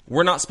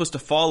we're not supposed to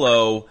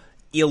follow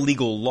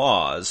illegal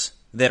laws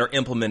that are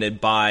implemented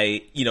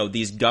by,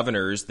 these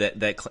governors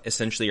that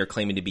essentially are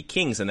claiming to be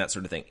kings and that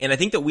sort of thing. And I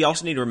think that we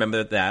also need to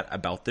remember that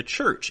about the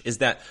church, is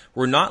that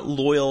we're not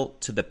loyal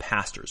to the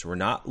pastors. We're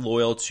not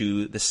loyal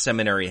to the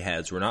seminary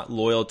heads. We're not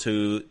loyal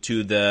to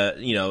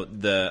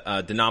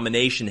the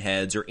denomination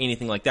heads or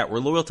anything like that. We're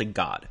loyal to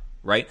God,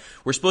 right?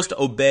 We're supposed to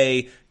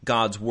obey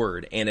God's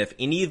word. And if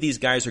any of these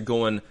guys are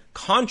going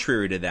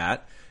contrary to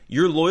that,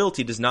 your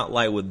loyalty does not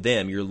lie with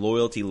them. Your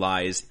loyalty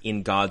lies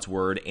in God's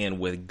word and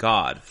with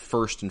God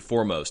first and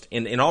foremost.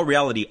 And in all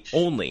reality,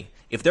 only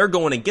if they're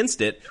going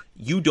against it,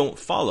 you don't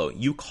follow.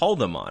 You call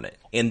them on it.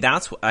 And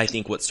that's, I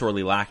think, what's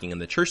sorely lacking in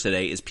the church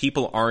today is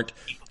people aren't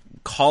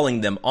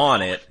calling them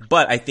on it.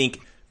 But I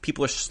think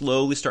people are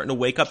slowly starting to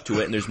wake up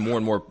to it, and there's more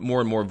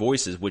and more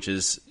voices, which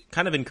is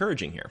kind of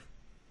encouraging here.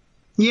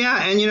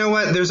 Yeah, and you know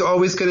what? There's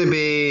always going to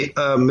be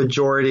a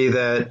majority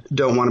that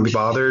don't want to be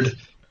bothered.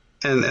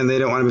 And they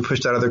don't want to be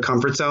pushed out of their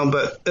comfort zone,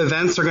 but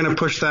events are going to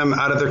push them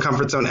out of their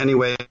comfort zone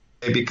anyway,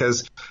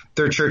 because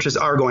their churches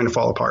are going to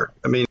fall apart.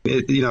 I mean,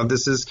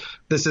 this is,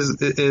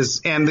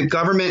 and the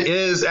government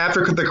is,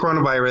 after the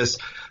coronavirus,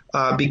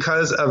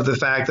 because of the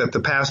fact that the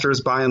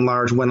pastors by and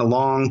large went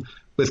along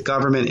with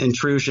government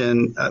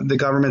intrusion, the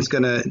government's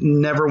going to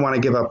never want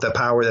to give up the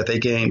power that they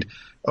gained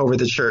over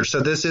the church. So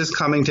this is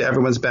coming to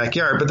everyone's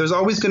backyard, but there's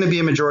always going to be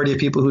a majority of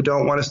people who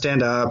don't want to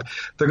stand up.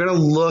 They're going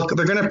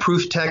to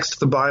proof text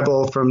the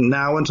Bible from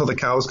now until the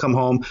cows come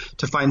home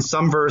to find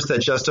some verse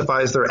that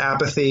justifies their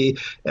apathy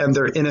and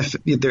their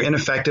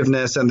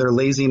ineffectiveness and their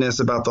laziness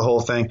about the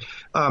whole thing.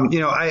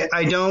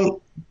 I don't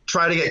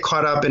try to get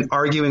caught up in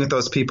arguing with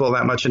those people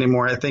that much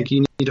anymore. I think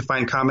you need to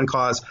find common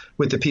cause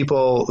with the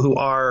people who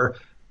are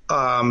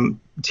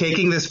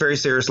taking this very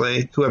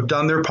seriously, who have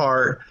done their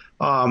part,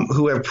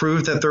 who have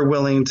proved that they're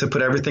willing to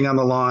put everything on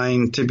the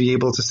line to be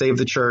able to save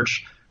the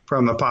church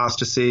from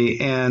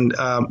apostasy, and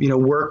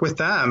work with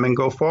them and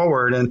go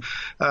forward. And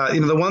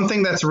the one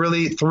thing that's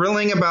really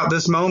thrilling about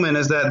this moment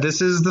is that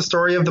this is the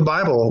story of the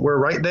Bible. We're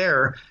right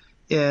there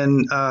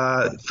in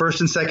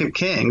 1st and 2nd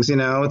Kings.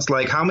 It's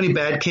like, how many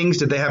bad kings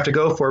did they have to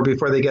go for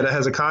before they get a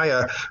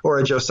Hezekiah or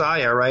a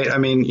Josiah, right? I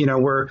mean,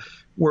 we're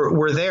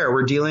there.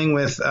 We're dealing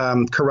with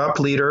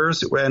corrupt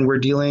leaders, and we're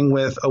dealing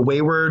with a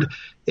wayward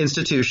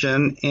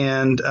institution,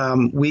 and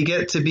we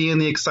get to be in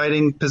the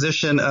exciting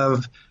position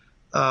of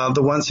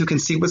the ones who can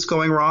see what's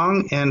going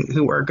wrong and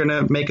who are going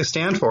to make a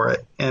stand for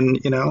it. And,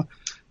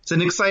 it's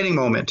an exciting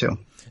moment too.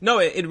 No,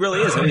 it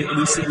really is. I mean,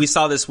 we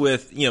saw this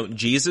with,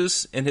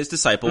 Jesus and his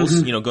disciples,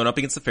 Mm-hmm. Going up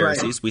against the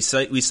Pharisees.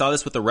 Right. We saw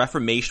this with the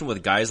Reformation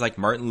with guys like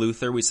Martin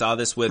Luther. We saw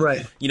this with,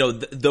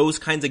 those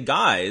kinds of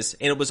guys.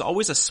 And it was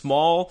always a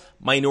small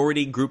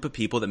minority group of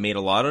people that made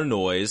a lot of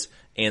noise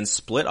and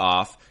split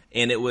off.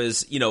 And it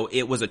was,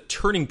 it was a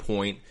turning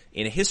point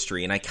in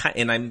history.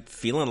 And I'm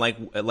feeling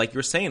like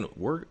you're saying,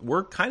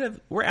 we're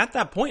at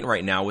that point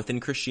right now within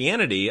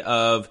Christianity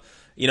of,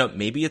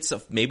 maybe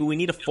we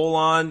need a full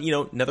on,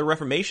 another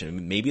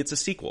Reformation. Maybe it's a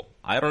sequel.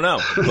 I don't know,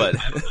 but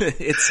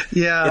it's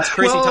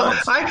crazy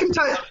times. I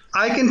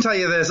can tell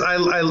you this.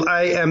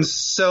 I am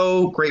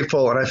so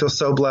grateful and I feel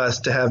so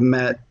blessed to have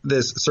met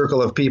this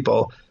circle of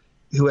people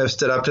who have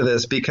stood up to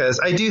this, because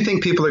I do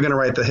think people are going to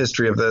write the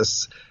history of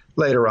this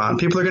later on.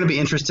 People are going to be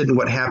interested in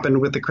what happened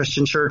with the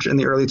Christian church in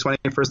the early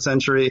 21st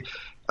century.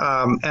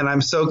 And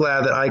I'm so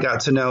glad that I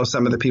got to know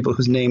some of the people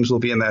whose names will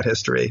be in that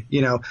history.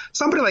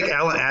 Somebody like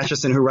Alan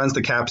Atchison, who runs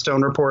the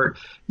Capstone Report,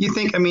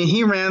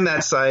 he ran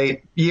that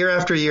site year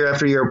after year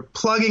after year,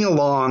 plugging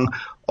along,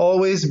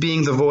 always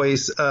being the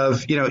voice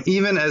of,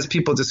 even as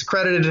people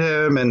discredited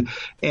him and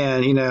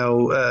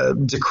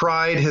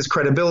decried his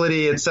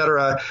credibility, et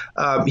cetera,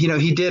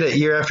 he did it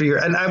year after year.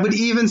 And I would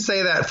even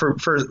say that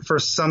for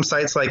some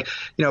sites like,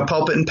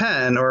 Pulpit and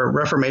Pen or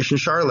Reformation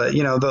Charlotte,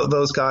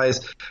 those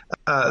guys,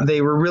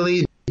 they were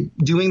really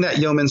doing that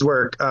yeoman's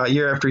work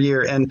year after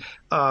year. And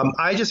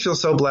I just feel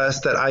so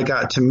blessed that I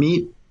got to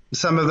meet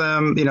some of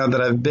them,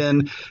 that I've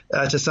been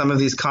to some of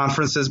these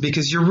conferences,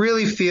 because you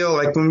really feel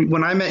like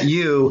when I met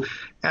you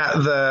at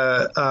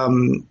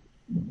the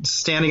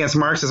Stand Against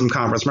Marxism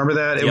conference, remember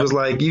that? It was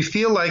like, you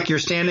feel like you're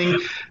standing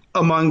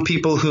among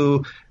people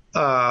who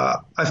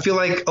I feel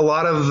like a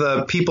lot of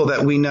the people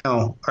that we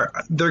know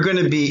they're going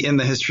to be in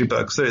the history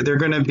books. They're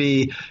going to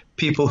be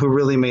people who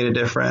really made a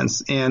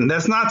difference. And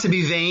that's not to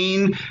be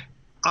vain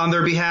on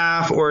their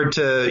behalf or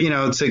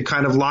to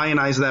kind of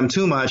lionize them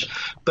too much,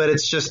 but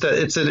it's just that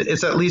it's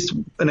at least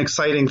an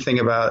exciting thing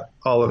about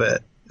all of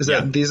it is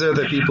that these are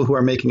the people who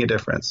are making a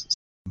difference.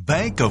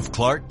 Bank of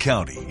Clark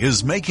County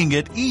is making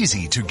it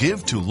easy to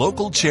give to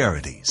local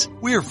charities.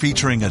 We're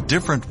featuring a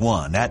different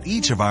one at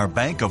each of our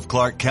Bank of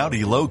Clark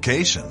County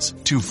locations.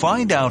 To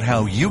find out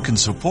how you can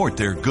support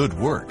their good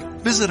work,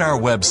 visit our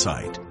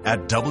website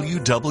at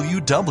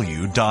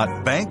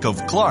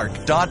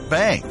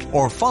www.bankofclark.bank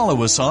or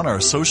follow us on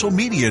our social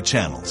media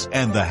channels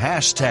and the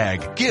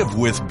hashtag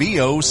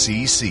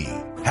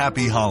GiveWithBOCC.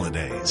 Happy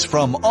holidays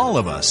from all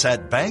of us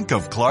at Bank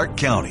of Clark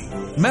County.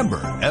 Member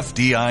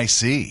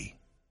FDIC.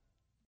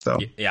 So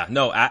yeah,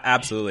 no,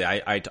 absolutely.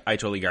 I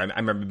totally agree. I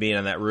remember being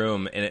in that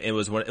room, and it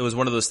was one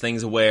of those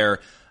things where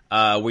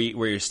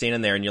you're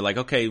standing there and you're like,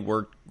 okay,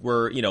 we're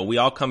we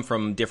all come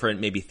from different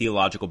maybe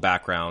theological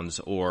backgrounds,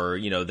 or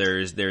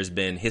there's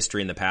been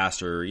history in the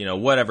past, or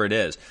whatever it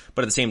is.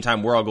 But at the same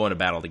time, we're all going to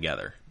battle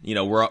together.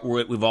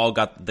 We've all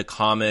got the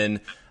common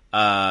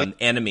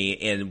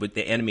enemy, and with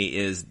the enemy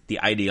is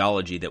the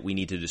ideology that we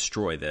need to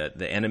destroy.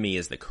 The enemy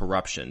is the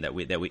corruption that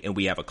we and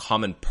we have a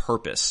common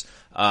purpose.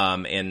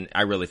 And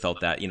I really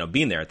felt that,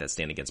 being there at that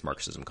Stand Against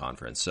Marxism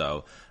conference.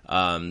 So,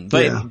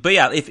 but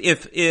yeah,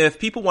 if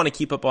people want to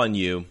keep up on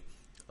you,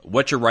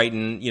 what you're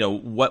writing,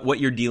 what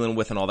you're dealing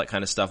with and all that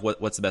kind of stuff,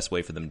 what's the best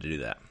way for them to do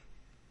that?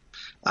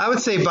 I would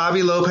say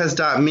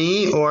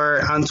BobbyLopez.me,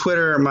 or on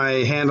Twitter, my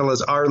handle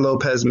is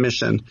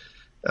rlopezmission.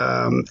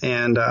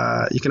 And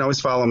you can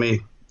always follow me.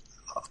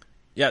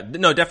 Yeah,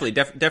 no, definitely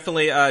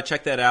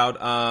check that out.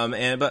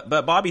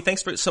 But Bobby,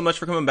 thanks so much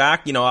for coming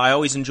back. I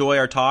always enjoy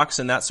our talks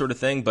and that sort of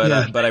thing, but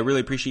I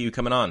really appreciate you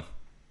coming on.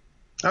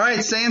 All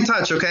right, stay in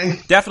touch, okay?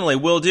 Definitely,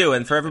 will do.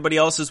 And for everybody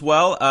else as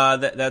well,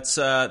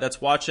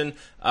 that's watching,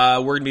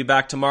 we're gonna be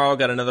back tomorrow.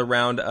 Got another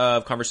round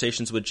of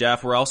conversations with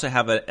Jeff. We're also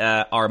have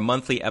our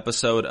monthly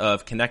episode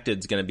of Connected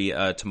is gonna be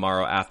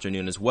tomorrow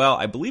afternoon as well.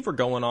 I believe we're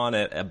going on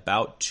at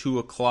about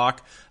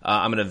 2:00.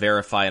 I'm gonna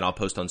verify and I'll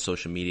post on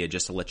social media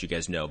just to let you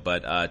guys know.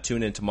 But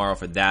tune in tomorrow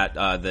for that.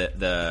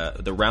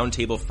 The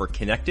roundtable for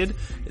Connected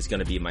is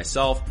gonna be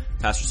myself,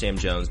 Pastor Sam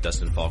Jones,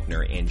 Dustin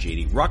Faulkner, and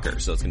JD Rucker.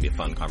 So it's gonna be a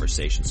fun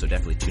conversation. So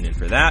definitely tune in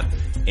for that.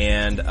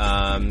 And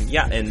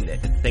and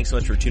thanks so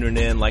much for tuning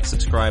in. Like,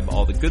 subscribe,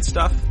 all the good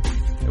stuff,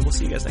 and we'll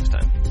see you guys next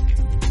time.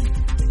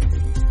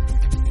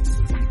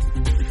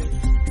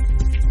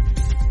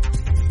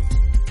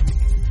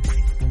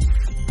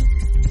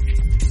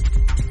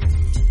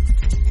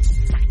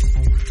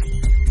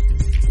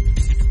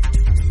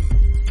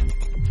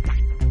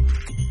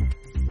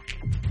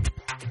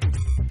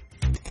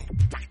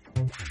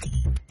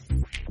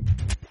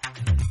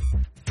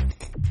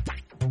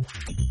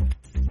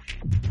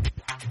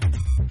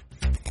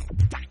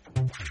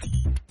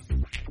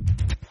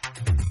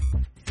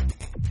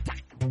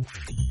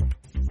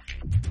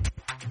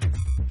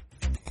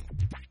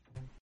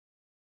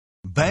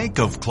 Bank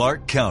of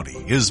Clark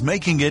County is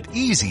making it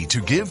easy to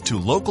give to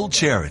local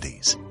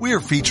charities. We're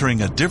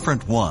featuring a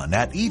different one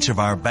at each of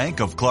our Bank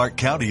of Clark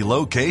County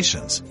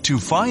locations. To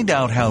find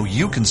out how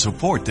you can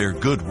support their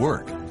good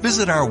work,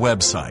 visit our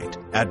website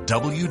at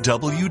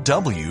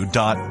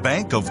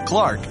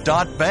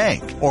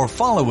www.bankofclark.bank or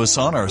follow us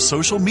on our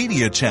social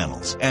media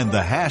channels and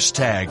the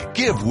hashtag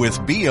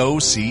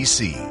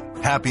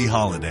GiveWithBOCC. Happy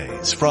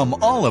holidays from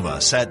all of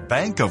us at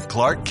Bank of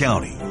Clark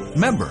County.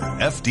 Member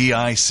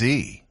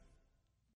FDIC.